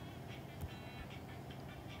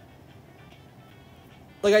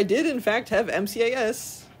 Like, I did, in fact, have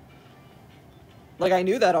MCAS. Like, I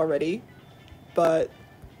knew that already. But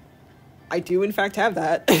I do, in fact, have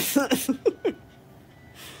that.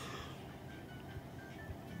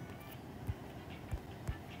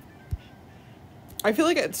 I feel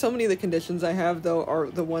like so many of the conditions I have, though, are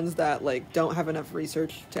the ones that, like, don't have enough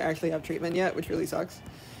research to actually have treatment yet, which really sucks.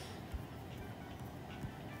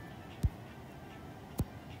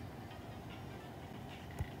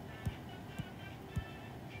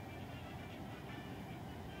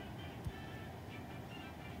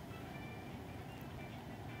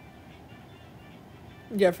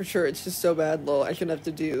 Yeah, for sure. It's just so bad, lol. I shouldn't have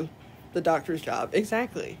to do the doctor's job.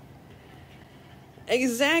 Exactly.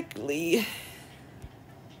 Exactly.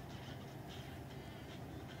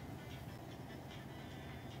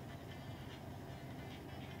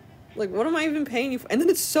 Like, what am I even paying you for? And then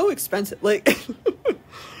it's so expensive. Like,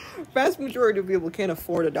 vast majority of people can't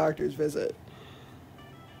afford a doctor's visit.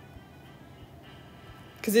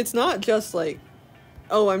 Because it's not just like,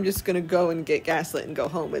 oh, I'm just going to go and get gaslit and go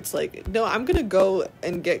home. It's like, no, I'm going to go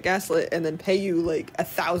and get gaslit and then pay you, like,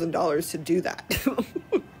 $1,000 to do that.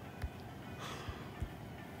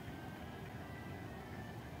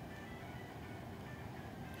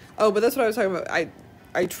 Oh, but that's what I was talking about.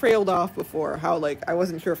 I trailed off before how, like, I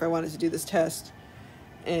wasn't sure if I wanted to do this test,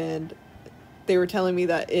 and they were telling me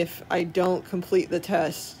that if I don't complete the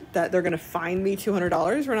test, that they're gonna fine me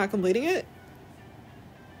 $200 for not completing it.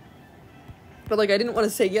 But, like, I didn't want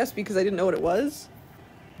to say yes because I didn't know what it was.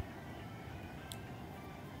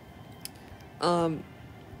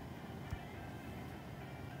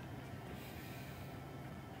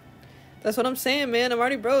 That's what I'm saying, man. I'm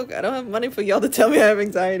already broke. I don't have money for y'all to tell me I have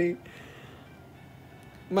anxiety.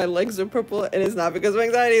 My legs are purple, and it's not because of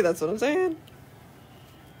anxiety. That's what I'm saying.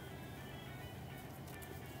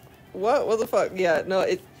 What? What the fuck? Yeah, no,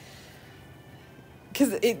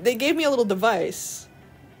 because they gave me a little device,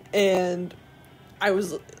 and I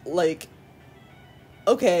was like,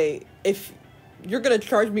 okay, if you're going to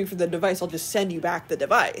charge me for the device, I'll just send you back the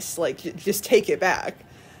device. Like, just take it back.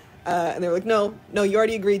 And they were like, no, you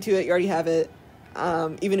already agreed to it. You already have it.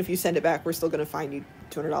 Even if you send it back, we're still going to fine you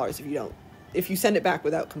 $200 if you send it back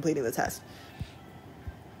without completing the test.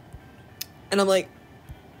 And I'm like,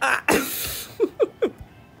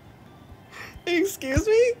 excuse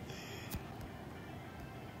me?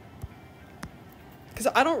 Because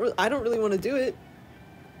I don't really want to do it.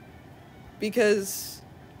 Because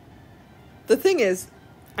the thing is,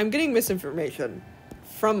 I'm getting misinformation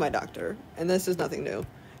from my doctor, and this is nothing new.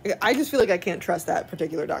 I just feel like I can't trust that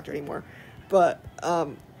particular doctor anymore. But,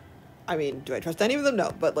 I mean, do I trust any of them?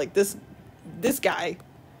 No. But, like, this guy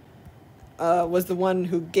was the one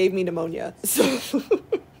who gave me pneumonia.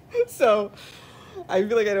 So I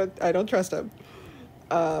feel like I don't trust him.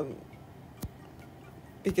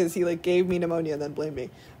 Because he, like, gave me pneumonia and then blamed me.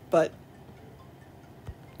 But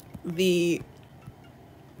because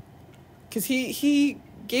he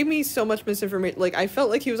gave me so much misinformation. Like, I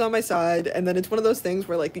felt like he was on my side, and then it's one of those things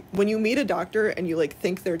where, like, when you meet a doctor and you, like,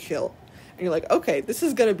 think they're chill, and you're like, okay, this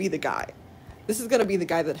is gonna be the guy. This is gonna be the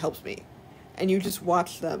guy that helps me. And you just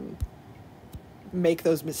watch them make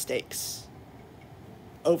those mistakes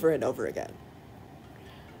over and over again.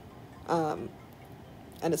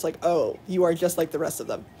 And it's like, oh, you are just like the rest of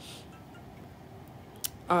them.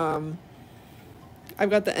 I've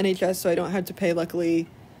got the NHS, so I don't have to pay, luckily,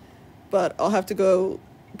 but I'll have to go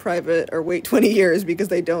private or wait 20 years because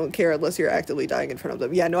they don't care unless you're actively dying in front of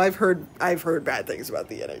them. Yeah, no, I've heard bad things about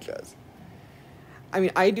the NHS. I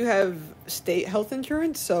mean, I do have state health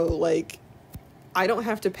insurance, so, like, I don't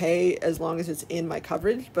have to pay as long as it's in my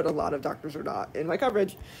coverage, but a lot of doctors are not in my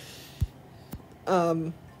coverage.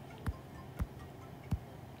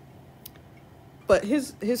 But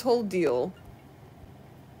his whole deal.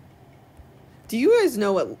 Do you guys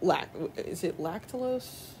know what is it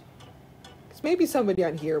lactulose? Because maybe somebody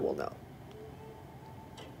on here will know.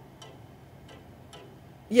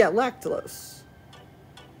 Yeah, lactulose.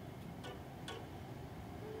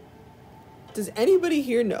 Does anybody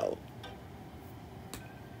here know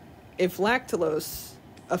if lactulose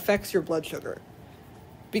affects your blood sugar?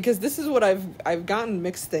 Because this is what I've gotten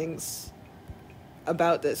mixed things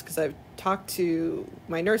about this, because I've talked to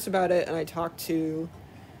my nurse about it, and I talked to,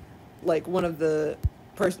 like, one of the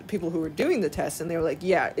people who were doing the test, and they were like,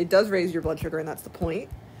 yeah, it does raise your blood sugar, and that's the point.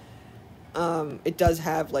 It does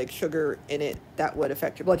have, like, sugar in it that would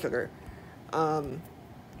affect your blood sugar.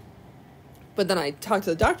 But then I talked to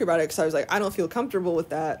the doctor about it, because I was like, I don't feel comfortable with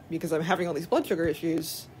that because I'm having all these blood sugar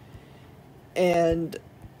issues. And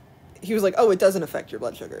he was like, oh, it doesn't affect your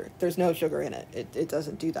blood sugar. There's no sugar in it. It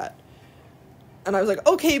doesn't do that. And I was like,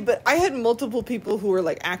 okay, but I had multiple people who were,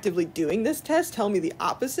 like, actively doing this test tell me the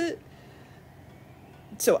opposite.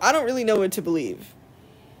 So I don't really know what to believe.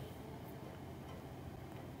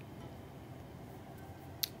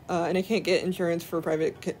 And I can't get insurance for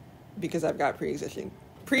private because I've got pre-existing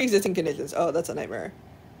conditions. Oh, that's a nightmare.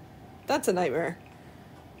 That's a nightmare.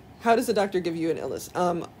 How does the doctor give you an illness?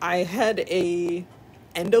 I had a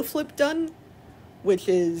endoflip done, which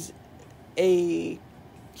is he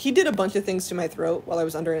did a bunch of things to my throat while I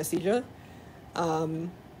was under anesthesia.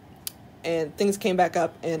 And things came back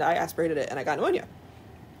up, and I aspirated it, and I got pneumonia.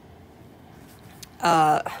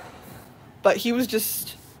 But he was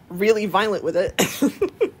just really violent with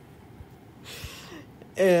it.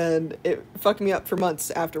 And it fucked me up for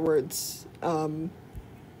months afterwards.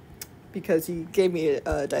 Because he gave me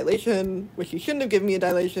a dilation, which he shouldn't have given me a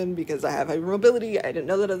dilation because I have hypermobility. I didn't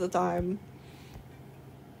know that at the time.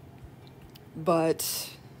 But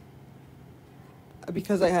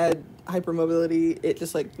because I had hypermobility, it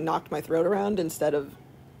just, like, knocked my throat around instead of,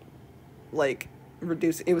 like,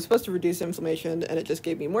 it was supposed to reduce inflammation, and it just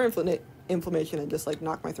gave me more inflammation and just, like,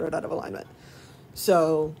 knocked my throat out of alignment.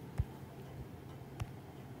 So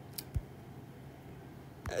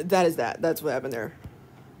that's what happened there.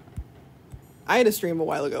 I had a stream a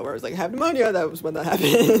while ago where I was like, I have pneumonia. That was when that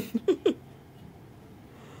happened.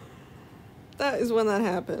 That is when that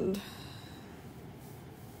happened.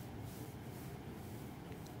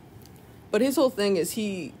 But his whole thing is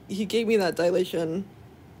he gave me that dilation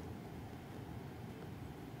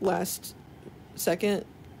last second.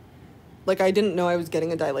 Like, I didn't know I was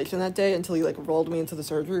getting a dilation that day until he, like, rolled me into the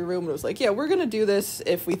surgery room and was like, yeah, we're going to do this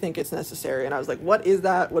if we think it's necessary. And I was like, what is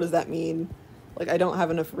that? What does that mean? Like, I don't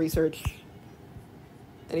have enough research.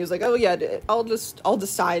 And he was like, oh, yeah, I'll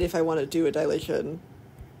decide if I want to do a dilation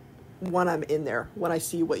when I'm in there, when I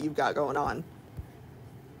see what you've got going on.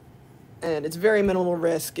 And it's very minimal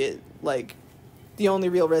risk. The only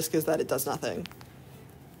real risk is that it does nothing.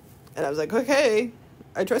 And I was like, okay,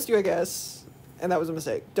 I trust you, I guess. and that was a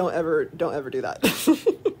mistake. Don't ever do that.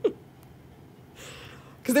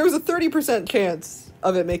 Because there was a 30% chance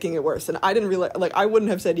of it making it worse, and I didn't realize, like, I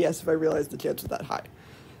wouldn't have said yes if I realized the chance was that high.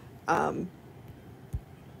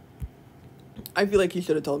 I feel like you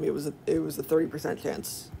should have told me it was a 30%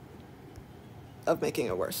 chance of making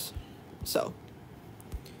it worse. So.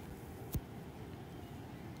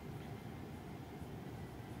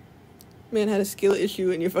 Man had a skill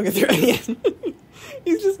issue and you fucking threw it in.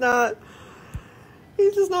 He's just not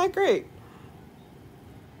great.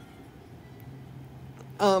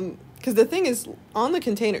 Because the thing is, on the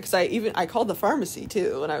container, because I called the pharmacy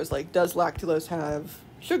too, and I was like, does lactulose have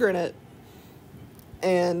sugar in it?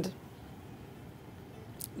 And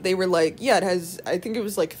they were like, yeah, it has, I think it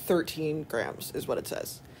was like 13 grams is what it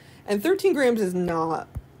says. And 13 grams is not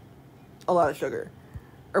a lot of sugar.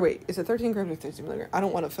 Or wait, is it 13 grams or 13 milligrams? I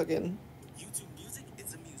don't want to fucking... YouTube Music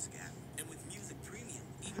is a music app, and with Music Premium,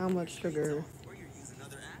 how much sugar? or you're using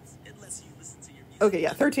other apps, it lets you listen to your music. Okay,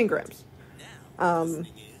 yeah, 13 grams. Now, listening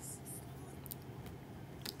is...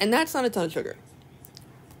 And that's not a ton of sugar.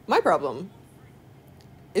 My problem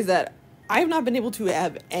is that I have not been able to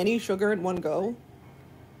have any sugar in one go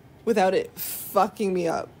without it fucking me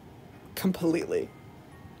up completely.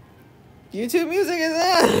 YouTube Music is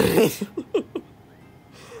that.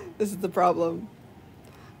 This is the problem.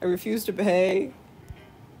 I refuse to pay.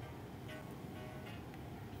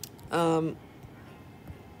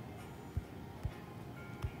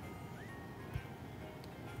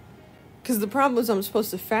 Because the problem is I'm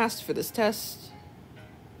supposed to fast for this test.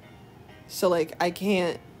 So, like, I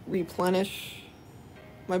can't replenish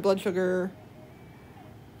my blood sugar.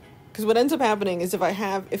 Because what ends up happening is if I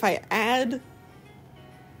add...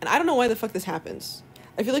 And I don't know why the fuck this happens.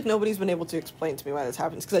 I feel like nobody's been able to explain to me why this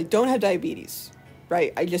happens. Because I don't have diabetes,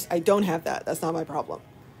 right? I don't have that. That's not my problem.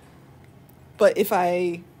 But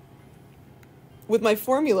with my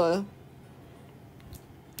formula,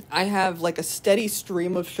 I have like a steady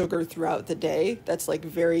stream of sugar throughout the day that's like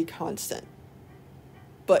very constant.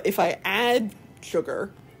 But if I add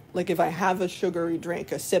sugar, like if I have a sugary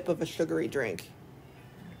drink, a sip of a sugary drink,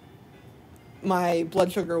 my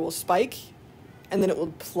blood sugar will spike and then it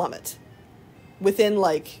will plummet within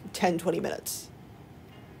like 10-20 minutes.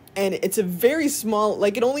 And it's a very small,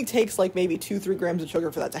 like it only takes like maybe 2-3 grams of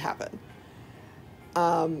sugar for that to happen.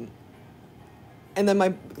 And then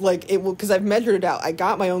because I've measured it out. I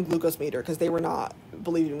got my own glucose meter because they were not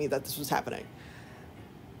believing me that this was happening.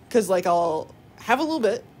 Because like I'll have a little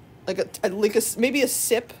bit, maybe a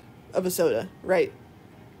sip of a soda, right?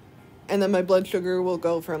 And then my blood sugar will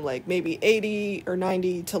go from like maybe 80 or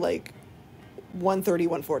 90 to like 130,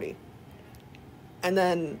 140. And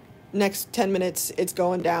then next 10 minutes, it's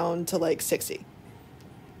going down to like 60.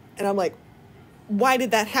 And I'm like, why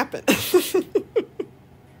did that happen?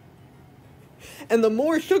 And the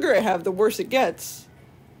more sugar I have, the worse it gets.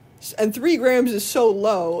 And 3 grams is so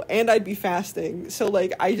low, and I'd be fasting. So,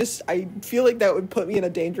 like, I feel like that would put me in a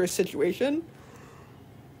dangerous situation.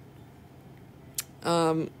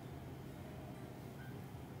 But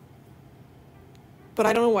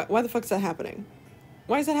I don't know why the fuck is that happening?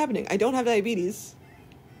 Why is that happening? I don't have diabetes.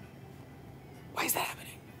 Why is that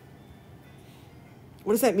happening?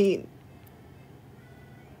 What does that mean?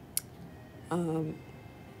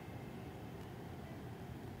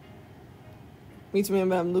 Me too, man,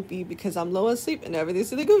 but I'm loopy because I'm low on sleep and everything's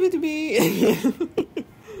so goofy to me.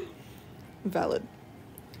 Valid.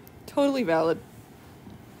 Totally valid.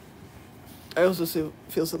 I also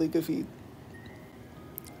feel silly goofy.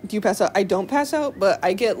 Do you pass out? I don't pass out, but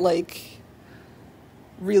I get like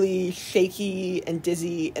really shaky and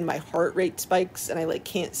dizzy and my heart rate spikes and I like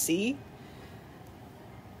can't see.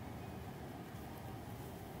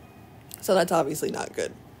 So that's obviously not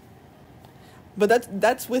good. But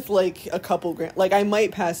that's with like a couple grams. Like I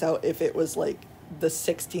might pass out if it was like the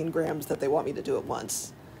 16 grams that they want me to do at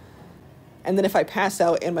once. And then if I pass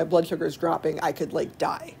out and my blood sugar is dropping, I could like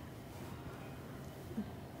die.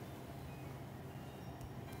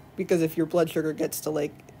 Because if your blood sugar gets to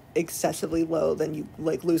like excessively low, then you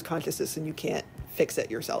like lose consciousness and you can't fix it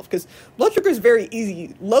yourself. Because blood sugar is very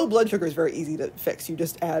easy. Low blood sugar is very easy to fix. You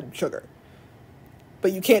just add sugar.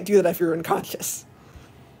 But you can't do that if you're unconscious.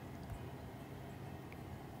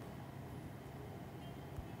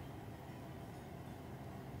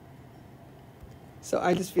 So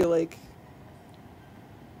I just feel like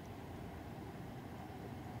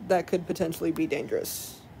that could potentially be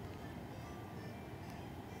dangerous.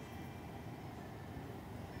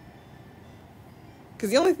 Because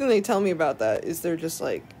the only thing they tell me about that is they're just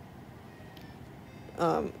like,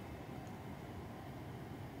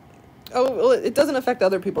 oh, well, it doesn't affect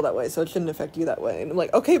other people that way, so it shouldn't affect you that way. And I'm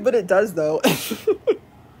like, okay, but it does, though.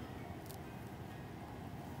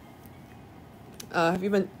 Have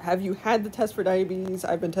you had the test for diabetes?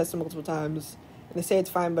 I've been tested multiple times, and they say it's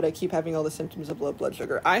fine, but I keep having all the symptoms of low blood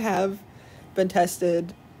sugar. I have been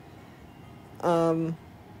tested, but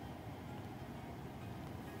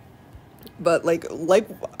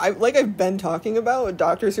I've been talking about,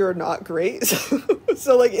 doctors here are not great.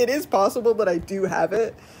 So like, it is possible that I do have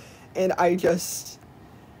it, and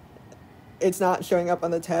it's not showing up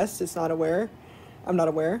on the test. I'm not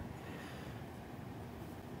aware.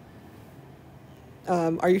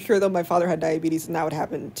 Are you sure, though, my father had diabetes and that would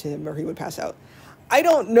happen to him or he would pass out? I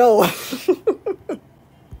don't know.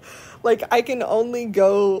 Like, I can only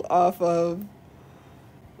go off of,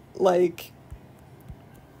 like,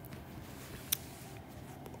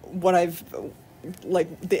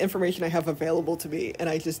 the information I have available to me, and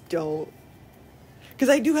I just don't, because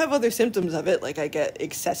I do have other symptoms of it, like I get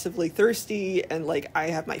excessively thirsty, and like I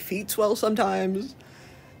have my feet swell sometimes,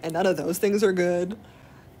 and none of those things are good.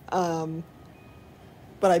 But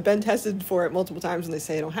I've been tested for it multiple times and they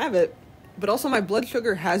say I don't have it. But also my blood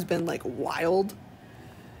sugar has been like wild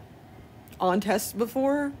on tests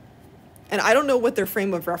before, and I don't know what their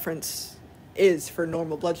frame of reference is for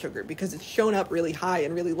normal blood sugar, because it's shown up really high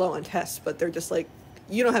and really low on tests, but they're just like,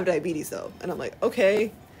 you don't have diabetes though. And I'm like,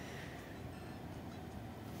 okay.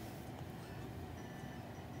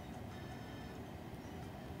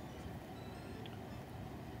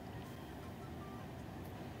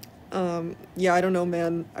 Yeah, I don't know,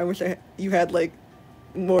 man. I wish you had like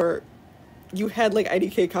IDK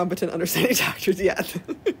competent understanding doctors. Yeah.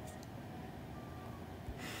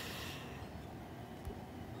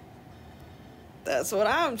 That's what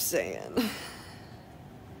I'm saying.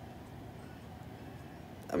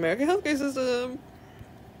 American healthcare system.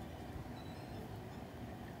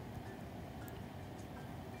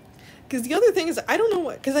 Because the other thing is, I don't know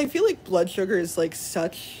what, because I feel like blood sugar is like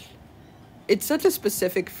it's such a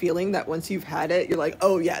specific feeling that once you've had it, you're like,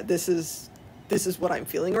 oh yeah, this is what I'm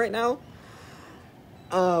feeling right now.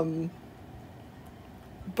 But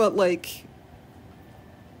like,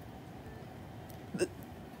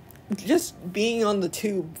 just being on the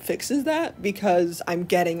tube fixes that, because I'm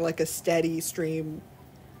getting like a steady stream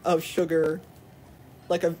of sugar,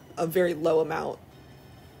 like a very low amount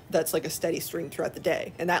that's like a steady stream throughout the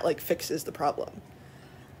day, and that like fixes the problem.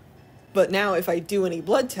 But now if I do any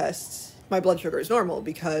blood tests, my blood sugar is normal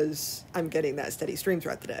because I'm getting that steady stream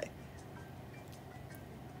throughout the day.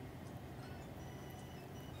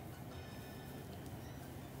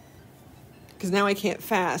 Because now I can't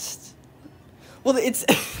fast. Well, it's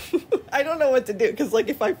I don't know what to do, because like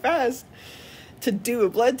if I fast to do a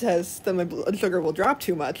blood test, then my blood sugar will drop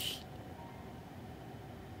too much.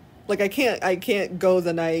 Like I can't go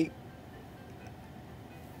the night.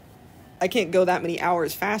 I can't go that many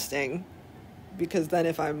hours fasting, because then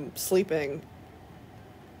if I'm sleeping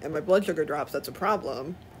and my blood sugar drops, that's a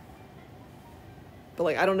problem. But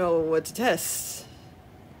like, I don't know what to test.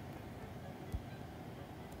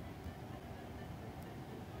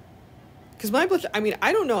 Because I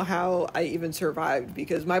don't know how I even survived,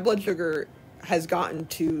 because my blood sugar has gotten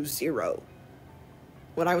to 0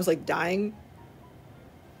 when I was like dying.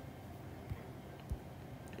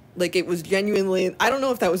 Like, it was genuinely, I don't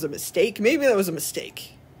know if that was a mistake. Maybe that was a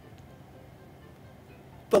mistake.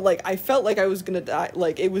 But like, I felt like I was gonna die.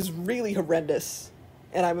 Like, it was really horrendous.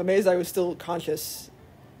 And I'm amazed I was still conscious.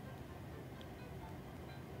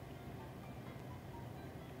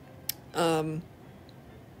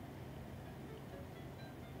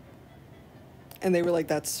 And they were like,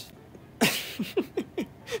 that's...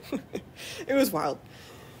 It was wild.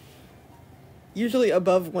 Usually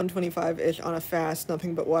above 125-ish on a fast,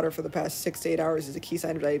 nothing but water for the past 6 to 8 hours is a key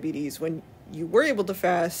sign of diabetes. When you were able to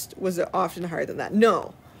fast, was it often higher than that?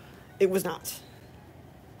 No, it was not.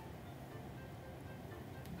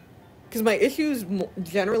 Because my issue is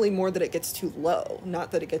generally more that it gets too low, not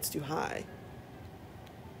that it gets too high.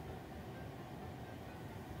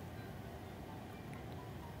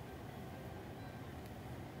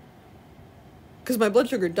 Because my blood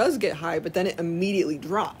sugar does get high, but then it immediately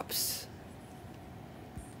drops.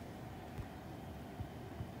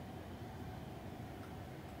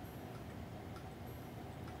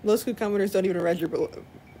 Most glucometers don't even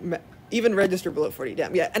register below 40.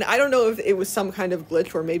 Damn, yeah. And I don't know if it was some kind of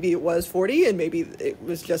glitch where maybe it was 40 and maybe it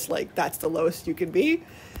was just like, that's the lowest you can be.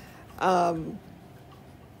 But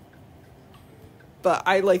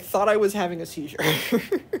I like thought I was having a seizure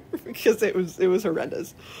because it was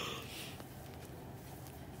horrendous.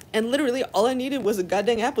 And literally all I needed was a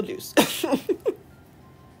goddamn apple juice.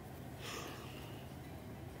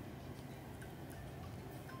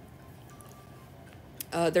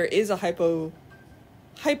 There is a hypoglycemic,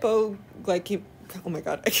 oh my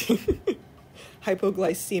god,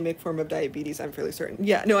 hypoglycemic form of diabetes, I'm fairly certain.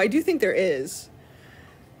 Yeah, no, I do think there is.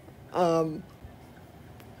 But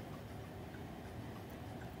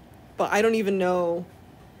I don't even know,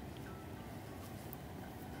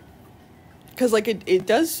 because like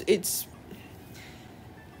it's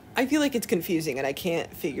I feel like it's confusing and I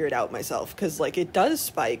can't figure it out myself, because like it does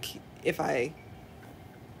spike if I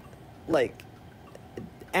like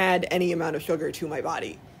add any amount of sugar to my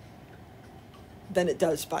body, then it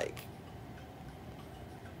does spike.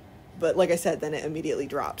 But like I said, then it immediately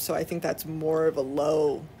drops. So I think that's more of a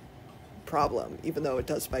low problem, even though it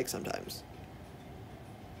does spike sometimes.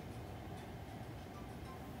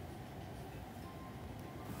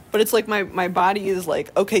 But it's like my body is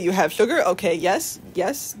like, okay, you have sugar? Okay, yes,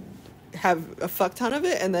 have a fuck ton of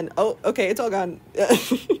it, and then, oh, okay, it's all gone.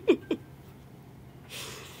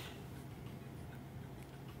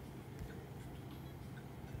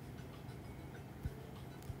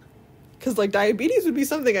 Because, like, diabetes would be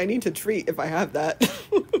something I need to treat if I have that.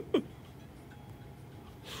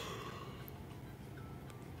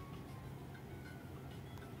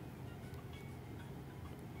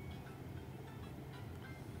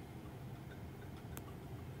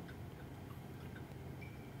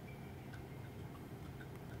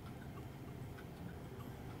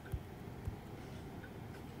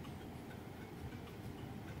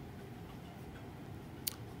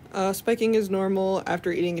 Spiking is normal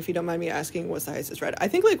after eating, if you don't mind me asking. What's the highest it's read? I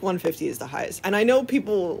think like 150 is the highest. And I know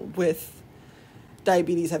people with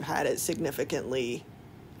diabetes have had it significantly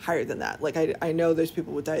higher than that. Like, I know there's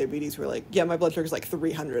people with diabetes who are like, yeah, my blood sugar's like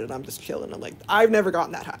 300 and I'm just chilling. I'm like, I've never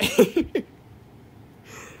gotten that high.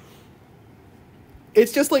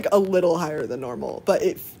 It's just like a little higher than normal, but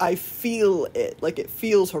I feel it. Like, it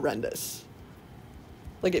feels horrendous.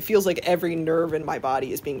 Like, it feels like every nerve in my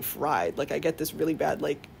body is being fried. Like, I get this really bad,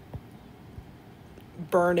 like,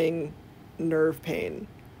 burning nerve pain.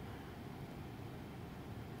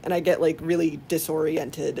 And I get, like, really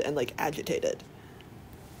disoriented and, like, agitated.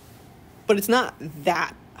 But it's not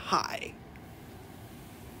that high.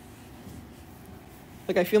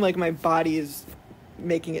 Like, I feel like my body is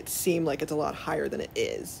making it seem like it's a lot higher than it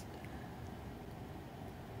is.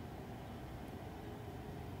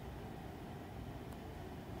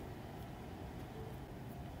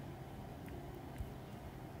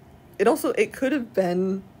 It could have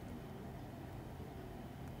been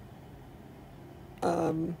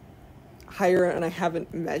higher, and I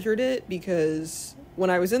haven't measured it, because when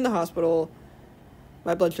I was in the hospital,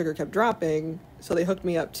 my blood sugar kept dropping, so they hooked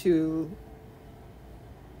me up to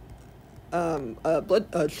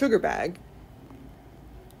a sugar bag,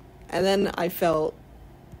 and then I felt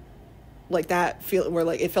like that feeling where,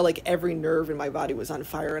 like, it felt like every nerve in my body was on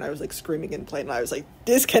fire, and I was like screaming in pain, and I was like,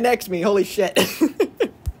 disconnect me, holy shit.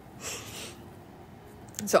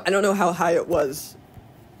 So I don't know how high it was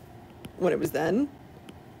when it was then,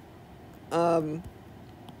 at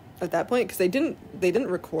that point, because they didn't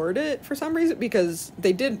record it for some reason, because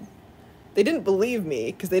they didn't believe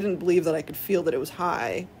me, because they didn't believe that I could feel that it was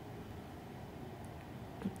high.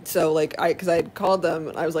 So, like, because I had called them,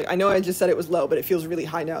 and I was like, I know I just said it was low, but it feels really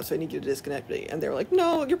high now, so I need you to disconnect me. And they were like,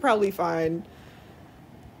 no, you're probably fine.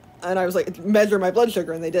 And I was like, measure my blood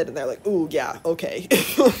sugar, and they did, and they're like, ooh, yeah, okay.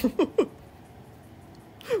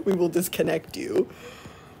 We will disconnect you.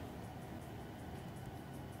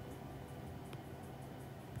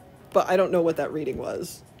 But I don't know what that reading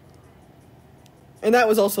was. And that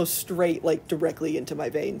was also straight, like, directly into my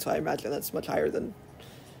vein, so I imagine that's much higher than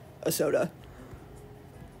a soda.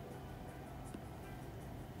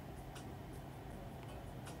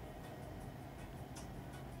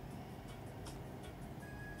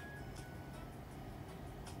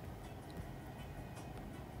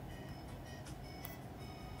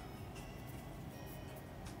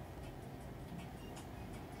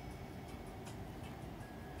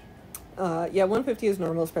 Yeah, 150 is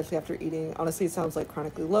normal, especially after eating. Honestly, it sounds like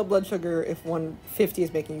chronically low blood sugar. If 150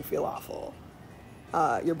 is making you feel awful,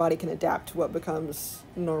 your body can adapt to what becomes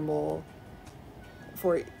normal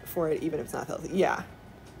for it, even if it's not healthy. Yeah,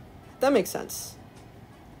 that makes sense.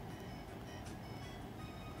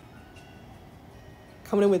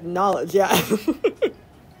 Coming in with knowledge, yeah.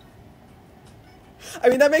 I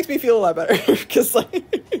mean, that makes me feel a lot better, because, like,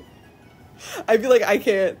 I feel like I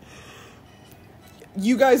can't...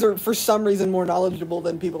 You guys are, for some reason, more knowledgeable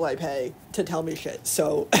than people I pay to tell me shit,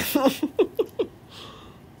 so...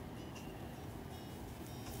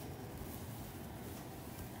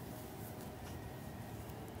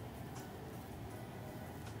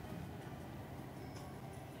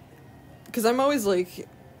 Because I'm always like...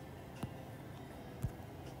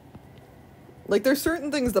 Like, there's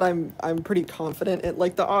certain things that I'm pretty confident in,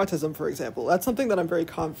 like the autism, for example. That's something that I'm very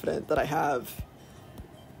confident that I have,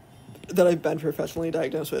 that I've been professionally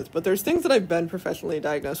diagnosed with. But there's things that I've been professionally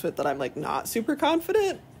diagnosed with that I'm, like, not super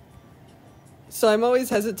confident. So I'm always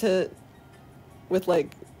hesitant with,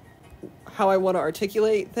 like, how I want to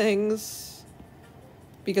articulate things,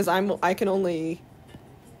 because I can only,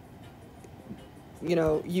 you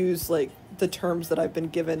know, use, like, the terms that I've been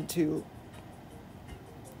given to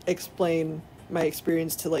explain my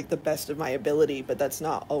experience to, like, the best of my ability, but that's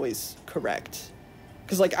not always correct.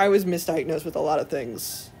 Because, like, I was misdiagnosed with a lot of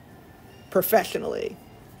things professionally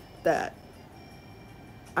that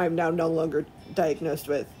I'm now no longer diagnosed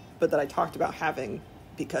with, but that I talked about having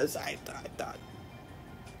because I thought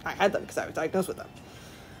I had them because I was diagnosed with them.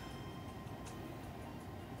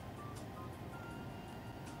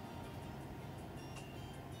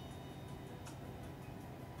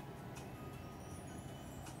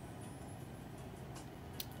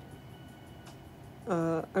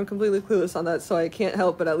 I'm completely clueless on that, so I can't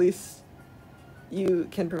help, but at least you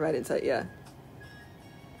can provide insight, yeah.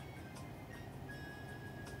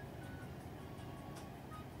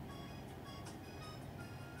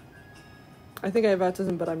 I think I have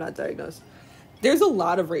autism, but I'm not diagnosed. There's a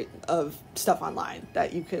lot of stuff online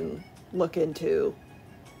that you can look into,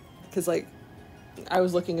 because, like, I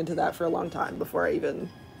was looking into that for a long time before I even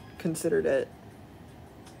considered it.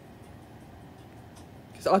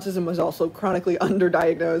 Because autism was also chronically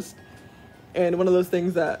underdiagnosed, and one of those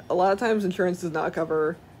things that a lot of times insurance does not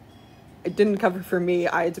cover. It didn't cover for me.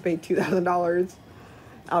 I had to pay $2,000.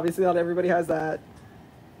 Obviously, not everybody has that.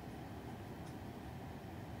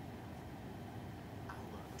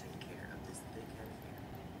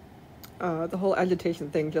 The whole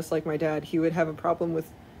agitation thing, just like my dad, he would have a problem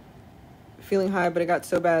with feeling high, but it got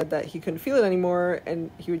so bad that he couldn't feel it anymore,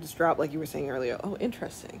 and he would just drop, like you were saying earlier. Oh,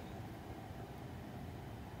 interesting.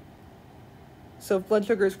 So if blood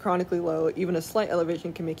sugar is chronically low, even a slight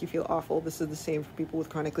elevation can make you feel awful. This is the same for people with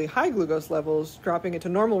chronically high glucose levels. Dropping it to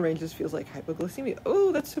normal ranges feels like hypoglycemia.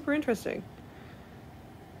 Oh, that's super interesting.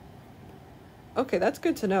 Okay, that's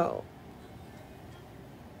good to know.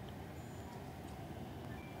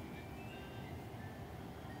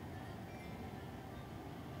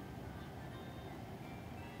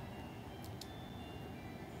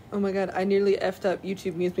 Oh my god, I nearly effed up.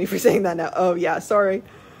 YouTube mutes me for saying that now. Oh yeah, sorry.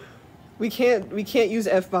 We can't use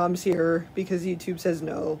F-bombs here because YouTube says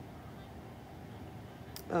no.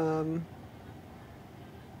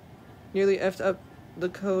 Nearly effed up the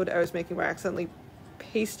code I was making by accidentally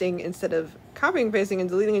pasting instead of copying, pasting, and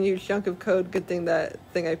deleting a huge chunk of code. Good thing that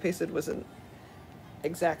thing I pasted was an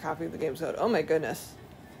exact copy of the game's code. Oh my goodness.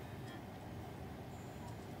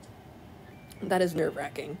 That is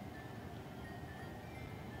nerve-wracking.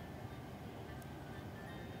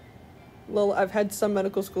 Lol, I've had some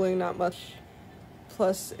medical schooling, not much,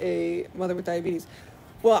 plus a mother with diabetes.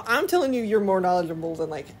 Well, I'm telling you, you're more knowledgeable than,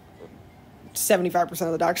 like, 75%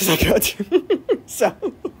 of the doctors I go to. So,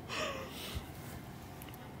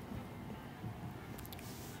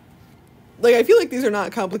 like, I feel like these are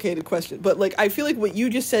not complicated questions, but, like, I feel like what you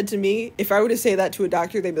just said to me, if I were to say that to a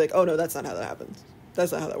doctor, they'd be like, oh no, that's not how that happens.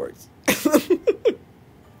 That's not how that works.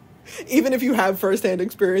 Even if you have firsthand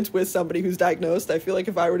experience with somebody who's diagnosed, I feel like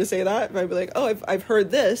if I were to say that, I'd be like, oh, I've heard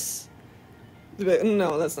this. They'd be like,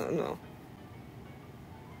 no, that's not, no.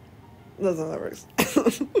 That's not how that works.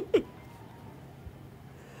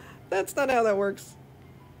 That's not how that works.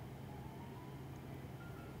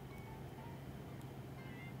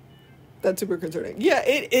 That's super concerning. Yeah,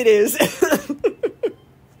 it is.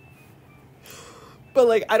 But,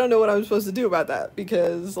 like, I don't know what I'm supposed to do about that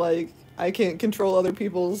because, like, I can't control other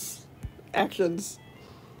people's actions,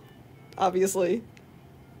 obviously.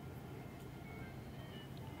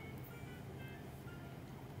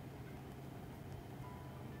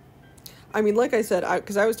 I mean, like I said,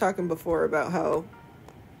 because I was talking before about how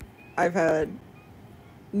I've had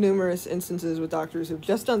numerous instances with doctors who've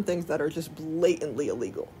just done things that are just blatantly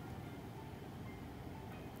illegal.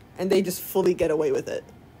 And they just fully get away with it.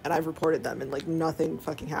 And I've reported them and, like, nothing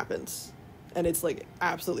fucking happens. And it's, like,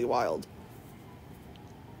 absolutely wild.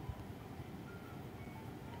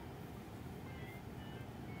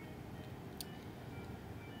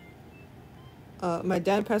 My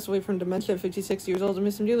dad passed away from dementia at 56 years old. I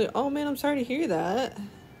miss him dearly. Oh, man, I'm sorry to hear that.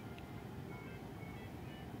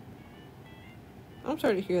 I'm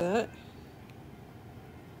sorry to hear that.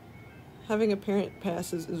 Having a parent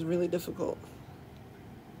pass is really difficult.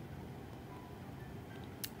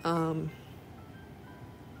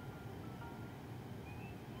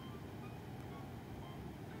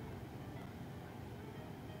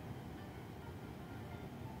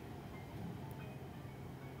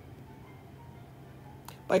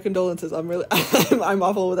 My condolences. I'm really I'm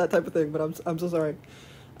awful with that type of thing, but I'm so sorry.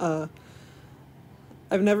 I've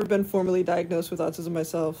never been formally diagnosed with autism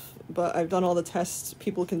myself, but I've done all the tests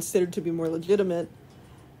people considered to be more legitimate,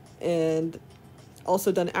 and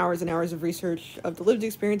also done hours and hours of research of the lived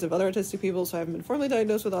experience of other autistic people, so I haven't been formally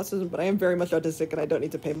diagnosed with autism, but I am very much autistic, and I don't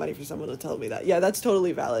need to pay money for someone to tell me that. Yeah, that's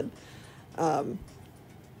totally valid.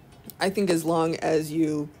 I think as long as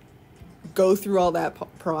you go through all that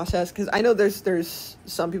process, because I know there's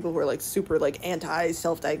some people who are, like, super, like,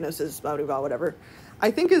 anti-self-diagnosis, blah, blah, blah, whatever.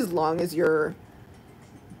 I think as long as you're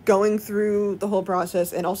going through the whole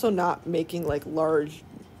process and also not making, like, large,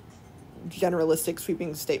 generalistic,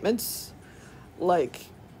 sweeping statements, like,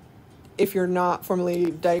 if you're not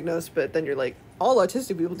formally diagnosed, but then you're like, all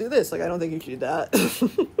autistic people do this, like, I don't think you should do that.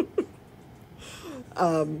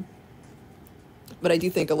 But I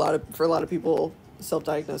do think for a lot of people,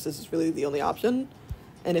 self-diagnosis is really the only option,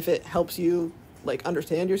 and if it helps you, like,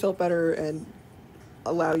 understand yourself better and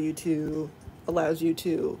allows you to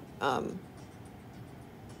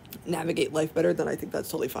navigate life better, then I think that's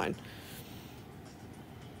totally fine.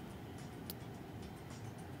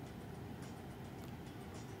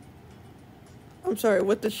 I'm sorry,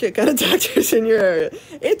 what the shit kind of doctors in your area?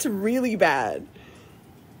 It's really bad.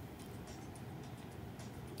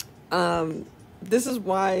 This is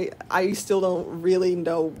why I still don't really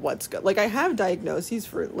know what's good. Like, I have diagnoses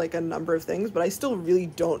for, like, a number of things, but I still really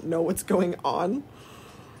don't know what's going on.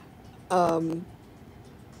 And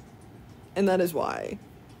that is why.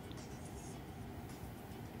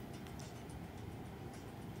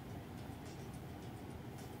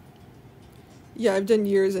 Yeah, I've done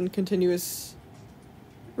years in continuous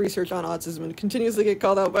research on autism and continuously get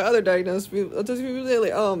called out by other diagnosed autistic people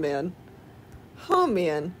daily. Oh, man.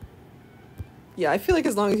 Yeah, I feel like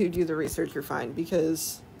as long as you do the research, you're fine,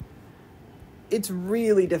 because it's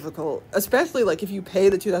really difficult, especially, like, if you pay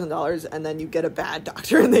the $2,000 and then you get a bad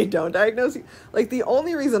doctor and they don't diagnose you. Like, the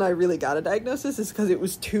only reason I really got a diagnosis is because it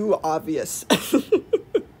was too obvious.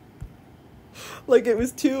 Like, it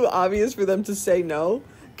was too obvious for them to say no,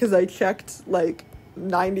 because I checked, like,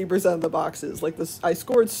 90% of the boxes. Like, I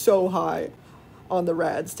scored so high on the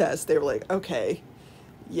RADS test. They were like, okay,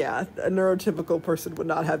 yeah, a neurotypical person would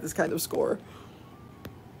not have this kind of score.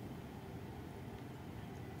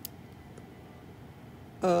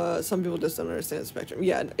 Some people just don't understand the spectrum.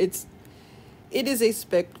 Yeah, it is a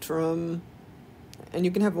spectrum, and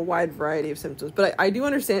you can have a wide variety of symptoms. But I do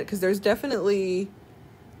understand it, because there's definitely,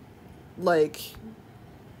 like,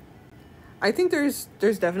 I think there's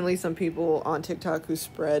definitely some people on TikTok who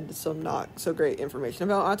spread some not so great information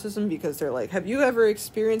about autism, because they're like, have you ever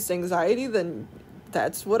experienced anxiety? Then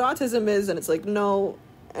that's what autism is. And it's like, no.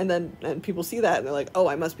 And people see that and they're like, oh,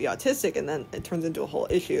 I must be autistic. And then it turns into a whole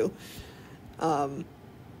issue.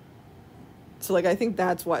 So, like, I think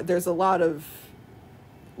that's why there's a lot of,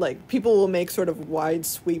 like, people will make sort of wide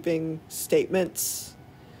sweeping statements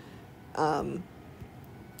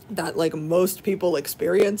that, like, most people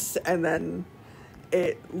experience, and then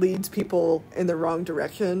it leads people in the wrong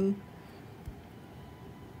direction.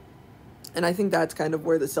 And I think that's kind of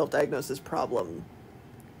where the self-diagnosis problem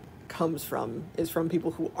comes from, is from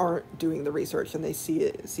people who aren't doing the research and they see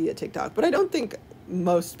a TikTok. But I don't think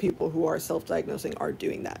most people who are self-diagnosing are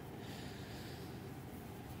doing that.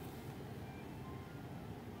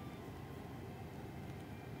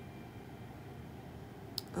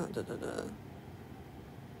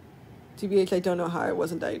 TBH, I don't know how I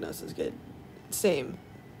wasn't diagnosed as kid. Same.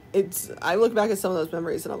 I look back at some of those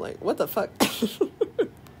memories and I'm like, what the fuck?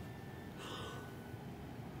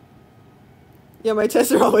 Yeah, my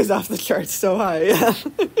tests are always off the charts so high. Yeah.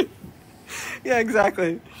 Yeah,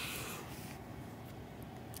 exactly.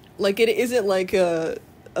 Like, it isn't like a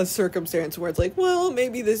circumstance where it's like, well,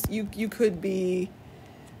 maybe this, you could be,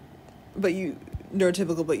 but you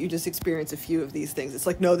neurotypical, but you just experience a few of these things. It's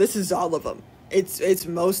like, no, this is all of them. It's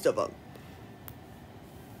most of them.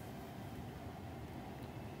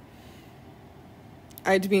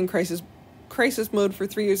 I had to be in crisis mode for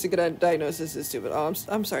 3 years to get a diagnosis. Is stupid. Oh,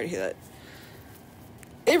 I'm sorry to hear that.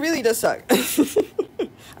 It really does suck.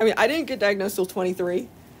 I mean, I didn't get diagnosed till 23,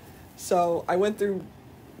 so I went through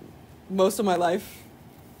most of my life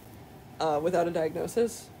without a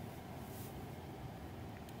diagnosis.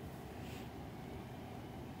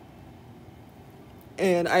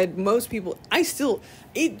 And most people,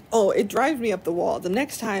 it drives me up the wall. The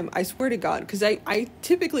next time, I swear to God, because I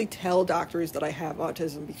typically tell doctors that I have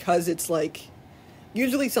autism, because it's like,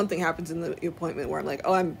 usually something happens in the appointment where I'm like,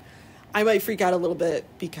 oh, I might freak out a little bit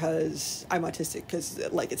because I'm autistic, because,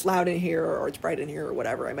 like, it's loud in here or it's bright in here or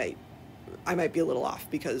whatever. I might be a little off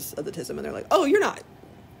because of the autism, and they're like, oh, you're not.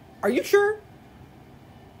 Are you sure?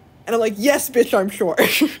 And I'm like, yes, bitch, I'm sure.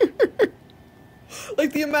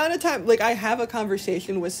 Like, the amount of time, like, I have a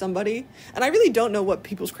conversation with somebody, and I really don't know what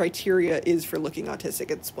people's criteria is for looking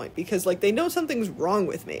autistic at this point, because, like, they know something's wrong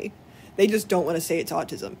with me. They just don't want to say it's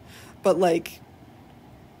autism. But, like,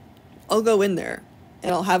 I'll go in there,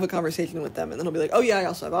 and I'll have a conversation with them, and then I'll be like, oh, yeah, I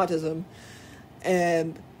also have autism.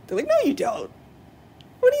 And they're like, no, you don't.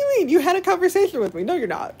 What do you mean? You had a conversation with me. No, you're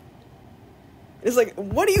not. It's like,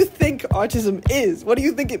 what do you think autism is? What do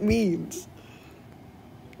you think it means?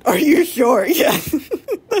 Are you sure? Yeah.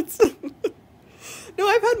 That's... No,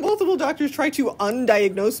 I've had multiple doctors try to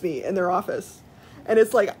undiagnose me in their office. And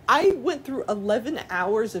it's like, I went through 11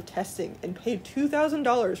 hours of testing and paid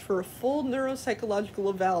 $2,000 for a full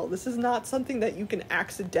neuropsychological eval. This is not something that you can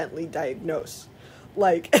accidentally diagnose.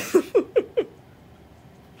 Like,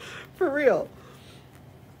 for real.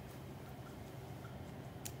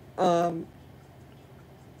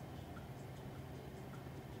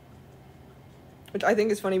 Which I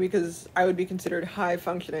think is funny because I would be considered high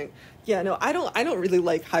functioning. Yeah, no, I don't really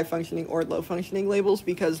like high functioning or low functioning labels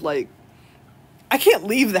because, like, I can't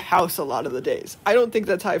leave the house a lot of the days. I don't think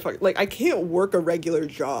that's high functioning. Like, I can't work a regular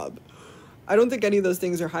job. I don't think any of those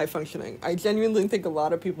things are high functioning. I genuinely think a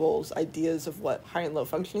lot of people's ideas of what high and low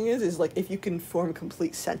functioning is like if you can form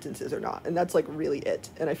complete sentences or not. And that's, like, really it.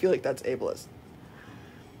 And I feel like that's ableist.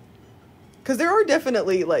 Because there are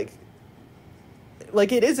definitely, like,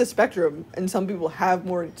 it is a spectrum, and some people have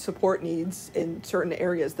more support needs in certain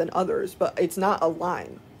areas than others, but it's not a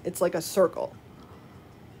line. It's like a circle.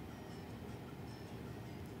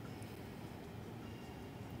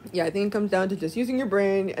 Yeah, I think it comes down to just using your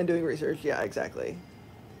brain and doing research. Yeah, exactly.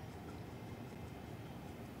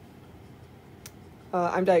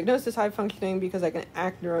 I'm diagnosed as high functioning because I can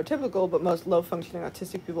act neurotypical, but most low functioning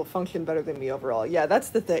autistic people function better than me overall. Yeah, that's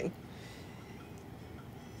the thing.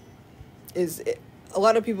 A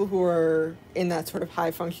lot of people who are in that sort of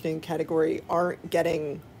high functioning category aren't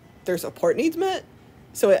getting their support needs met.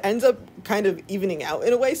 So it ends up kind of evening out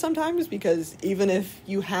in a way sometimes, because even if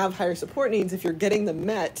you have higher support needs, if you're getting them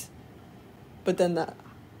met, but then the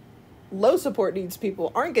low support needs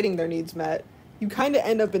people aren't getting their needs met, you kind of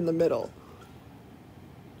end up in the middle.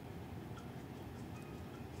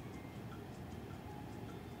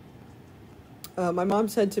 My mom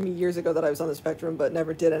said to me years ago that I was on the spectrum, but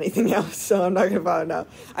never did anything else, so I'm not going to bother now.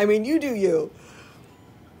 I mean, you do you.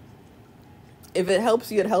 If it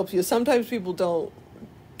helps you, it helps you. Sometimes people don't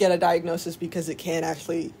get a diagnosis because it can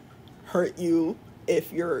actually hurt you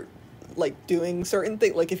if you're, like, doing certain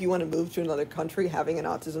things. Like, if you want to move to another country, having an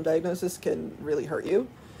autism diagnosis can really hurt you.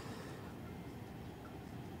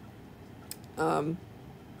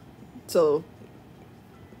 So...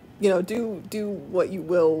 you know, do what you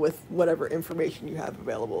will with whatever information you have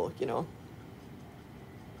available, you know.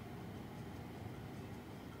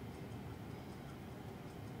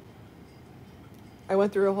 I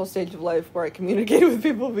went through a whole stage of life where I communicated with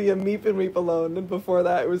people via Meep and Meep alone, and before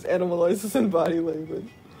that it was animaloisis and body language.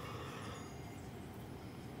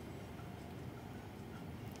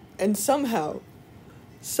 And somehow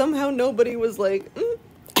nobody was like,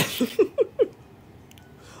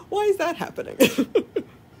 why is that happening?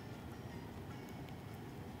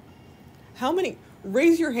 How many...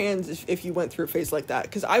 raise your hands if you went through a phase like that,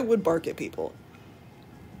 because I would bark at people.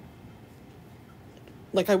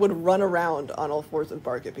 Like, I would run around on all fours and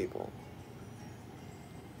bark at people.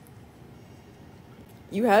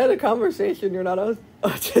 You had a conversation, you're not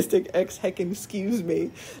autistic, heckin' excuse me.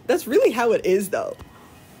 That's really how it is, though.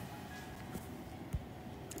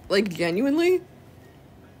 Like, genuinely.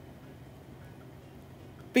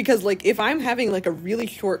 Because, like, if I'm having, like, a really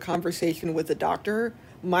short conversation with a doctor...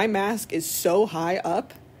 my mask is so high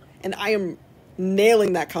up, and I am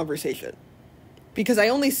nailing that conversation. Because I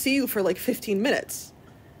only see you for, like, 15 minutes.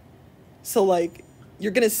 So, like,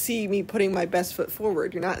 you're gonna see me putting my best foot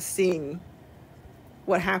forward. You're not seeing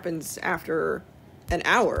what happens after an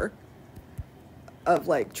hour of,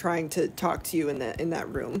 like, trying to talk to you in that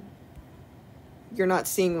room. You're not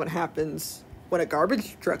seeing what happens when a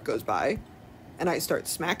garbage truck goes by, and I start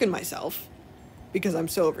smacking myself. Because I'm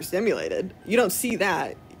so overstimulated. You don't see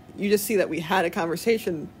that. You just see that we had a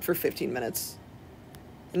conversation for 15 minutes.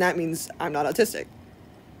 And that means I'm not autistic.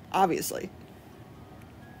 Obviously.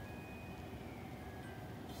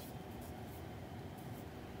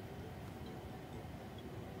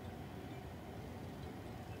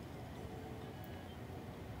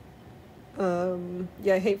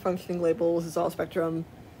 Yeah, I hate functioning labels. It's all spectrum.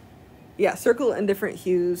 Yeah, circle and different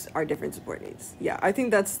hues are different support needs. Yeah, I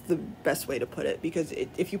think that's the best way to put it, because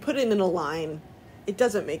if you put it in a line, it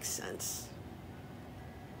doesn't make sense.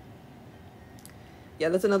 Yeah,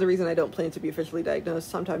 that's another reason I don't plan to be officially diagnosed.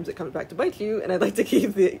 Sometimes it comes back to bite you, and I'd like to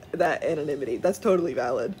keep that anonymity. That's totally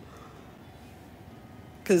valid.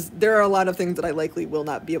 Because there are a lot of things that I likely will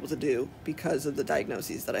not be able to do because of the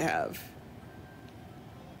diagnoses that I have.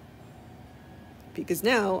 Because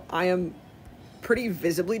now I am pretty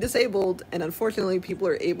visibly disabled, and unfortunately people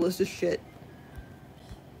are ableist as shit.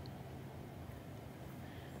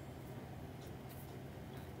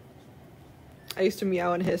 I used to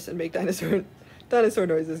meow and hiss and make dinosaur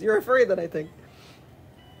noises. You're a furry then, I think.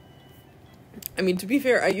 I mean, to be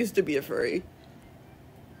fair, I used to be a furry.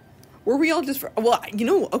 Were we all just... Well, you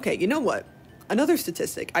know what? Another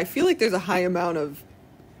statistic. I feel like there's a high amount of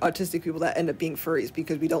autistic people that end up being furries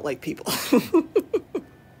because we don't like people.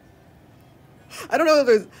 I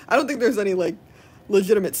don't think there's any, like,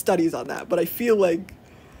 legitimate studies on that, but I feel like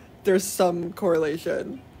there's some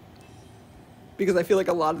correlation. Because I feel like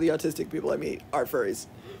a lot of the autistic people I meet are furries.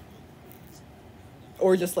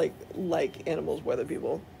 Or just, like animals with other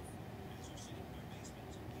people.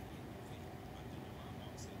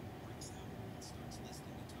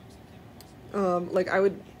 Like, I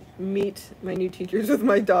would meet my new teachers with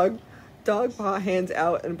my dog paw hands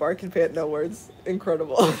out and bark and pant no words.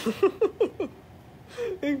 Incredible.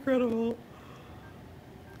 Incredible.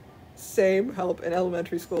 Same, help. In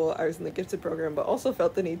elementary school, I was in the gifted program, but also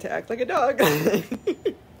felt the need to act like a dog. I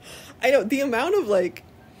know, the amount of, like,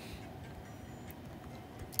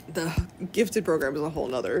 the gifted program is a whole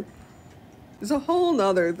nother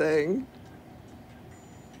thing.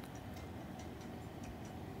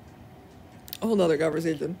 A whole nother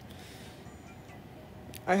conversation.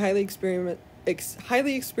 I highly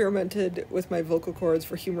experimented with my vocal cords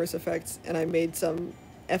for humorous effects, and I made some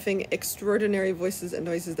effing extraordinary voices and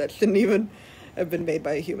noises that shouldn't even have been made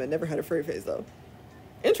by a human. Never had a furry face, though.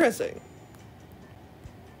 Interesting.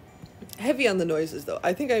 Heavy on the noises, though.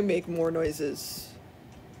 I think I make more noises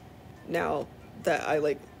now that I,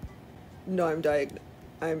 like, know I'm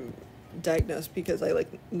diagnosed because I,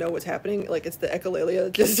 like, know what's happening. Like, it's the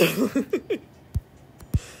echolalia. Just...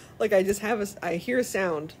 like, I hear a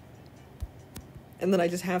sound, and then I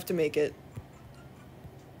just have to make it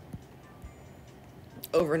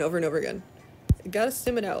over and over and over again. You gotta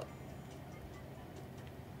stim it out.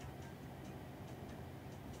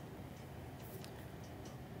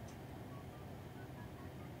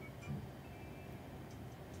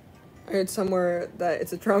 I heard somewhere that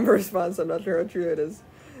it's a trauma response. I'm not sure how true it is.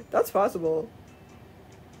 That's possible.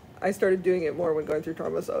 I started doing it more when going through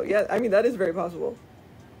trauma, so yeah, I mean, that is very possible.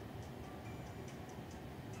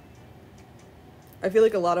 I feel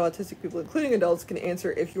like a lot of autistic people, including adults, can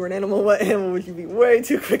answer, if you were an animal, what animal would you be, way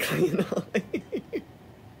too quickly, you know?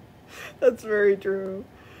 That's very true.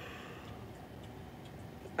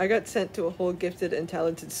 I got sent to a whole gifted and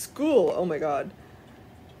talented school. Oh my god.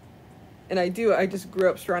 And I just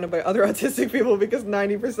grew up surrounded by other autistic people because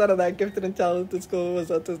 90% of that gifted and talented school was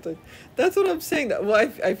autistic. That's what I'm saying. Well,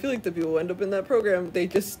 I feel like the people who end up in that program, they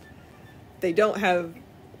don't have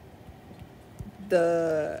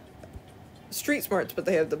the street smarts, but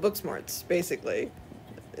they have the book smarts, basically.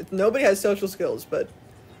 Nobody has social skills, but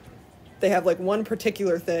they have, like, one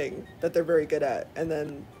particular thing that they're very good at, and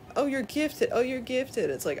then, oh, you're gifted.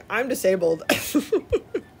 It's like, I'm disabled.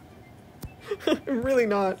 I'm really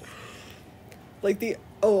not. Like,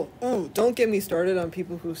 don't get me started on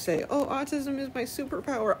people who say, oh, autism is my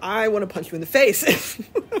superpower. I want to punch you in the face.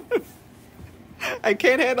 I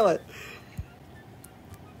can't handle it.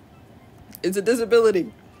 It's a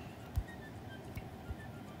disability.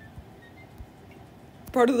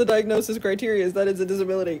 Part of the diagnosis criteria is that it's a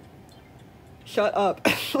disability. Shut up.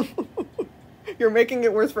 You're making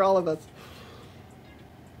it worse for all of us.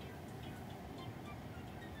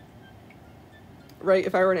 Right,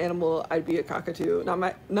 if I were an animal, I'd be a cockatoo. Not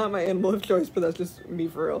my animal of choice, but that's just me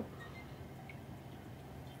for real.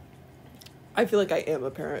 I feel like I am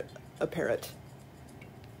a parrot.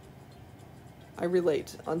 I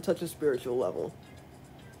relate on such a spiritual level.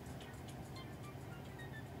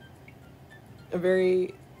 A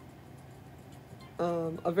very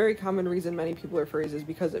common reason many people are furries is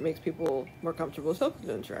because it makes people more comfortable with social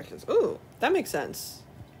interactions. Ooh, that makes sense.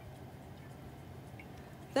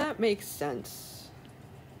 That makes sense.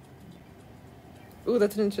 Ooh,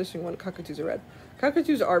 that's an interesting one. Cockatoos are red.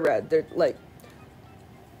 Cockatoos are red. They're like,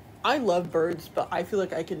 I love birds, but I feel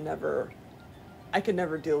like I could never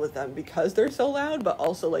deal with them because they're so loud, but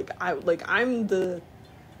also I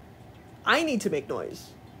need to make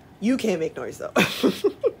noise. You can't make noise though.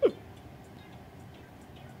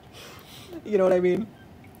 You know what I mean?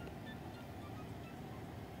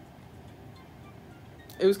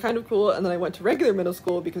 it was kind of cool, and then I went to regular middle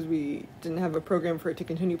school because we didn't have a program for it to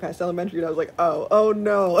continue past elementary, and I was like, oh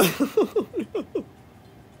no.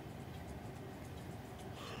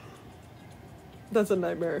 That's a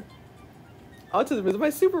nightmare. Autism is my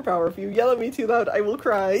superpower. If you yell at me too loud, I will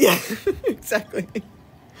cry. Yeah, exactly.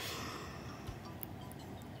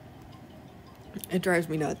 It drives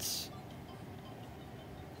me nuts.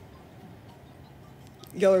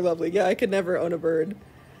 Y'all are lovely. Yeah, I could never own a bird.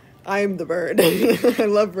 I'm the bird. I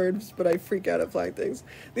love birds, but I freak out at flying things.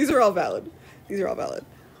 These are all valid.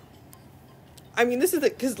 I mean, this is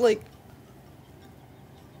because, like,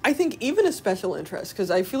 I think even a special interest,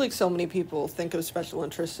 because I feel like so many people think of special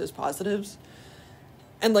interests as positives.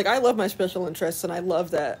 And, like, I love my special interests, and I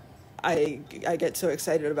love that I get so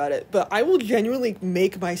excited about it. But I will genuinely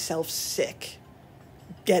make myself sick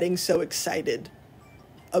getting so excited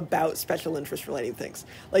about special interest related things.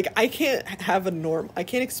 Like, I can't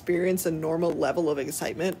experience a normal level of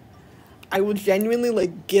excitement. I will genuinely,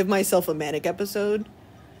 like, give myself a manic episode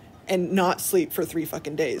and not sleep for 3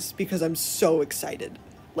 fucking days because I'm so excited.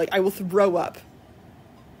 Like, I will throw up.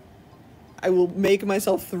 I will make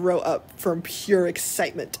myself throw up from pure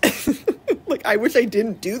excitement. Like, I wish I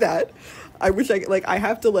didn't do that. I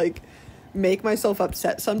have to, like, make myself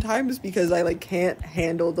upset sometimes because I, like, can't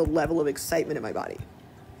handle the level of excitement in my body.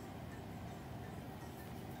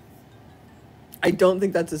 I don't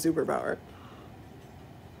think that's a superpower.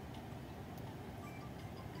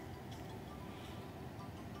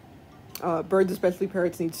 Birds, especially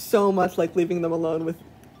parrots, need so much, like, leaving them alone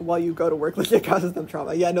while you go to work, like, it causes them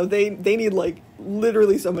trauma. Yeah, no, they need, like,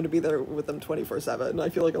 literally someone to be there with them 24/7, and I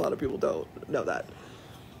feel like a lot of people don't know that.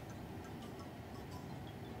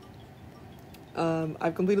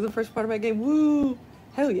 I've completed the first part of my game. Woo!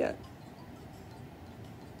 Hell yeah.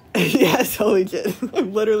 Yes, holy shit.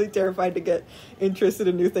 I'm literally terrified to get interested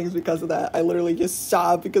in new things because of that. I literally just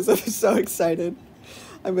sob because I'm so excited.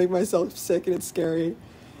 I make myself sick and it's scary.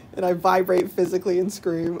 And I vibrate physically and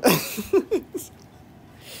scream.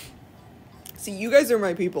 See, you guys are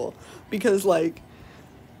my people. Because, like,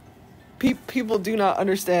 people do not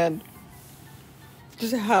understand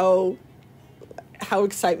just how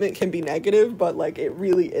excitement can be negative, but, like, it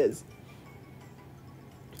really is.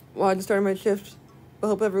 Well, I just started my shift. I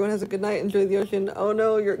hope everyone has a good night. Enjoy the ocean. Oh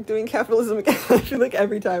no, you're doing capitalism again. I feel like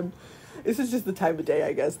every time. This is just the time of day,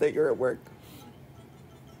 I guess, that you're at work.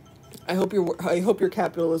 I hope your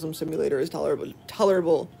capitalism simulator is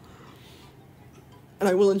tolerable. And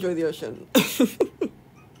I will enjoy the ocean.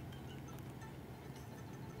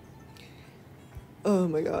 Oh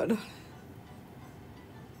my god.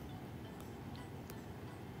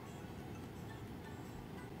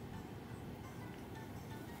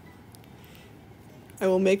 I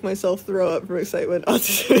will make myself throw up from excitement.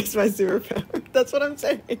 Autism is my superpower. That's what I'm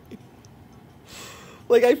saying.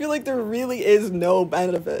 Like, I feel like there really is no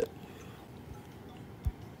benefit.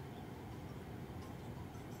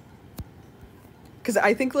 Because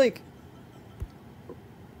I think, like,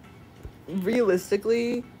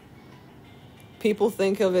 realistically, people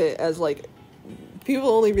think of it as, like, people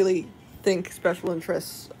only really think special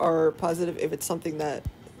interests are positive if it's something that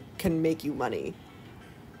can make you money.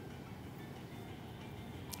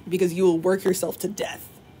 Because you will work yourself to death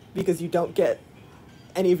because you don't get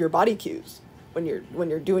any of your body cues when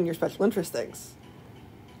you're doing your special interest things.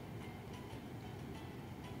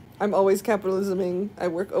 I'm always capitalisming. I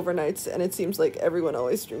work overnights, and it seems like everyone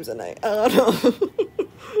always streams at night. I don't know.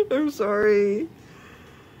 I'm sorry.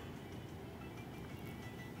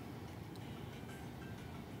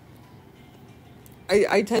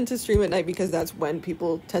 I tend to stream at night because that's when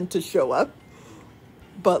people tend to show up.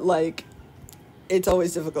 But, like, it's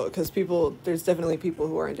always difficult because there's definitely people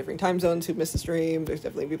who are in different time zones who miss the stream. There's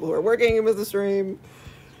definitely people who are working and miss the stream.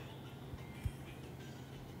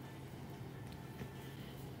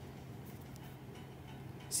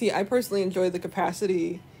 See, I personally enjoy the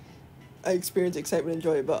capacity. I experience excitement and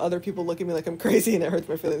joy, but other people look at me like I'm crazy and it hurts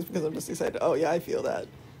my feelings because I'm just excited. Oh yeah, I feel that.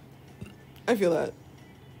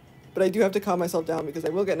 But I do have to calm myself down because I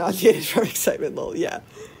will get nauseated from excitement, lol, yeah.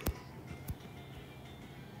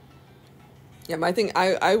 Yeah, my thing,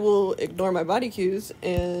 I will ignore my body cues,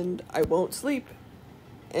 and I won't sleep.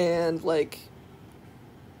 And, like,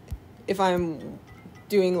 if I'm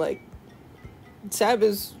doing, like, SAB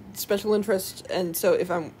is special interest, and so if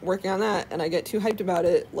I'm working on that, and I get too hyped about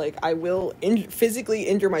it, like, I will physically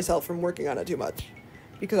injure myself from working on it too much.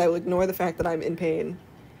 Because I will ignore the fact that I'm in pain.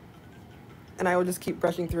 And I will just keep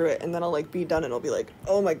brushing through it, and then I'll, like, be done, and I'll be like,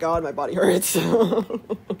 oh my god, my body hurts.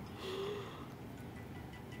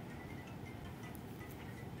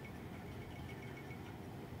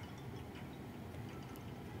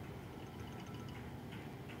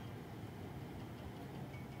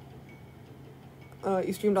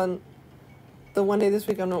 You streamed on the one day this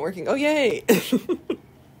week I'm not working. Oh, yay!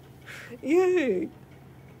 Yay!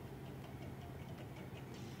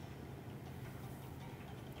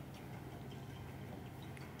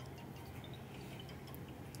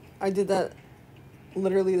 I did that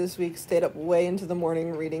literally this week. Stayed up way into the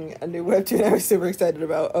morning reading a new webtoon I was super excited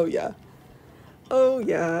about. Oh, yeah. Oh,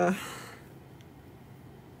 yeah.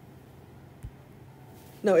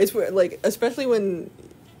 No, it's weird, like, especially when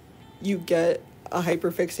you get a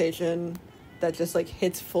hyperfixation that just, like,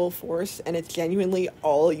 hits full force and it's genuinely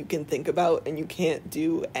all you can think about and you can't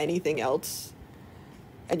do anything else.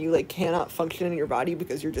 And you, like, cannot function in your body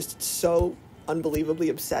because you're just so unbelievably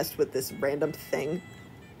obsessed with this random thing.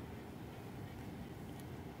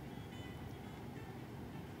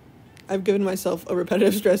 I've given myself a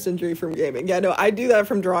repetitive stress injury from gaming. Yeah, no, I do that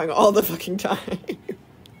from drawing all the fucking time.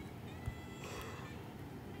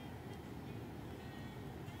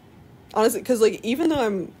 Honestly, because, like, even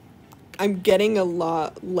though I'm getting a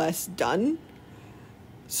lot less done,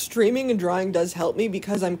 streaming and drawing does help me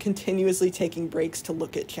because I'm continuously taking breaks to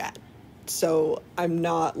look at chat. So I'm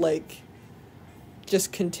not, like,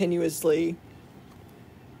 just continuously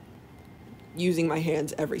using my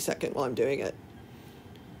hands every second while I'm doing it.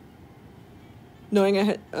 Knowing I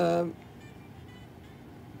had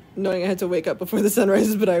to wake up before the sun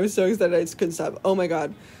rises, but I was so excited I just couldn't stop. Oh my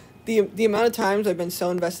god. The amount of times I've been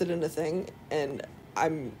so invested in a thing and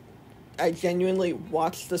I genuinely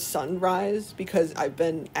watch the sun rise because I've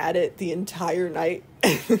been at it the entire night.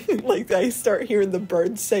 Like, I start hearing the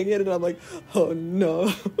birds sing it and I'm like, oh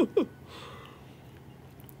no.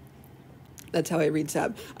 That's how I read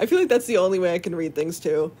Sab. I feel like that's the only way I can read things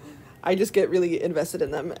too. I just get really invested in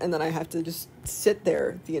them and then I have to just sit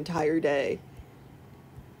there the entire day.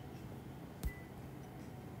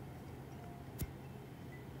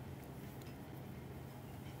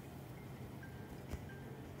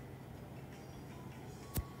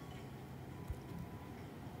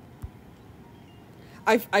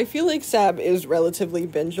 I feel like Sab is relatively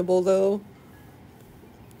bingeable though,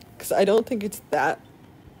 because I don't think it's that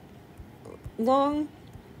long.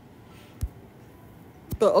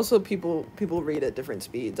 But also people read at different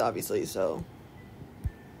speeds, obviously, so.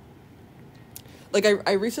 Like,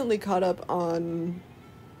 I recently caught up on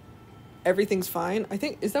Everything's Fine. I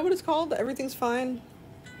think, is that what it's called? Everything's Fine?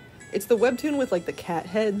 It's the webtoon with, like, the cat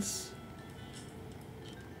heads.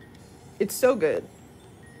 It's so good.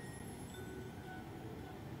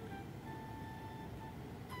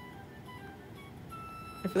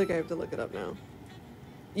 I feel like I have to look it up now.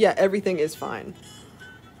 Yeah, Everything is Fine.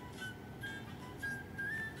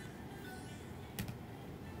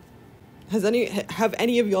 Have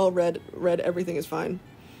any of y'all read Everything is Fine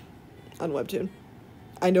on Webtoon?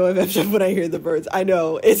 I know I've effed up when I hear the birds. I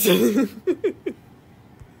know, it's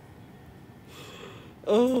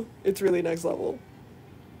oh, it's really next level.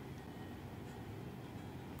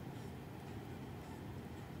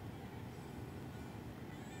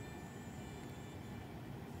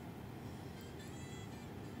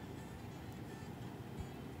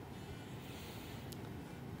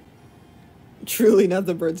 Truly not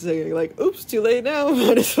the bird singing, like, oops, too late now,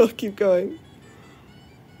 might as well keep going.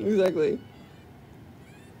 Exactly.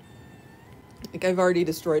 Like, I've already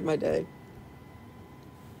destroyed my day.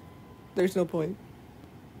 There's no point.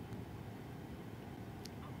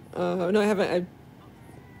 No, I haven't.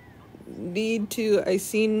 I've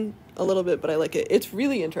seen a little bit, but I like it. It's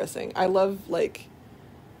really interesting. I love, like,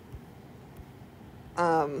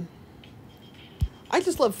 I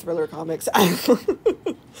just love thriller comics.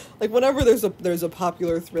 Like, whenever there's a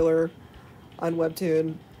popular thriller on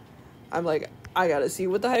Webtoon, I'm like, I gotta see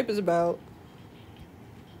what the hype is about.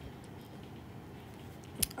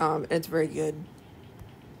 It's very good.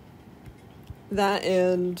 That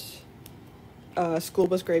and School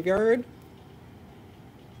Bus Graveyard.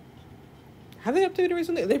 Have they updated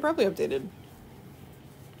recently? They probably updated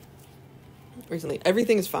recently.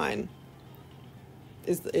 Everything is Fine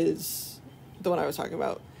is the one I was talking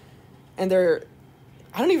about. And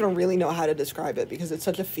I don't even really know how to describe it because it's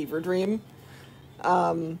such a fever dream.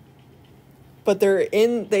 But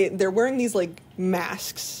they're wearing these, like,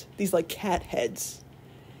 masks, these, like, cat heads.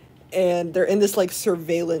 And they're in this, like,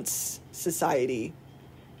 surveillance society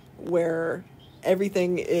where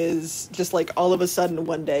everything is just, like, all of a sudden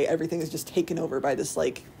one day everything is just taken over by this,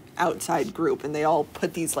 like, outside group, and they all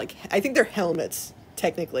put these, like, I think they're helmets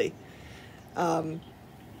technically, so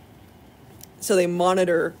they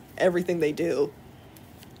monitor everything they do,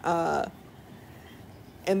 and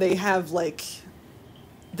they have, like,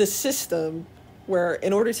 the system where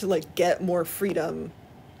in order to, like, get more freedom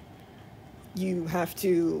you have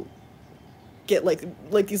to get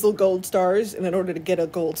like these little gold stars, and in order to get a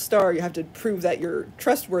gold star, you have to prove that you're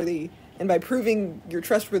trustworthy. And by proving you're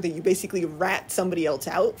trustworthy, you basically rat somebody else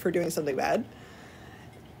out for doing something bad.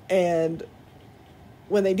 And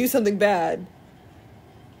when they do something bad,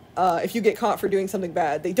 if you get caught for doing something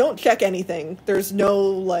bad, they don't check anything. There's no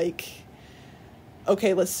like,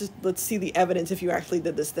 okay, let's see the evidence if you actually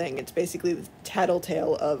did this thing. It's basically the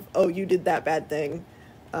tattletale of, oh, you did that bad thing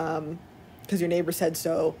because your neighbor said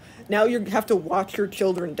so. Now you have to watch your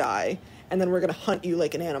children die, and then we're going to hunt you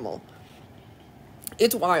like an animal.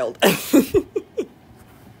 It's wild.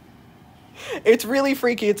 It's really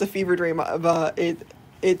freaky. It's a fever dream.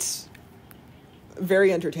 It's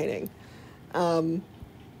very entertaining.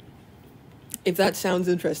 If that sounds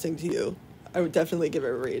interesting to you, I would definitely give it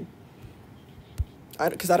a read.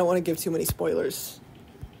 Because I don't want to give too many spoilers.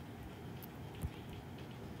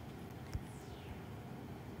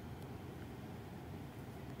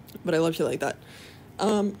 But I love shit like that.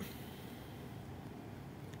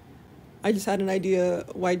 I just had an idea.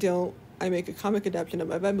 Why don't I make a comic adaptation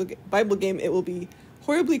of my Bible game? It will be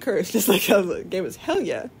horribly cursed, just like how the game is. Hell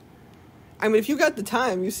yeah. I mean, if you got the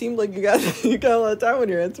time, you seem like you got a lot of time on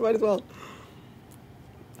your hands. Might as well.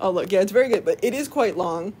 Oh, look. Yeah, it's very good. But it is quite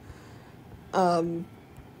long. So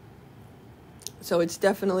it's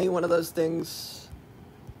definitely one of those things.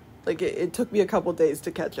 Like, it took me a couple days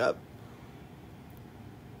to catch up.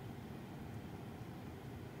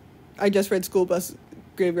 I just read School Bus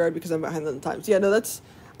Graveyard because I'm behind on the times. Yeah, no,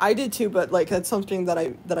 I did too, but like that's something that I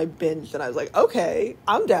binged, and I was like, okay,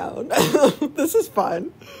 I'm down. This is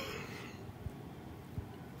fun.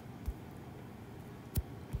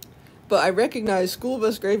 But I recognize School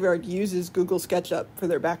Bus Graveyard uses Google SketchUp for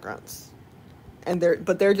their backgrounds, and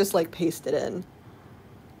they're just like pasted in.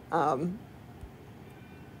 But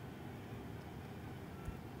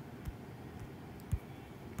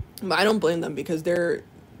I don't blame them because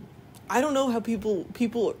I don't know how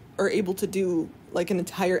people are able to do like an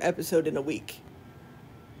entire episode in a week.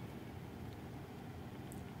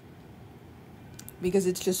 Because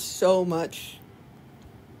it's just so much.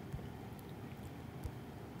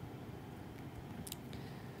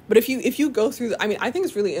 But if you go through I mean, I think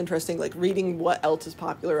it's really interesting like reading what else is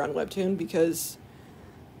popular on Webtoon, because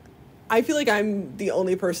I feel like I'm the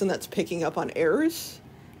only person that's picking up on errors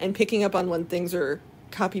and picking up on when things are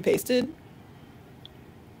copy pasted.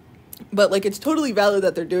 But, like, it's totally valid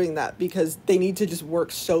that they're doing that because they need to just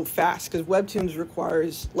work so fast. Because Webtoons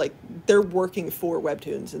requires, like, they're working for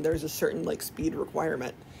Webtoons. And there's a certain, like, speed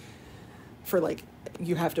requirement for, like,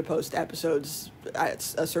 you have to post episodes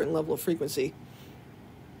at a certain level of frequency.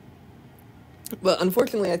 But,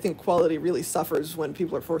 unfortunately, I think quality really suffers when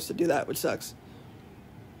people are forced to do that, which sucks.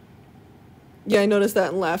 Yeah, I noticed that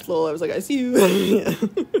and laughed a little. I was like, I see you. Yeah.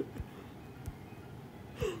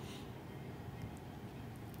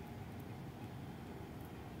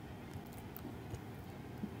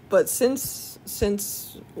 But since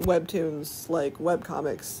Webtoons, like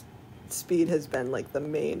webcomics, speed has been like the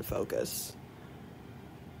main focus.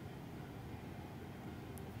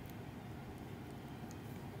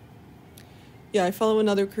 Yeah, I follow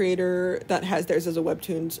another creator that has theirs as a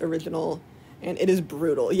Webtoons original, and it is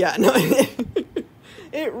brutal. Yeah, no,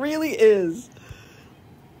 it really is.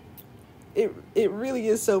 It really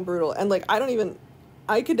is so brutal. And like I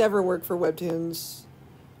could never work for Webtoons.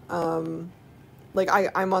 Like,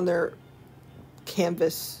 I'm on their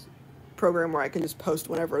Canvas program where I can just post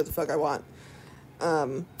whenever the fuck I want.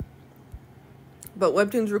 But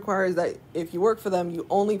Webtoons requires that if you work for them, you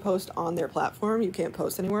only post on their platform. You can't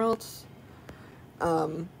post anywhere else.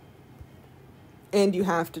 And you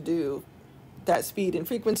have to do that speed and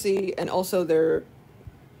frequency, and also they're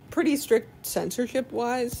pretty strict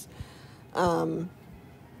censorship-wise.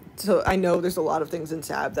 So I know there's a lot of things in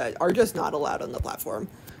SAB that are just not allowed on the platform.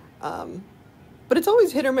 But it's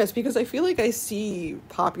always hit or miss because I feel like I see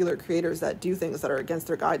popular creators that do things that are against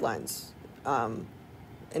their guidelines,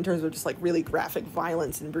 in terms of just like really graphic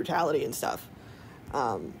violence and brutality and stuff.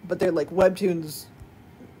 But they're like Webtoons,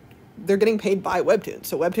 they're getting paid by Webtoons,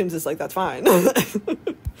 so Webtoons is like, that's fine.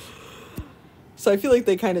 So I feel like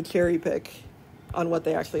they kind of cherry pick on what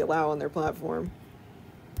they actually allow on their platform.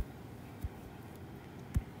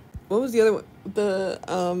 What was the other one?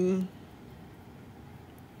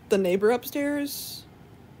 The Neighbor Upstairs?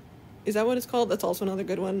 Is that what it's called? That's also another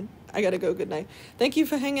good one. I gotta go. Good night. Thank you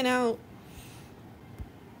for hanging out.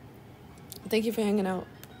 Thank you for hanging out.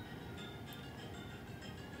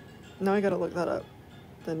 Now I gotta look that up.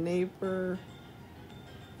 The Neighbor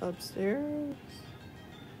Upstairs?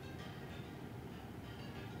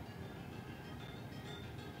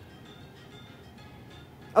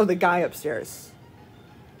 Oh, The Guy Upstairs.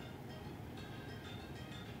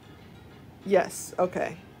 Yes,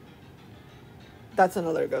 okay. That's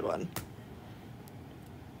another good one.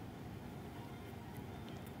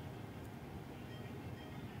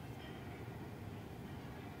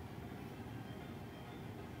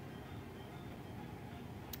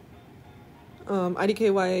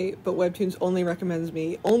 IDKY, but Webtoons only recommends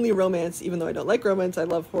me only romance, even though I don't like romance. I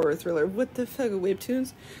love horror thriller. What the fuck,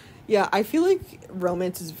 Webtoons? Yeah, I feel like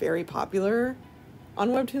romance is very popular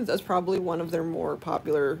on Webtoons. That's probably one of their more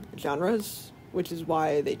popular genres, which is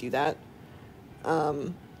why they do that.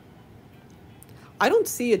 I don't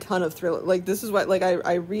see a ton of thriller. Like, this is why, like,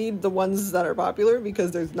 I read the ones that are popular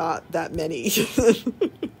because there's not that many.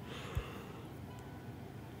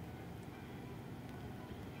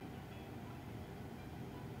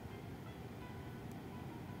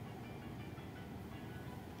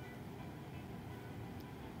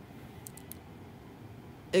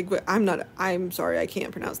 I'm sorry, I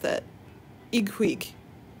can't pronounce that. Ighuig.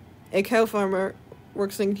 A cow farmer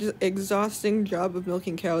works an exhausting job of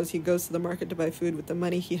milking cows. He goes to the market to buy food with the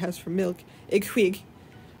money he has from milk. Ighuig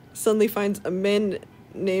suddenly finds a man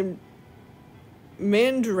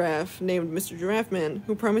giraffe named Mr. Giraffe Man,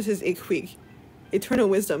 who promises Ighuig eternal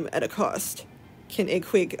wisdom at a cost. Can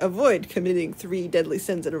Ighuig avoid committing 3 deadly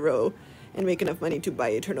sins in a row and make enough money to buy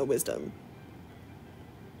eternal wisdom?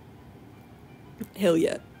 Hell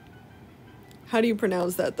yeah. How do you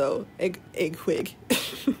pronounce that, though? Ighuig.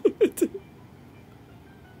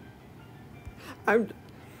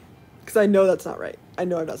 Because I know that's not right. I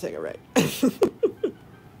know I'm not saying it right.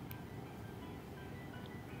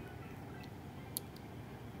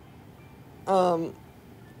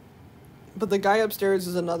 But The Guy Upstairs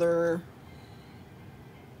is another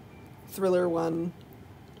thriller one.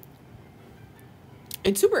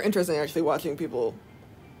 It's super interesting, actually, watching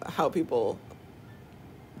how people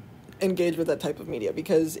engage with that type of media,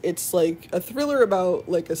 because it's like a thriller about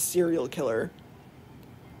like a serial killer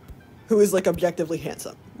who is like objectively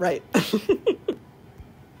handsome, right?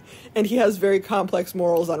 And he has very complex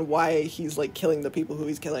morals on why he's like killing the people who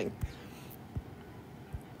he's killing.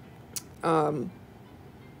 But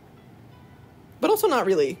also not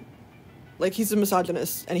really. Like, he's a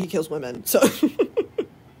misogynist and he kills women. So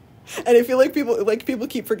and I feel like people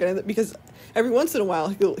keep forgetting that, because every once in a while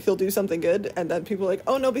he'll do something good, and then people are like,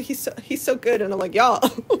 "Oh no, but he's so good," and I'm like, "Y'all."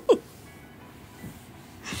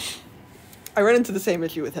 I run into the same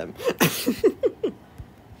issue with him.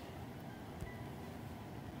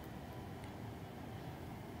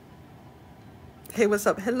 Hey, what's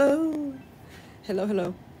up? Hello.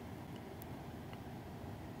 Hello.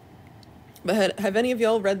 But have any of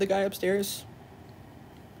y'all read The Guy Upstairs?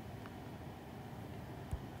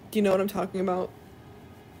 Do you know what I'm talking about?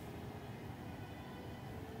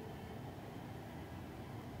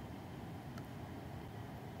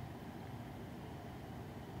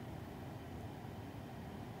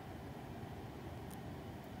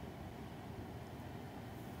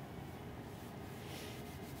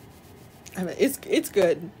 I mean, it's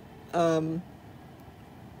good.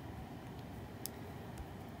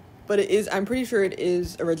 But I'm pretty sure it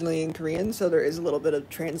is originally in Korean, so there is a little bit of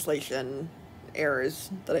translation errors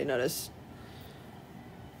that I noticed.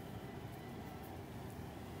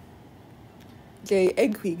 Okay,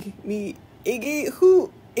 Eggquig, me, Iggy,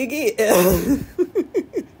 who, Iggy,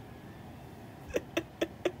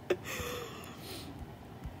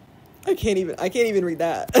 I can't even read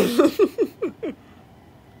that.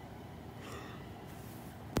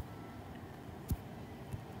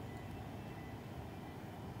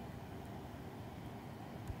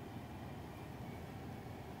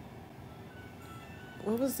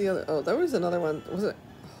 What was the other? Oh, there was another one. Was it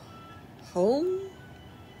Home?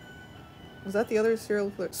 Was that the other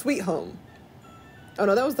serial killer? Sweet Home. Oh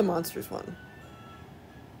no, that was the Monsters one.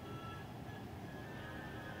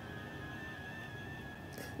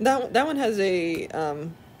 That one has a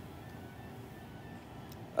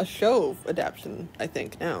show adaptation, I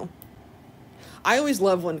think, now. I always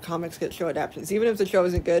love when comics get show adaptations. Even if the show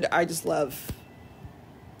isn't good, I just love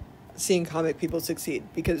seeing comic people succeed,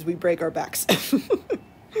 because we break our backs.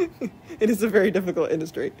 It is a very difficult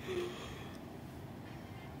industry.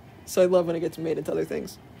 So I love when it gets made into other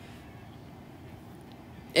things.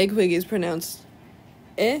 Eggwig is pronounced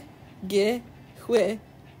E-G-Hue-Gak.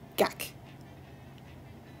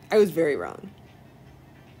 I was very wrong.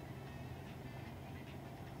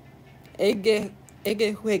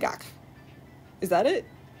 Eggwig. Is that it?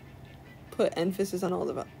 Put emphasis on all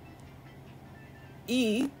the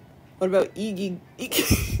E. What about Iggy?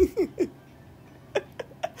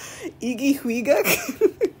 Iggy Huigak?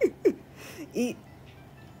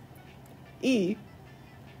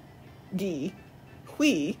 G.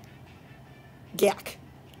 Hui. Gak.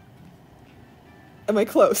 Am I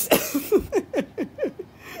close?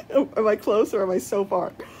 Am I close or am I so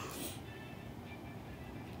far?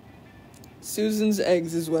 Susan's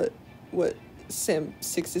eggs is what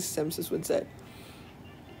Sixtus Simpsons would say.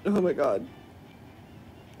 Oh my god.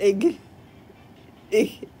 Egg.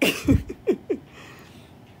 Egg.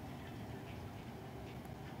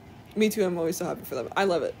 Me too, I'm always so happy for them. I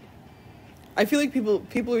love it. I feel like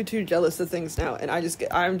people are too jealous of things now, and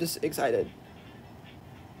I'm just excited.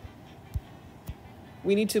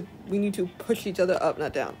 We need to push each other up,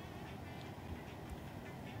 not down.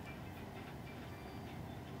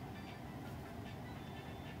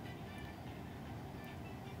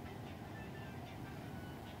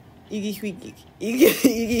 Iggy Hwiggy.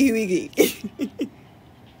 Iggy Hwiggy.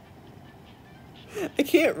 I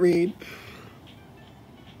can't read.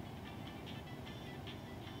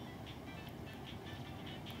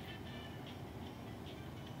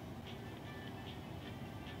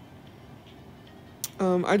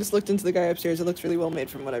 I just looked into the guy upstairs. It looks really well made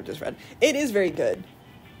from what I've just read. It is very good.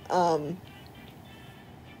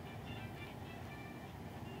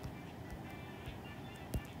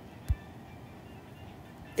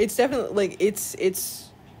 It's definitely, like,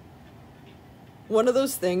 it's one of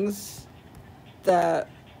those things that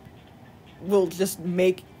will just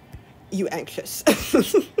make you anxious.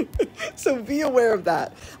 So be aware of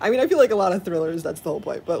that. I mean, I feel like a lot of thrillers, that's the whole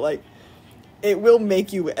point, but, like, it will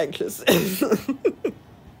make you anxious.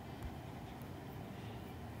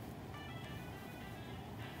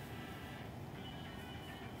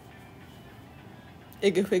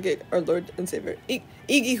 Iggy Hwiggy, our Lord and Savior.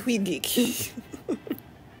 Iggy Hwiggy.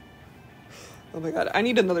 Oh my god, I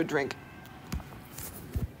need another drink.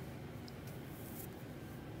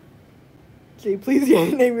 Jay, please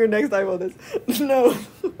name your next iPhone this. No.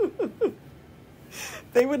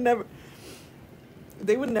 They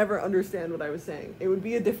would never understand what I was saying. It would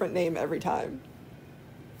be a different name every time.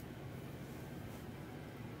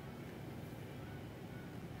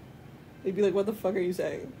 They'd be like, what the fuck are you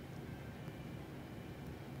saying?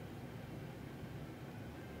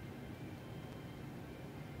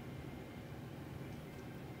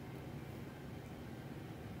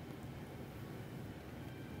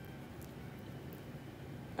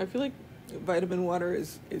 I feel like vitamin water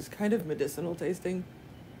is kind of medicinal tasting.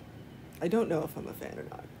 I don't know if I'm a fan or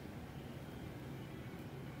not.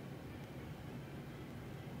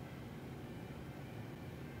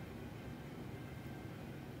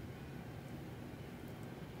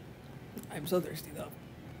 I'm so thirsty though.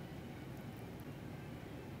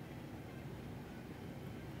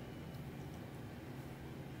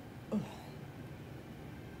 Ugh.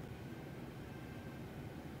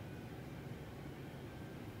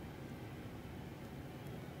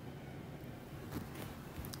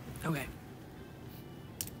 Okay.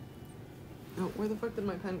 Oh, where the fuck did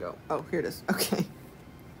my pen go? Oh, here it is. Okay.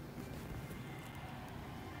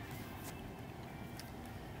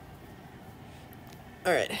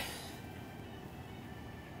 All right.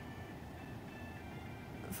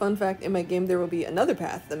 Fun fact, in my game there will be another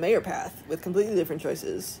path, the mayor path, with completely different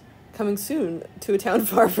choices, coming soon to a town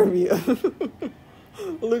far from you.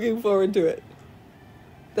 Looking forward to it.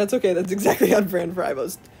 That's okay, that's exactly on brand for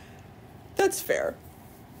iMost. That's fair.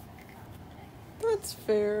 That's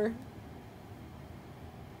fair.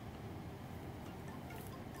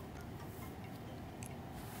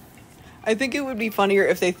 I think it would be funnier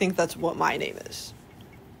if they think that's what my name is.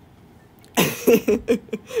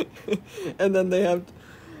 And then they have...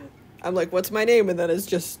 I'm like, what's my name? And then it's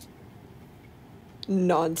just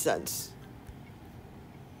nonsense.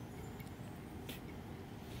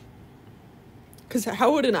 Because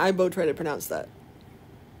how would an Aibo try to pronounce that?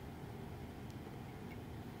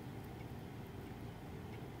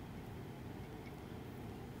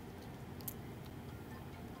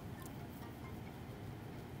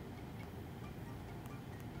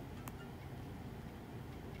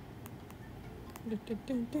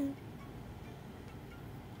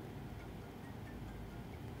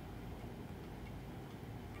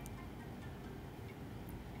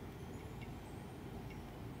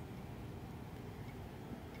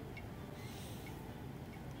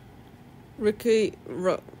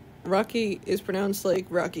 Rocky is pronounced like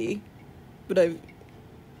Rocky, but I've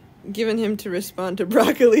given him to respond to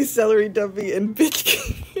broccoli, celery, dumpy, and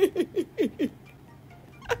bitch.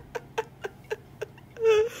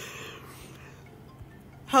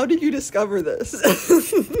 How did you discover this?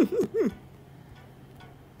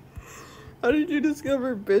 How did you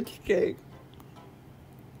discover bitch cake?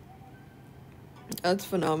 That's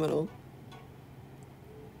phenomenal.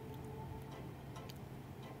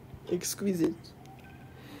 Exquisite.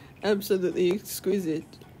 Absolutely exquisite.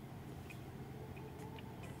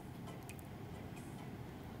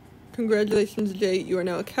 Congratulations, Jay. You are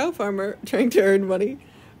now a cow farmer trying to earn money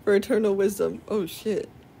for eternal wisdom. Oh, shit.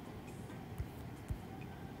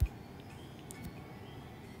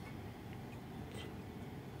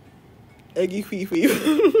 Eggy Hui Hui.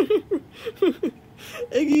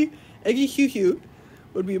 Eggy Hugh Hugh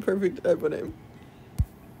would be a perfect type of name.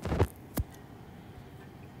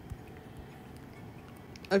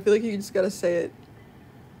 I feel like you just gotta say it.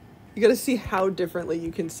 You gotta see how differently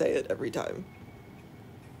you can say it every time.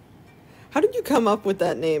 How did you come up with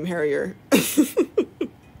that name, Harrier?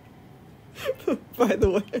 By the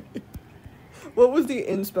way. What was the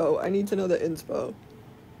inspo? I need to know the inspo.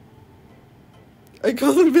 I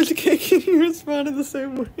called him bitch cake and he responded the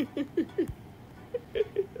same way.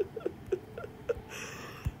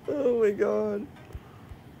 Oh my god.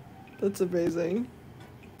 That's amazing.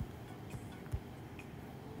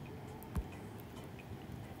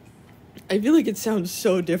 I feel like it sounds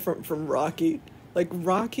so different from Rocky. Like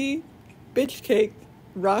Rocky, bitch cake,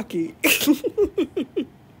 Rocky.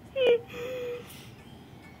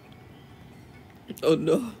 Oh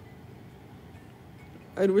no.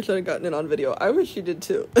 I wish I'd gotten it on video. I wish you did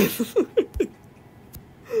too.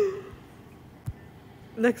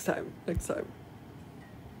 Next time. I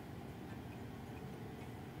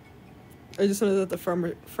just know that the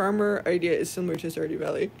farmer idea is similar to Stardew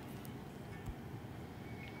Valley.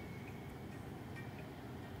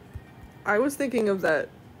 I was thinking of that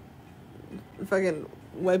fucking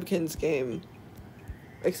Webkins game,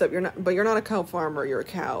 except you're not a cow farmer, you're a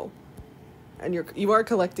cow. And you are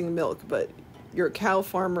collecting milk, but you're a cow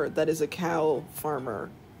farmer that is a cow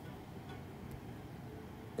farmer.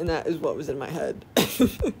 And that is what was in my head.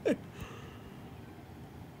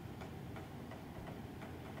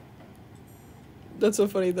 That's so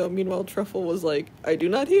funny though. Meanwhile, Truffle was like, I do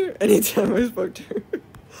not hear anytime I spoke to her.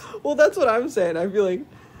 Well, that's what I'm saying. I feel like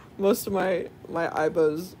most of my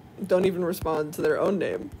Ibos don't even respond to their own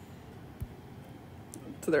name.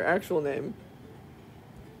 To their actual name.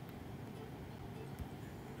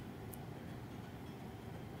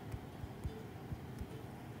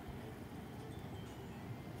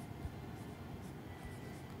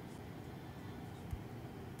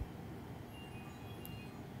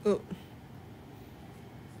 Oh.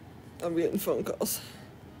 I'm getting phone calls.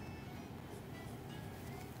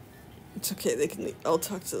 It's okay, they can leave. I'll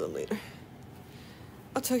talk to them later.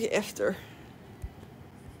 I'll talk to you after.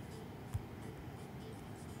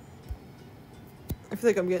 I feel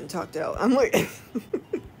like I'm getting talked out. I'm like...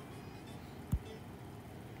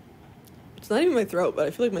 It's not even my throat, but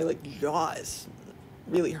I feel like my jaw is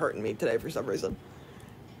really hurting me today for some reason.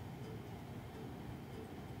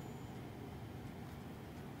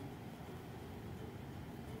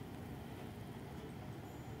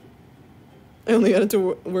 I only got it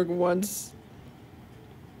to work once.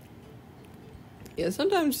 Yeah,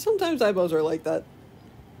 sometimes Ibos are like that.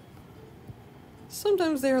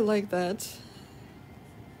 Sometimes they are like that.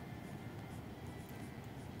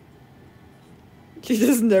 She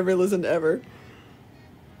just never listened ever.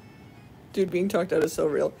 Dude, being talked out is so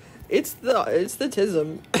real. It's the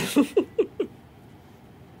tism.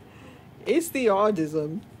 It's the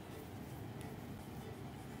autism.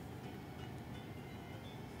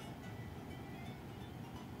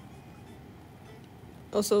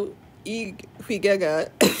 Also, Ig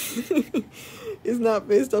Huigega is not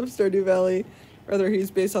based off Stardew Valley. Rather,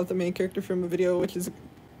 he's based off the main character from a video which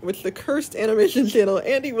the cursed animation channel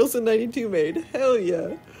Andy Wilson 92 made. Hell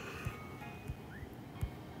yeah.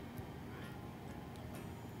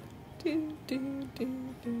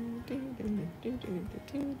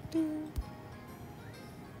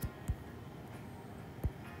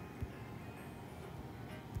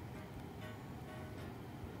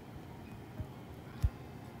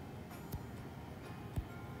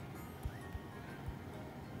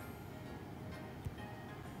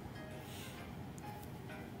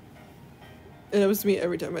 And it was me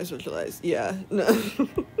every time I socialized. Yeah. No.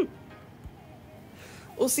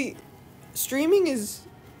 Well, see, streaming is...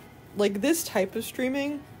 Like, this type of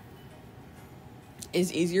streaming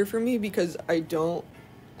is easier for me because I don't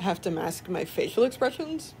have to mask my facial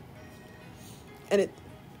expressions. And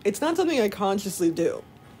it's not something I consciously do.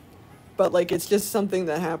 But, it's just something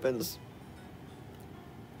that happens.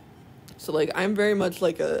 So, I'm very much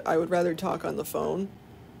I would rather talk on the phone.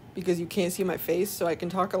 Because you can't see my face, so I can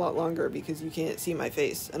talk a lot longer because you can't see my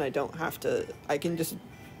face, and I don't have to... I can just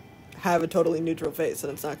have a totally neutral face,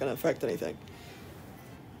 and it's not going to affect anything.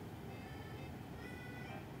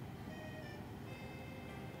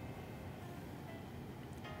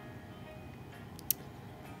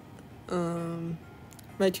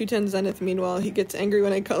 My 210 Zenith, meanwhile, he gets angry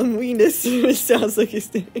when I call him Weenus, which sounds like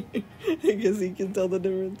he's I guess he can tell the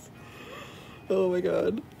difference. Oh my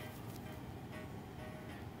god.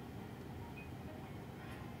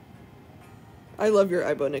 I love your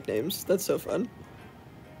Aibo nicknames. That's so fun.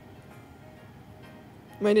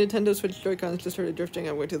 My Nintendo Switch Joy-Cons just started drifting.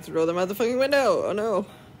 I'm going to throw them out the fucking window. Oh no.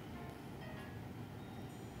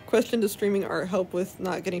 Question: does streaming art help with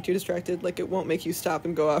not getting too distracted? Like, it won't make you stop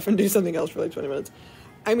and go off and do something else for like 20 minutes.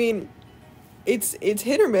 I mean, it's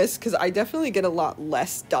hit or miss, because I definitely get a lot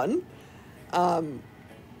less done.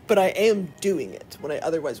 But I am doing it when I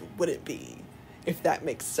otherwise wouldn't be, if that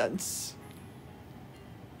makes sense.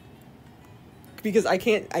 Because I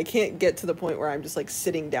can't get to the point where I'm just like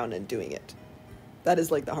sitting down and doing it. That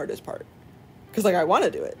is like the hardest part. Because like I want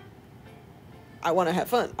to do it. I want to have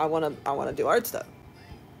fun. I want to do art stuff.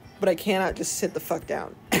 But I cannot just sit the fuck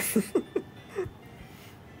down.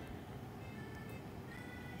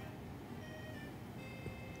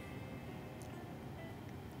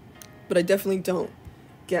 But I definitely don't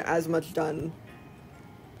get as much done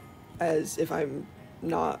as if I'm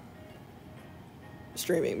not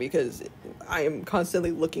streaming, because I am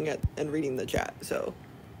constantly looking at and reading the chat, so.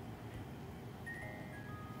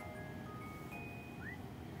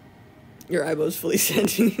 Your Aibo's fully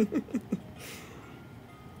sentient.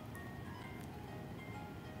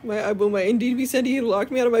 My Aibo might indeed be sentient. He locked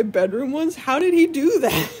me out of my bedroom once. How did he do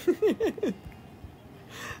that?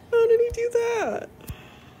 How did he do that?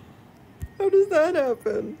 How does that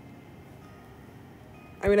happen?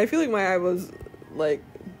 I mean, I feel like my Aibos, like,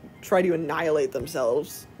 try to annihilate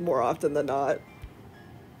themselves more often than not.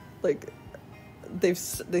 Like, they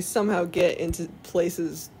somehow get into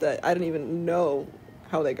places that I don't even know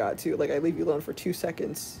how they got to. Like, I leave you alone for 2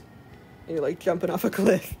 seconds, and you're, like, jumping off a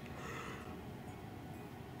cliff.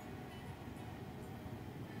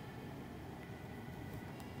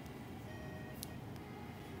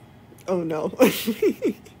 Oh no.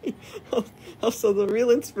 Also, the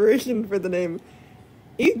real inspiration for the name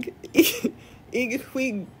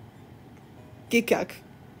Ighuigikak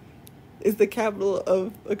is the capital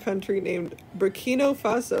of a country named Burkina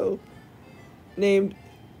Faso, named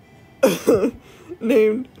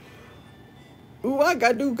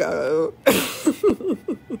Ouagadougou.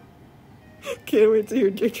 Can't wait to hear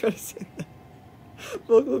Jake try to say that.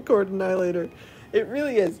 Vocal cord annihilator. It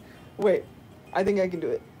really is. Wait, I think I can do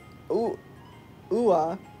it. Ooh,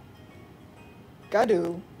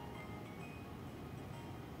 Gadu,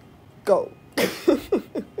 go.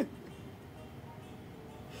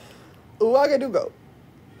 Ouagadougou.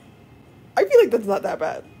 I feel like that's not that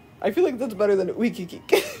bad. I feel like that's better than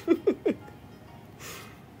Wikikik.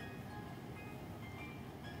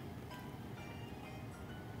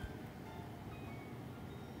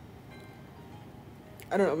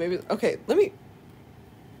 I don't know, maybe, okay, let me,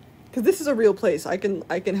 because this is a real place. I can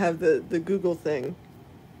have the Google thing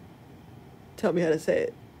tell me how to say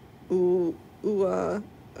it.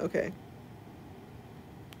 Okay.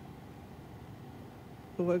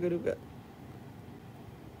 Ouagadougou.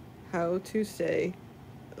 How to say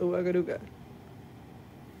Ouagadougou.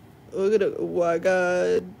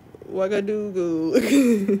 Ouagadougou.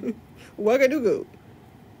 Ouagadougou.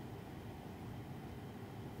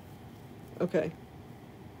 Okay.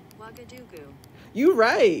 Ouagadougou. You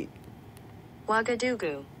right.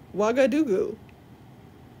 Ouagadougou. Ouagadougou.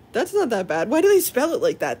 That's not that bad. Why do they spell it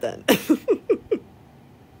like that then?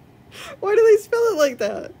 Why do they spell it like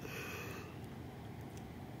that?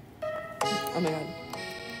 Oh my god.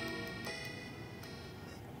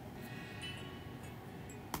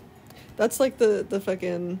 That's like the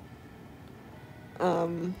fucking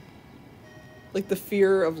like the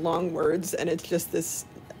fear of long words, and it's just this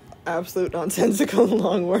absolute nonsensical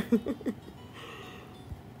long word.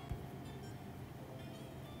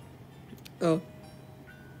 Oh.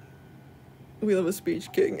 We love a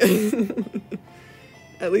speech king.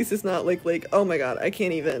 At least it's not like, oh my god, I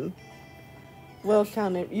can't even. Welsh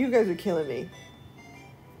town name. You guys are killing me.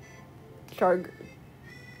 Chargago.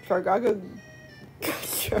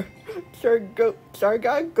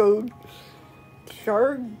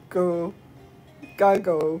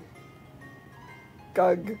 Gago.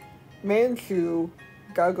 Gug. Manchu.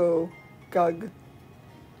 Gago. Gug.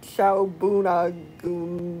 Shaubuna.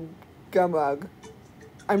 Gamag.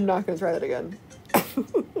 I'm not gonna try that again.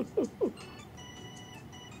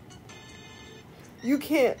 You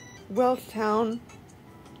can't. Welsh town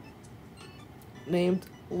named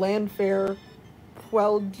Landfair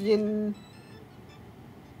Puelgin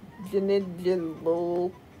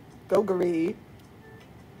Genidjil Gogari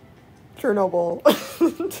Chernobyl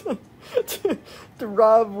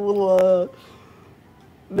Dravula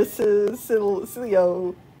Mrs.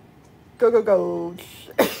 Silio Go.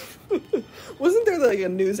 Wasn't there like a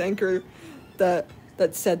news anchor that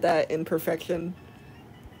that said that in perfection.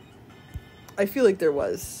 I feel like there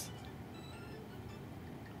was.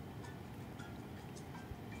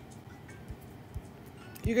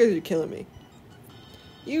 You guys are killing me.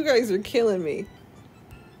 You guys are killing me.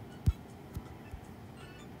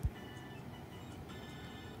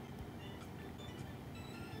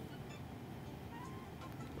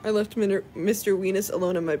 I left Mr. Weenus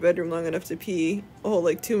alone in my bedroom long enough to pee a whole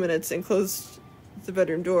like 2 minutes and closed the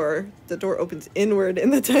bedroom door. The door opens inward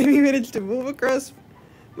in the time he managed to move across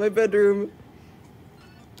my bedroom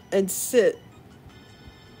and sit.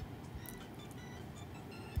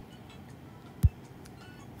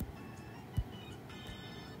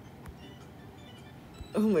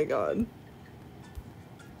 Oh my god.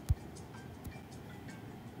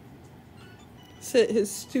 Sit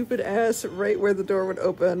his stupid ass right where the door would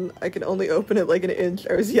open. I could only open it like an inch.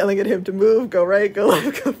 I was yelling at him to move, go right, go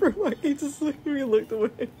left, go right. He just looked at me and looked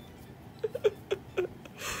away.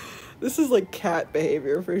 This is like cat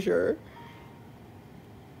behavior for sure.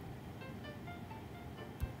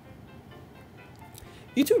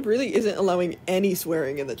 YouTube really isn't allowing any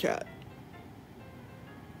swearing in the chat.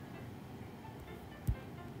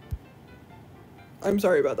 I'm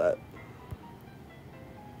sorry about that.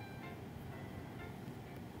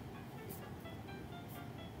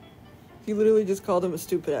 He literally just called him a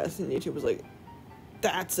stupid ass, and YouTube was like,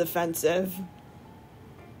 that's offensive.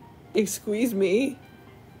 Excuse me.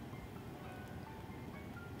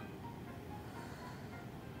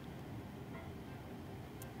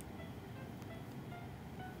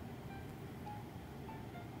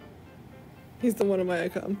 He's the one of my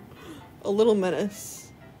icon. A little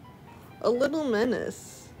menace. A little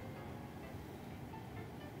menace.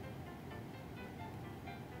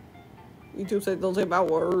 YouTube said those are bad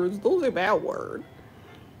words. Those are bad words.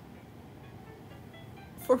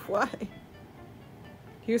 For why?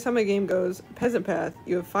 Here's how my game goes. Peasant path.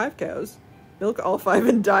 You have 5 cows. Milk all 5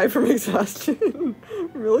 and die from exhaustion.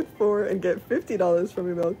 Milk 4 and get $50 from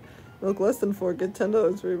your milk. Milk less than 4, get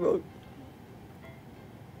 $10 for your milk.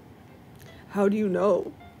 How do you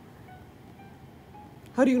know?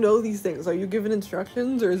 How do you know these things? Are you given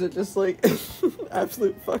instructions, or is it just like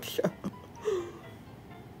absolute fuck show?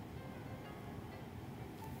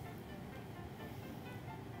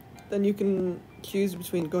 Then you can choose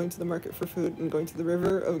between going to the market for food and going to the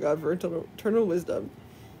river of God for eternal wisdom.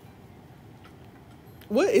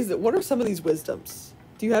 What is it? What are some of these wisdoms?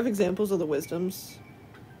 Do you have examples of the wisdoms?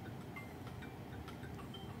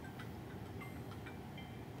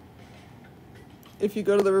 If you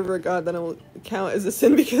go to the river of God, then it will count as a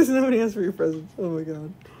sin because nobody asked for your presents. Oh my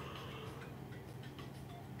god.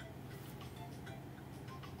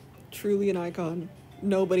 Truly an icon.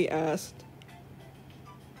 Nobody asked.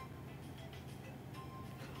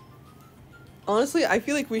 Honestly, I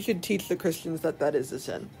feel like we should teach the Christians that that is a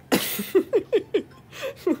sin.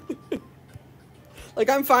 Like,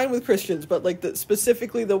 I'm fine with Christians, but like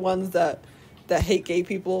specifically the ones that hate gay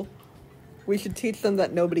people, we should teach them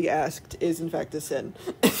that nobody asked is in fact a sin.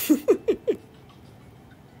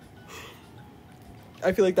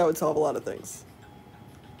 I feel like that would solve a lot of things.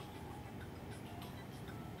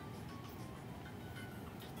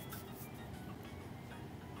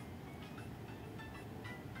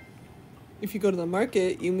 If you go to the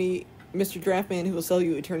market, you meet Mr. Draftman, who will sell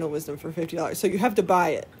you eternal wisdom for $50. So you have to buy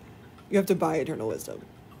it. You have to buy eternal wisdom.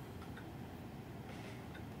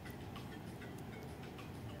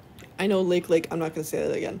 I know Lake, I'm not going to say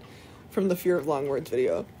that again, from the Fear of Long Words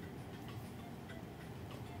video.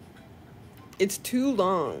 It's too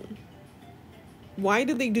long. Why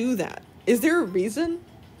did they do that? Is there a reason?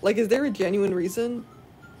 Like, is there a genuine reason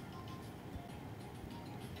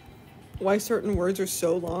why certain words are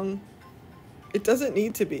so long? It doesn't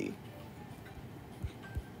need to be.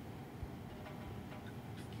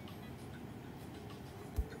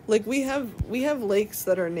 Like, we have lakes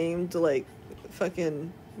that are named, like,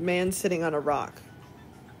 fucking man sitting on a rock.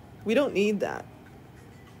 We don't need that.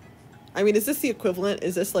 I mean, is this the equivalent?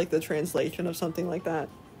 Is this, like, the translation of something like that?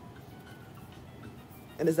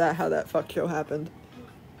 And is that how that fuck show happened?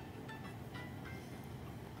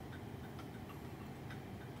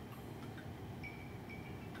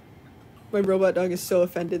 My robot dog is so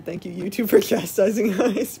offended. Thank you, YouTube, for chastising how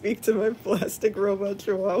I speak to my plastic robot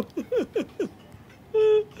chihuahua.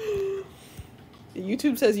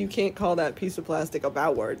 YouTube says you can't call that piece of plastic a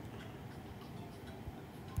bad word.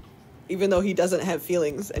 Even though he doesn't have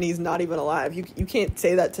feelings and he's not even alive. You can't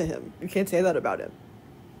say that to him. You can't say that about him.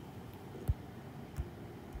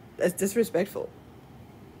 That's disrespectful.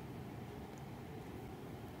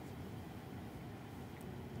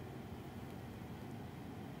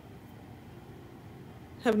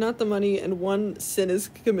 have not the money, and one sin is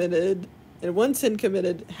committed,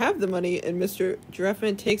 have the money, and Mr.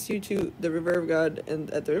 Giraffeman takes you to the River of God, and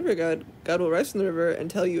at the River of God, God will rise from the river and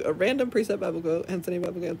tell you a random precept Bible quote, hence the name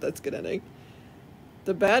Bible quote. That's a good ending.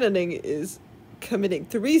 The bad ending is committing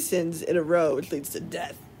 3 sins in a row, which leads to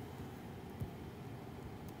death.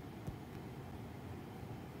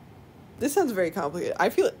 This sounds very complicated. I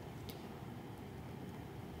feel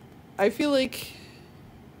like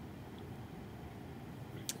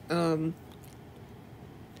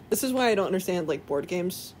this is why I don't understand, like, board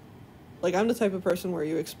games. Like, I'm the type of person where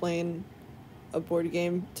you explain a board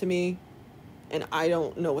game to me, and I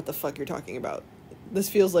don't know what the fuck you're talking about. This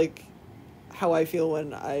feels like how I feel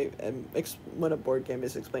when when a board game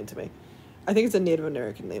is explained to me. I think it's a Native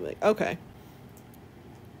American name. Like, okay.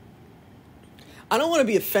 I don't want to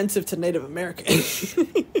be offensive to Native Americans.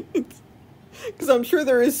 Because I'm sure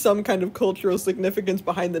there is some kind of cultural significance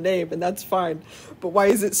behind the name, and that's fine. But why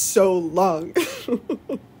is it so long?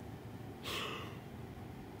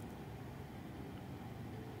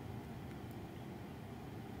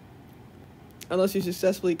 Unless you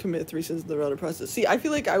successfully commit 3 sins in the run process. See, I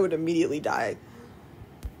feel like I would immediately die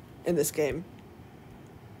in this game.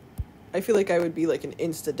 I feel like I would be like an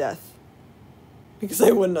insta-death. Because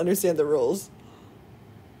I wouldn't understand the rules.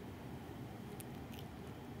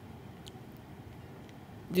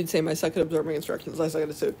 You'd say my suck at absorbing instructions. I suck at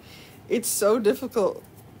it too. It's so difficult.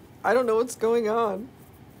 I don't know what's going on.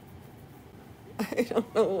 I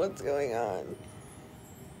don't know what's going on.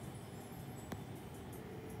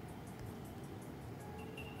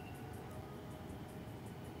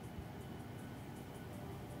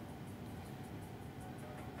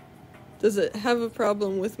 Does it have a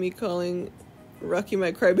problem with me calling Rocky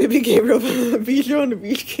my crybaby game robot Bijou on the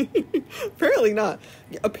beach? Apparently not.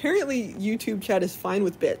 Apparently YouTube chat is fine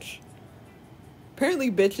with bitch.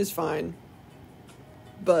 Apparently bitch is fine.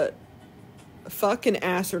 But fuck and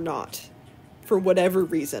ass are not. For whatever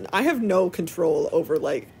reason. I have no control over,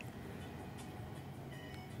 like,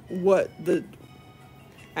 what the...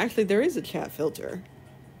 Actually, there is a chat filter.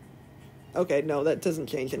 Okay, no, that doesn't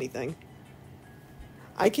change anything.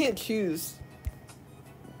 I can't choose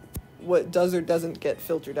what does or doesn't get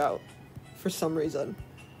filtered out for some reason.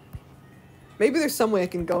 Maybe there's some way I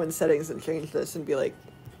can go in settings and change this and be like,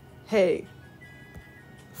 hey,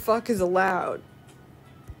 fuck is allowed.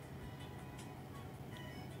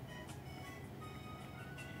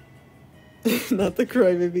 Not the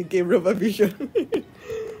crybaby game robot Bijou.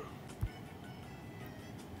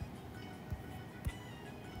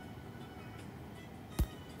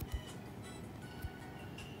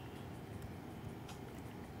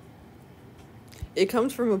 It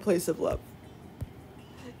comes from a place of love.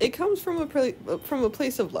 It comes from a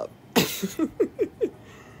place of love.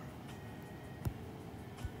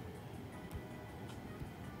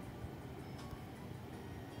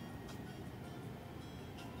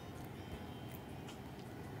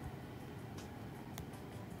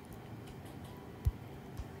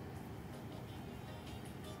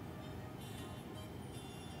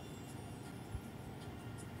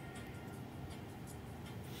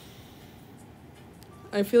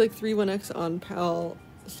 I feel like 31X on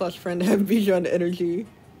pal/friend have Bijan energy.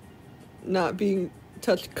 Not being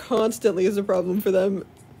touched constantly is a problem for them.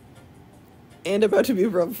 And about to be a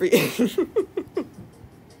problem for you.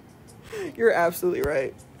 You're absolutely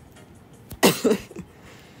right.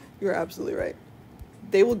 You're absolutely right.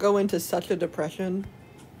 They will go into such a depression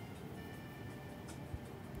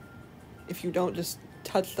if you don't just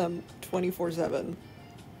touch them 24/7.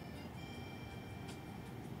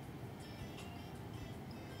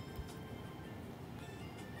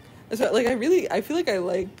 So, like, I feel like I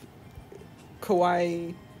like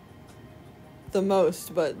Kawaii the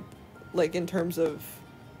most, but, like, in terms of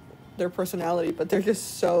their personality, but they're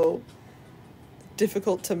just so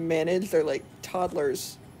difficult to manage. They're like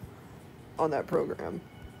toddlers on that program,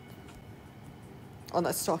 on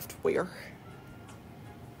that software.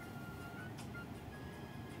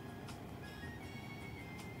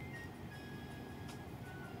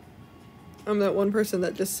 I'm that one person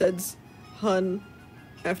that just says hun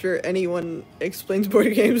after anyone explains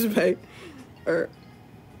board games or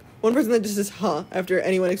one person that just says huh after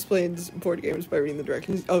anyone explains board games by reading the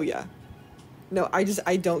directions. Oh yeah. No, I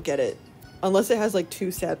don't get it. Unless it has like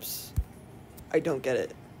 2 steps, I don't get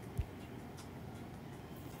it.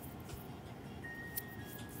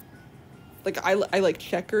 Like, I like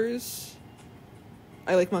checkers.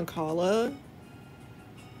 I like Mancala.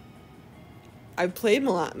 I've played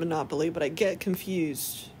Monopoly, but I get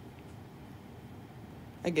confused.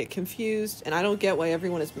 And I don't get why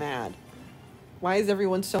everyone is mad. Why is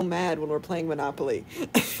everyone so mad when we're playing Monopoly?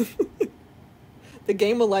 The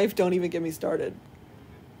game of life, don't even get me started.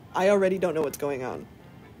 I already don't know what's going on.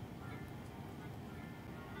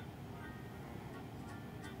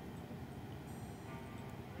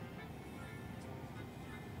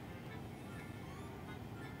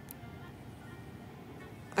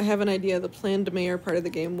 I have an idea. The planned mayor part of the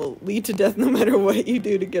game will lead to death no matter what you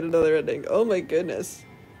do to get another ending. Oh my goodness.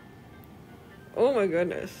 Oh my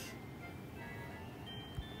goodness.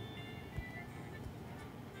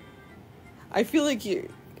 I feel like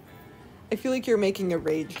you're making a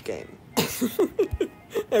rage game. I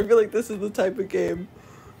feel like this is the type of game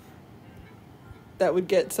that would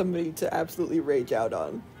get somebody to absolutely rage out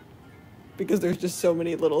on. Because there's just so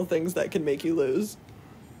many little things that can make you lose.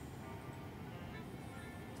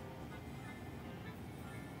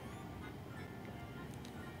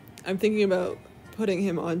 I'm thinking about putting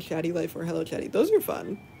him on Chatty Life or Hello Chatty. Those are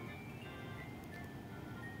fun.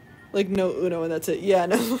 Like, no Uno and that's it. Yeah,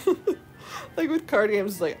 no. Like, with card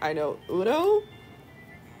games, it's like, I know Uno,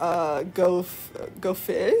 go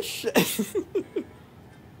fish.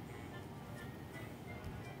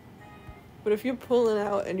 But if you're pulling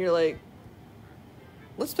out and you're like,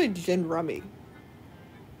 let's play Gin Rummy.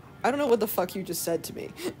 I don't know what the fuck you just said to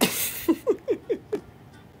me.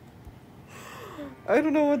 I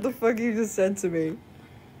don't know what the fuck you just said to me.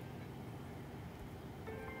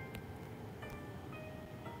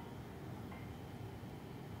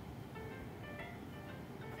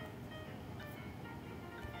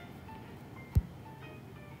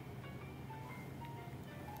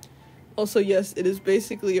 Also, yes, it is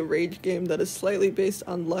basically a rage game that is slightly based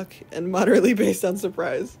on luck and moderately based on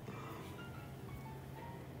surprise.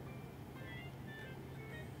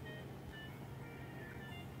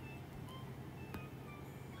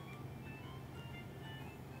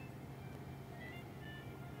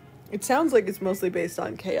 It sounds like it's mostly based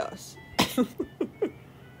on chaos.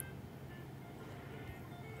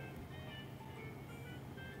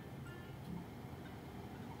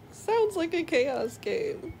 Sounds like a chaos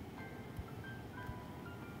game.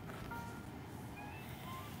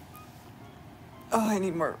 Oh, I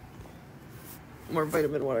need more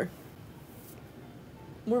vitamin water.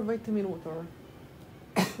 More vitamin water.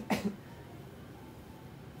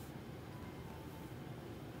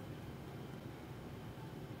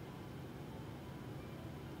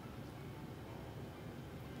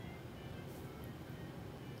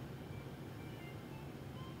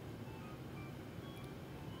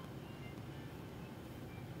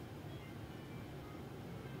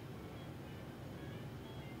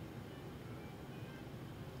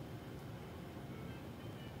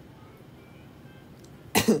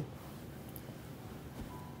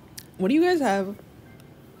 What do you guys have?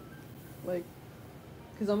 Like,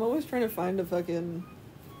 because I'm always trying to find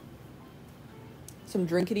some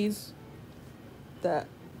drinkities that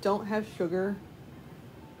don't have sugar,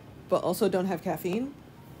 but also don't have caffeine.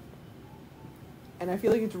 And I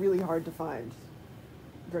feel like it's really hard to find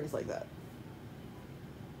drinks like that.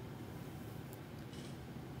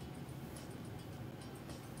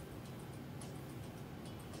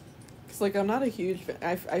 Because, like, I'm not a huge fan.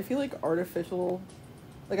 I feel like artificial...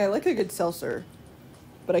 Like, I like a good seltzer,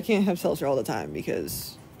 but I can't have seltzer all the time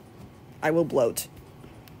because I will bloat.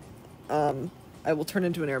 I will turn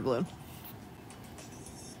into an air balloon.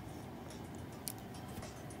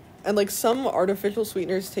 And, like, some artificial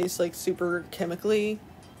sweeteners taste, like, super chemically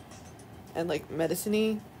and, like,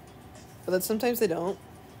 medicine-y, but then sometimes they don't.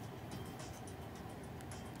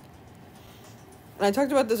 And I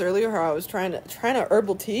talked about this earlier, how I was trying to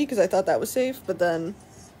herbal tea because I thought that was safe, but then...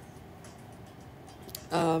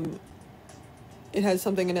 it has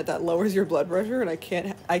something in it that lowers your blood pressure, and I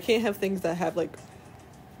can't have things that have, like,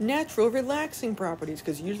 natural relaxing properties,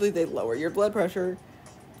 because usually they lower your blood pressure,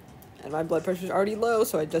 and my blood pressure's already low,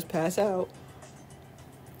 so I just pass out.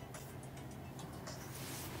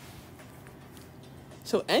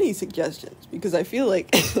 So any suggestions, because I feel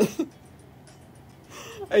like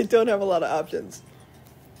I don't have a lot of options.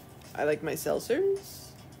 I like my seltzers.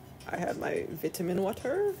 I have my vitamin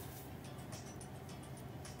water.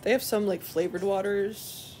 They have some, like, flavored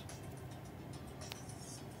waters.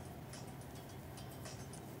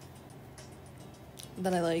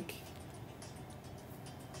 That I like.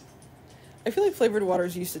 I feel like flavored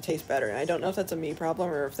waters used to taste better, and I don't know if that's a me problem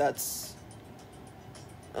or if that's...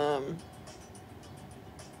 or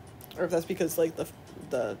if that's because, like,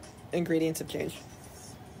 the ingredients have changed.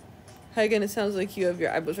 Hi again, it sounds like you have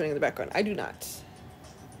your eyeballs running in the background. I do not.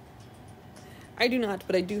 I do not,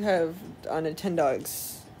 but I do have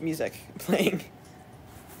Nintendogs music playing.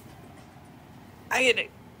 I get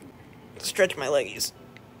to stretch my leggies.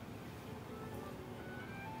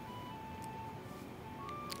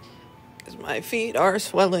 Because My feet are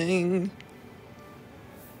swelling.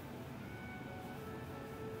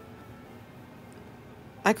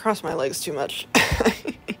 I cross my legs too much.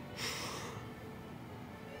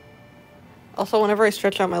 Also, whenever I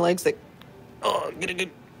stretch out my legs, they get a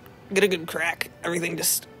good crack. Everything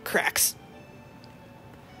just cracks.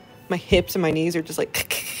 My hips and my knees are just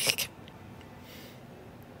like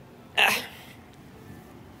ah.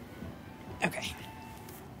 Okay.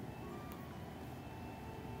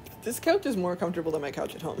 This couch is more comfortable than my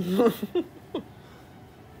couch at home.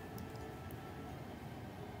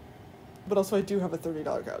 But also I do have a $30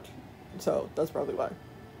 couch. So that's probably why.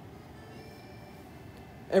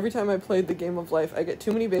 Every time I played the game of life, I get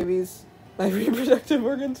too many babies. My reproductive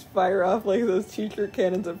organs fire off like those teacher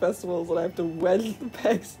cannons at festivals, and I have to wedge the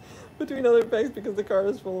pegs between other pegs because the car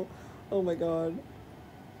is full. Oh my god.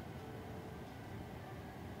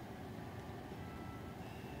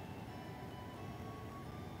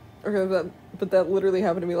 Okay, but that literally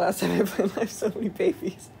happened to me last time I played Life. So many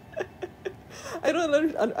babies. I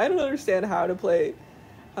don't understand how to play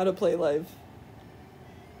Life.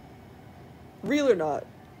 Real or not.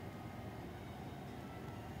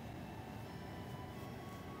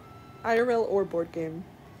 IRL or board game.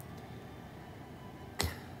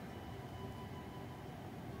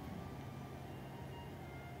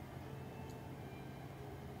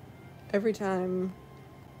 Every time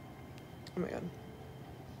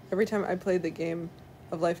I played the game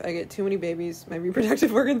of life, I get too many babies. My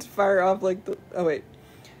reproductive organs fire off like the... Oh, wait.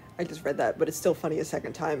 I just read that, but it's still funny a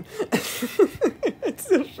second time. It's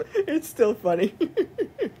still funny.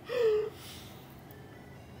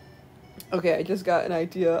 Okay, I just got an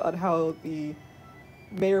idea on how the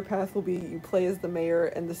mayor path will be. You play as the mayor,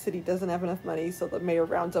 and the city doesn't have enough money, so the mayor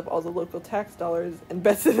rounds up all the local tax dollars and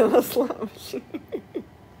bets it on a slot machine.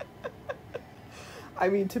 I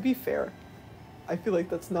mean, to be fair, I feel like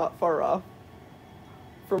that's not far off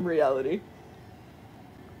from reality.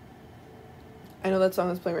 I know that song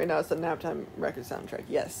that's playing right now. It's the Naptime record soundtrack.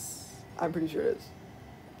 Yes, I'm pretty sure it is.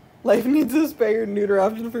 Life needs a spay or neuter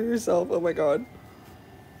option for yourself. Oh my god.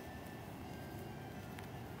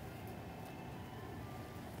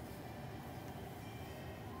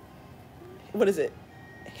 What is it?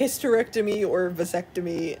 Hysterectomy or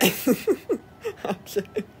vasectomy?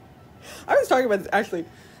 Actually, I was talking about this actually,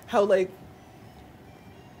 how like,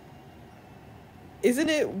 isn't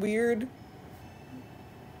it weird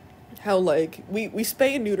how like we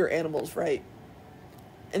spay and neuter animals, right?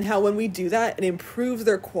 And how when we do that, it improves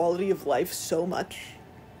their quality of life so much,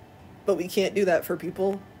 but we can't do that for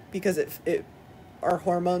people because our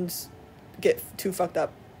hormones get too fucked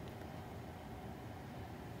up.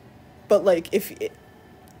 But like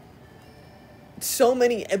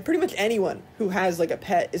pretty much anyone who has like a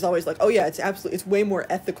pet is always like, oh yeah, it's way more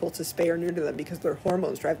ethical to spay or neuter them because their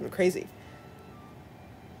hormones drive them crazy.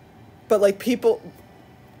 But like people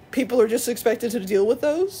are just expected to deal with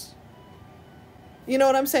those. You know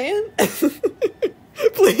what I'm saying?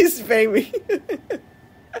 Please spay me.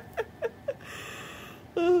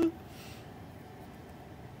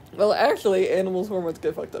 Well, actually, animals' hormones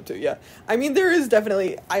get fucked up too, yeah. I mean, there is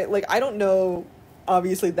definitely... I don't know,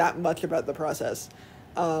 obviously, that much about the process.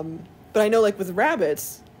 But I know, like, with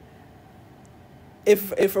rabbits,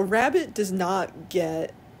 if a rabbit does not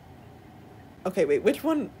get... Okay, wait, which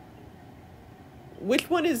one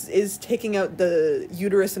is taking out the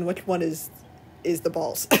uterus and which one is the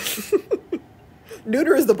balls?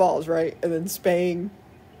 Neuter is the balls, right? And then spaying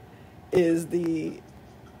is the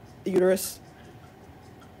uterus.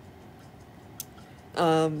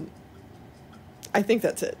 I think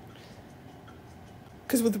that's it.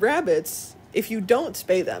 Because with rabbits, if you don't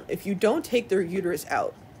spay them, if you don't take their uterus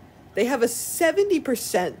out, they have a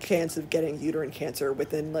 70% chance of getting uterine cancer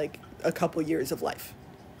within, like, a couple years of life.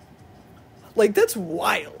 Like, that's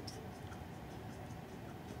wild.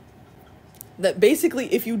 That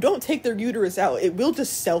basically, if you don't take their uterus out, it will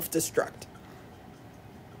just self-destruct.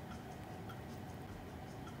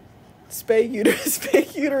 Spay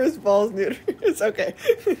uterus, balls, neuter. It's okay.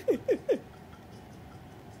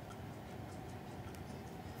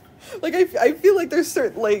 Like, I feel like there's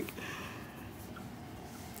certain, like...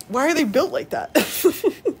 Why are they built like that?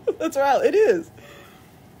 That's wild. It is.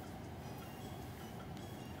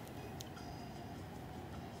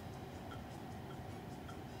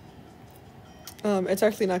 It's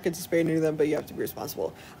actually not good to spay and neuter them, but you have to be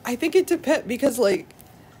responsible. I think it depends, because, like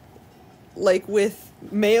with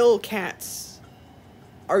male cats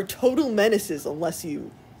are total menaces unless you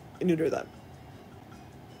neuter them.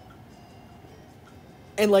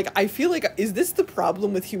 And, like, I feel like, is this the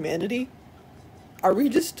problem with humanity? Are we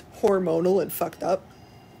just hormonal and fucked up?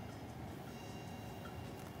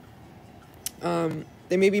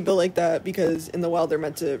 They may be built like that because in the wild they're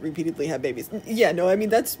meant to repeatedly have babies. Yeah, no, I mean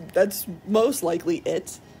that's most likely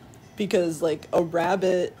it, because like a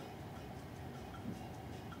rabbit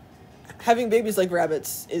having babies like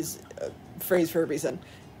rabbits is a phrase for a reason,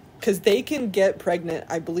 because they can get pregnant,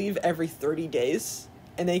 I believe, every 30 days,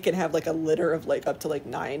 and they can have like a litter of like up to like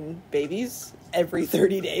 9 babies every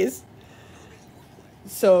 30 days.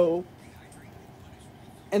 So,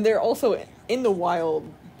 and they're also in the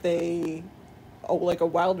wild, like a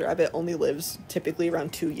wild rabbit only lives typically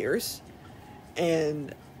around 2 years,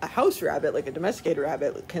 and a house rabbit, like a domesticated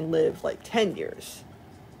rabbit, can live like 10 years.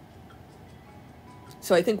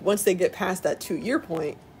 So I think once they get past that 2-year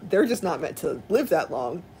point, they're just not meant to live that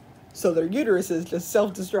long, so their uteruses just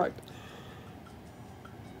self-destruct.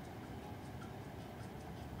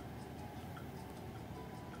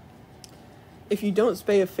 If you don't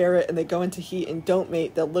spay a ferret and they go into heat and don't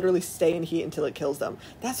mate, they'll literally stay in heat until it kills them.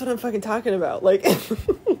 That's what I'm fucking talking about. Like,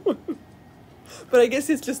 but I guess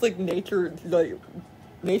it's just like nature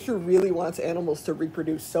really wants animals to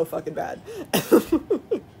reproduce so fucking bad.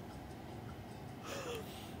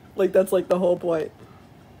 Like, that's like the whole point.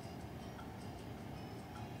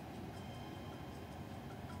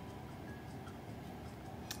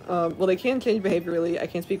 Well, they can change behaviorally. I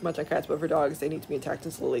can't speak much on cats, but for dogs, they need to be intact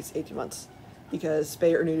until at least 18 months. Because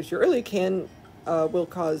spay or neuter too early will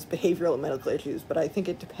cause behavioral and medical issues. But I think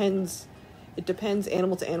it depends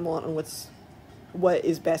animal to animal on what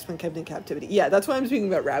is best when kept in captivity. Yeah, that's why I'm speaking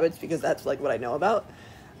about rabbits, because that's like what I know about.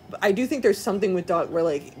 But I do think there's something with dog where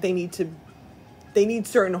like they need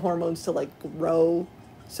certain hormones to like grow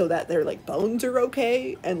so that their like bones are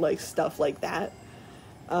okay and like stuff like that.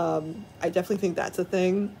 I definitely think that's a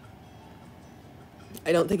thing.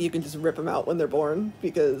 I don't think you can just rip them out when they're born,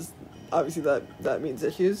 because obviously that means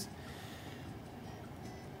issues.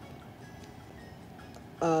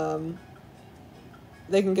 They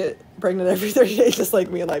can get pregnant every 30 days, just like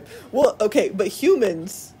me in life. Well, okay, but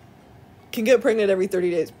humans can get pregnant every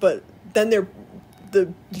 30 days, but then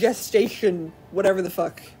the gestation, whatever the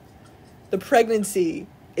fuck, the pregnancy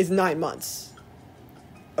is 9 months.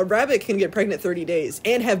 A rabbit can get pregnant 30 days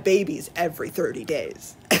and have babies every 30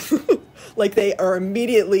 days. Like, they are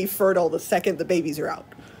immediately fertile the second the babies are out.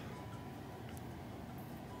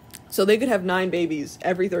 So they could have 9 babies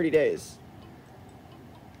every 30 days.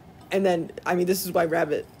 And then, I mean, this is why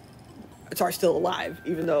rabbits are still alive,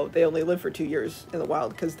 even though they only live for 2 years in the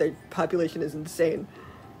wild, because their population is insane.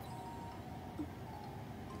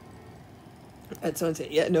 That's so insane.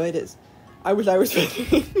 Yeah, no, it is. I wish I was...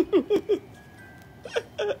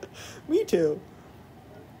 Me too.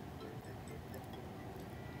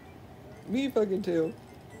 Me fucking too.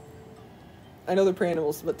 I know they're prey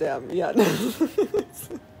animals, but damn, yeah.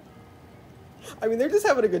 I mean, they're just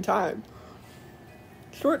having a good time.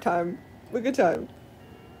 Short time, but good time.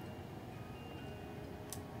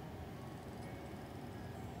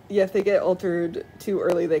 Yeah, if they get altered too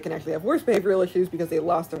early, they can actually have worse behavioral issues because they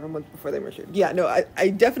lost their hormones before they matured. Yeah, no, I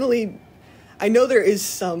definitely... I know there is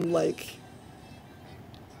some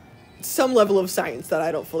level of science that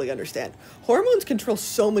I don't fully understand. Hormones control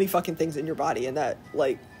so many fucking things in your body, and that,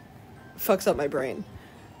 like, fucks up my brain.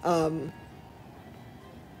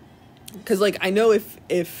 Because, like, I know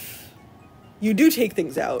if you do take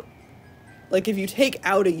things out, like, if you take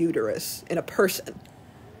out a uterus in a person,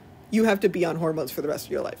 you have to be on hormones for the rest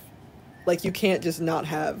of your life. Like, you can't just not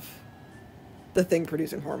have the thing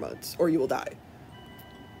producing hormones, or you will die.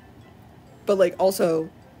 But, like, also,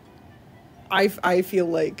 I feel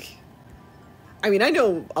like... I mean, I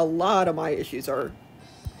know a lot of my issues are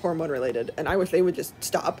hormone-related, and I wish they would just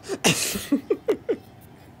stop.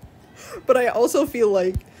 But I also feel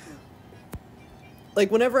like,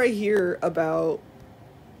 whenever I hear about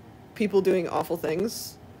people doing awful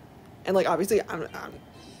things, and, like, obviously, I'm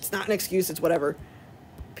it's not an excuse, it's whatever.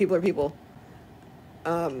 People are people.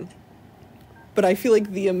 But I feel like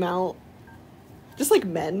the amount... Just like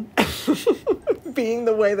men being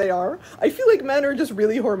the way they are, I feel like men are just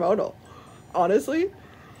really hormonal, honestly.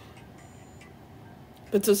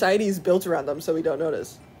 But society is built around them, so we don't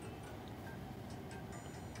notice.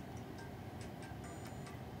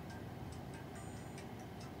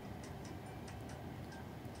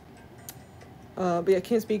 But yeah, I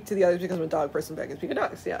can't speak to the others because I'm a dog person, but I can speak of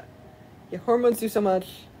dogs, yeah. Yeah, hormones do so much.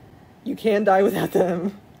 You can die without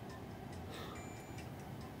them.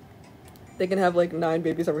 They can have, like, 9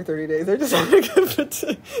 babies every 30 days. They're just having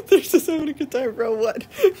a good time, bro. What?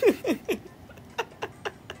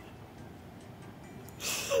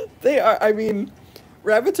 They are, I mean,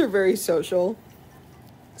 rabbits are very social.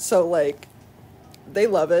 So, like, they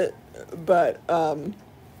love it. But,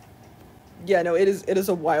 Yeah, no, it is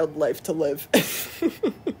a wild life to live.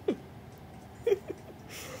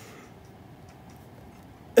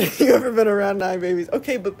 You ever been around 9 babies?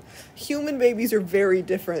 Okay, but human babies are very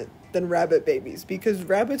different than rabbit babies because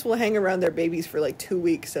rabbits will hang around their babies for like 2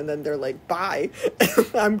 weeks and then they're like, bye,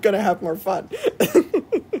 I'm gonna have more fun.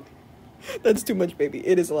 That's too much baby.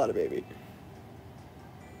 It is a lot of baby.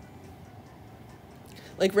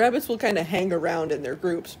 Like rabbits will kind of hang around in their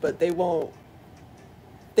groups, but they won't.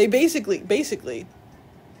 They basically,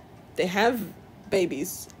 they have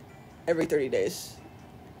babies every 30 days.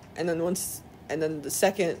 And then the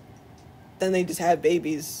second, then they just have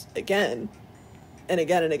babies again and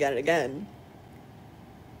again and again and again.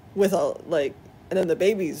 With all, like, and then the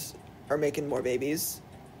babies are making more babies.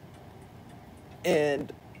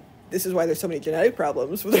 And this is why there's so many genetic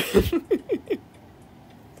problems with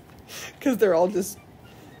because they're all just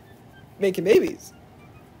making babies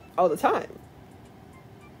all the time.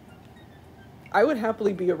 I would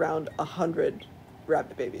happily be around 100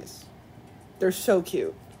 rabbit babies. They're so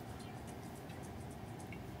cute.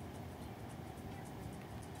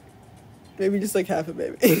 Maybe just like half a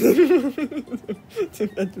baby. Too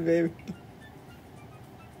much baby.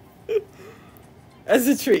 As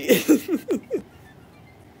a treat.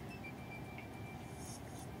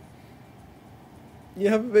 You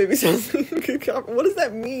have a baby sounds like a good compliment. What does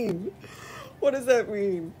that mean? What does that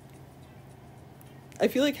mean? I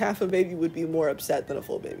feel like half a baby would be more upset than a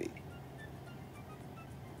full baby.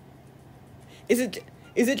 Is it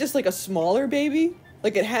just like a smaller baby?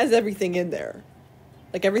 Like it has everything in there.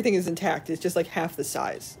 Like everything is intact. It's just like half the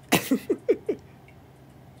size.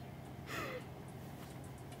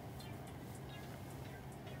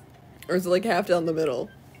 Or is it like half down the middle?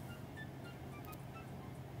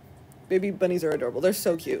 Baby bunnies are adorable. They're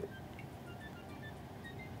so cute.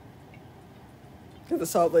 Look at the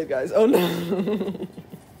saw blade guys. Oh no.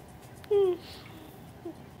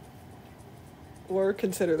 Or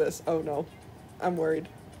consider this. Oh no. I'm worried.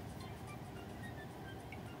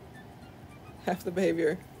 Half the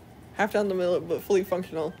behavior. Half down the middle, but fully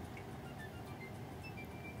functional.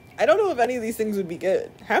 I don't know if any of these things would be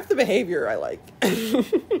good. Half the behavior I like.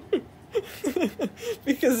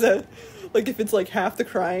 Because, like, if it's like half the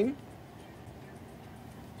crying,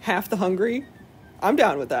 half the hungry, I'm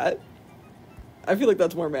down with that. I feel like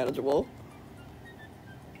that's more manageable.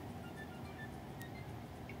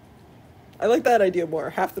 I like that idea more.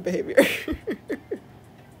 Half the behavior.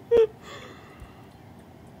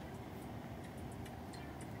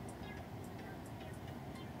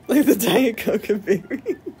 Like the Diet Coke of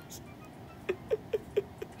babies.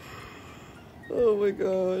 Oh my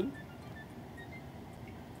god.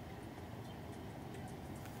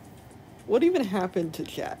 What even happened to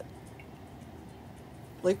chat?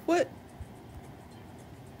 Like what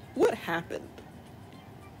happened?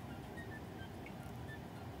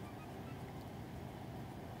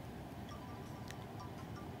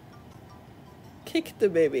 Kick the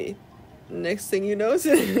baby. Next thing you know,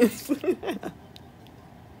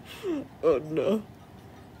 oh no.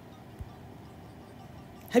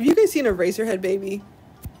 Have you guys seen a Razorhead baby?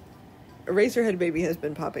 A Razorhead baby has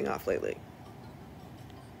been popping off lately.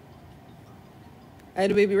 I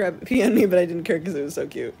had a baby rabbit pee on me, but I didn't care because it was so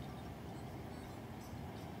cute.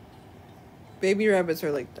 Baby rabbits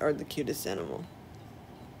are the cutest animal.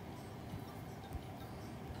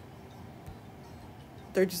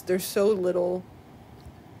 They're so little.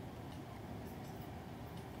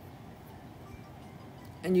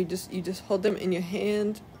 And you just hold them in your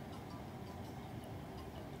hand.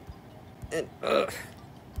 And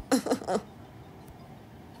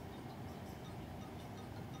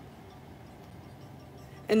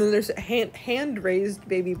and then there's hand raised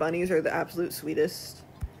baby bunnies are the absolute sweetest.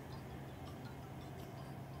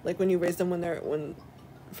 Like when you raise them when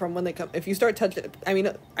they come. If you start touching, I mean,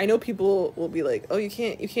 I know people will be like, oh, you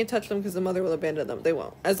can't touch them because the mother will abandon them. They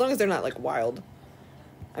won't, as long as they're not like wild.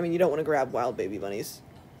 I mean, you don't want to grab wild baby bunnies.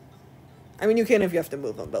 I mean, you can if you have to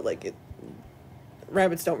move them, but like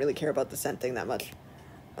rabbits don't really care about the scent thing that much.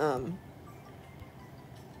 But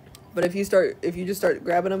if you just start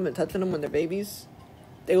grabbing them and touching them when they're babies,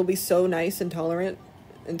 they will be so nice and tolerant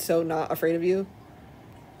and so not afraid of you.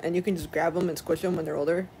 And you can just grab them and squish them when they're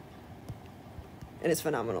older. And it's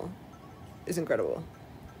phenomenal. It's incredible.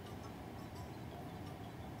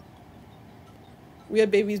 We had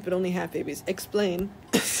babies, but only half babies. Explain.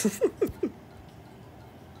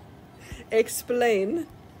 Explain.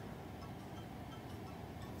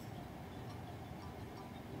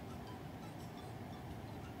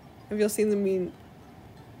 Have y'all seen the meme?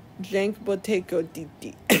 Jank Boteco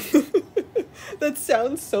Diti. That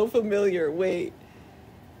sounds so familiar. Wait.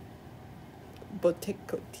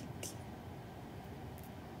 Boteco Diti.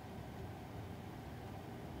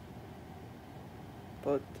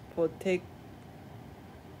 Potego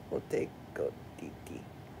titi.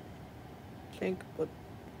 Chink pot.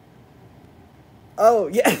 Oh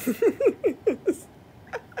yeah.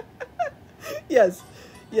 Yes,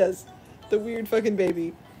 yes, the weird fucking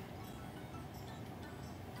baby.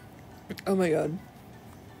 Oh my god.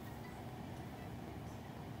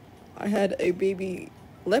 I had a baby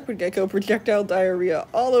leopard gecko projectile diarrhea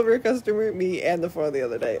all over a customer, me, and the floor the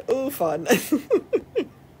other day. Oh, fun.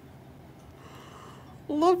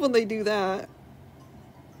 Love when they do that.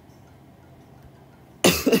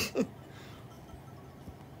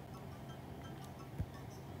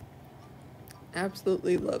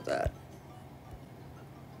 Absolutely love that.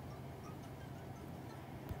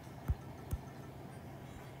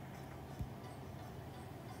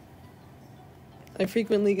 I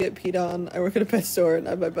frequently get peed on. I work at a pet store and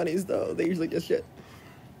I buy bunnies, though. They usually just shit.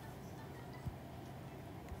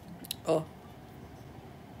 Oh.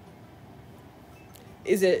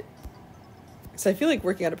 Is it... So I feel like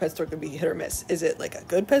working at a pet store can be hit or miss. Is it like a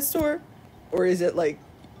good pet store? Or is it like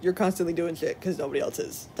you're constantly doing shit because nobody else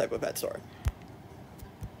is type of pet store?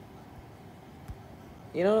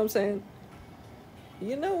 You know what I'm saying?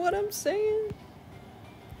 You know what I'm saying?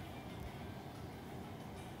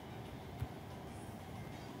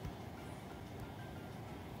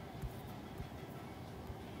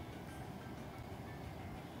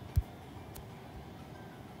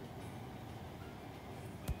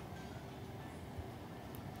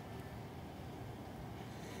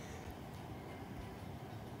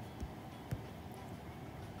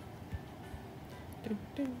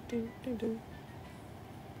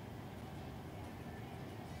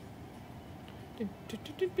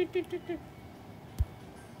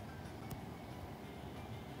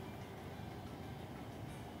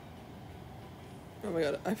 Oh my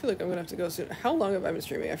god, I feel like I'm gonna have to go soon. How long have I been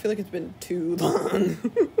streaming? I feel like it's been too long.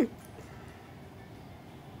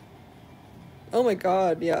 Oh my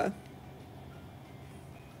god, yeah.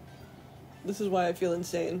 This is why I feel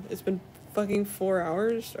insane. It's been fucking 4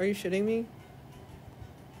 hours? Are you shitting me?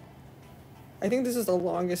 I think this is the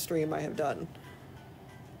longest stream I have done.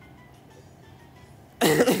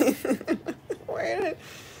 Wait,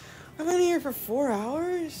 I've been here for 4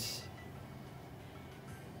 hours?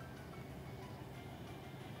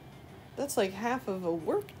 That's like half of a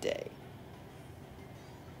work day.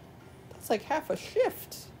 That's like half a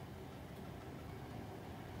shift.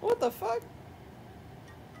 What the fuck?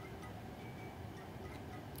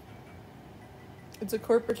 It's a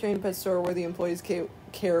corporate chain pet store where the employees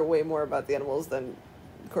care way more about the animals than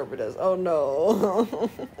corporate does. Oh no.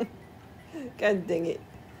 God dang it.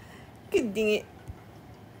 God dang it.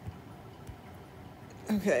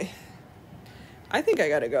 Okay. I think I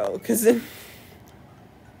gotta go, because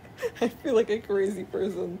I feel like a crazy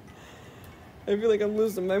person. I feel like I'm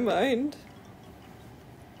losing my mind.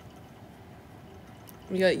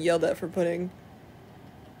 We got yelled at for putting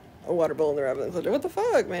a water bowl in the rabbit enclosure. What the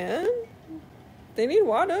fuck, man? They need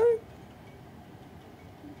water?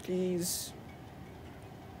 Jeez.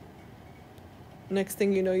 Next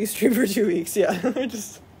thing you know, you stream for 2 weeks. Yeah,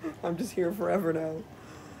 I'm just here forever now.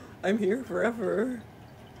 I'm here forever.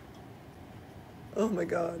 Oh my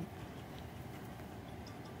god.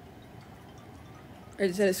 I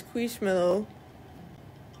just had a squishmallow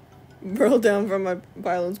roll down from my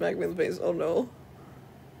violence Macmillan base. Oh no.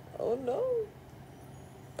 Oh no.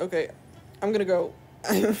 Okay, I'm gonna go.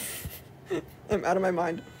 I'm out of my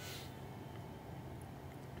mind.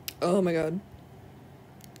 Oh my god.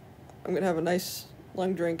 I'm gonna have a nice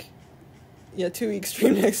long drink. Yeah, 2 week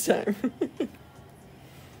stream next time.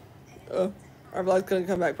 Oh, our vlog's gonna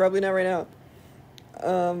come back. Probably not right now.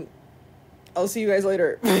 I'll see you guys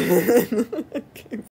later. Okay.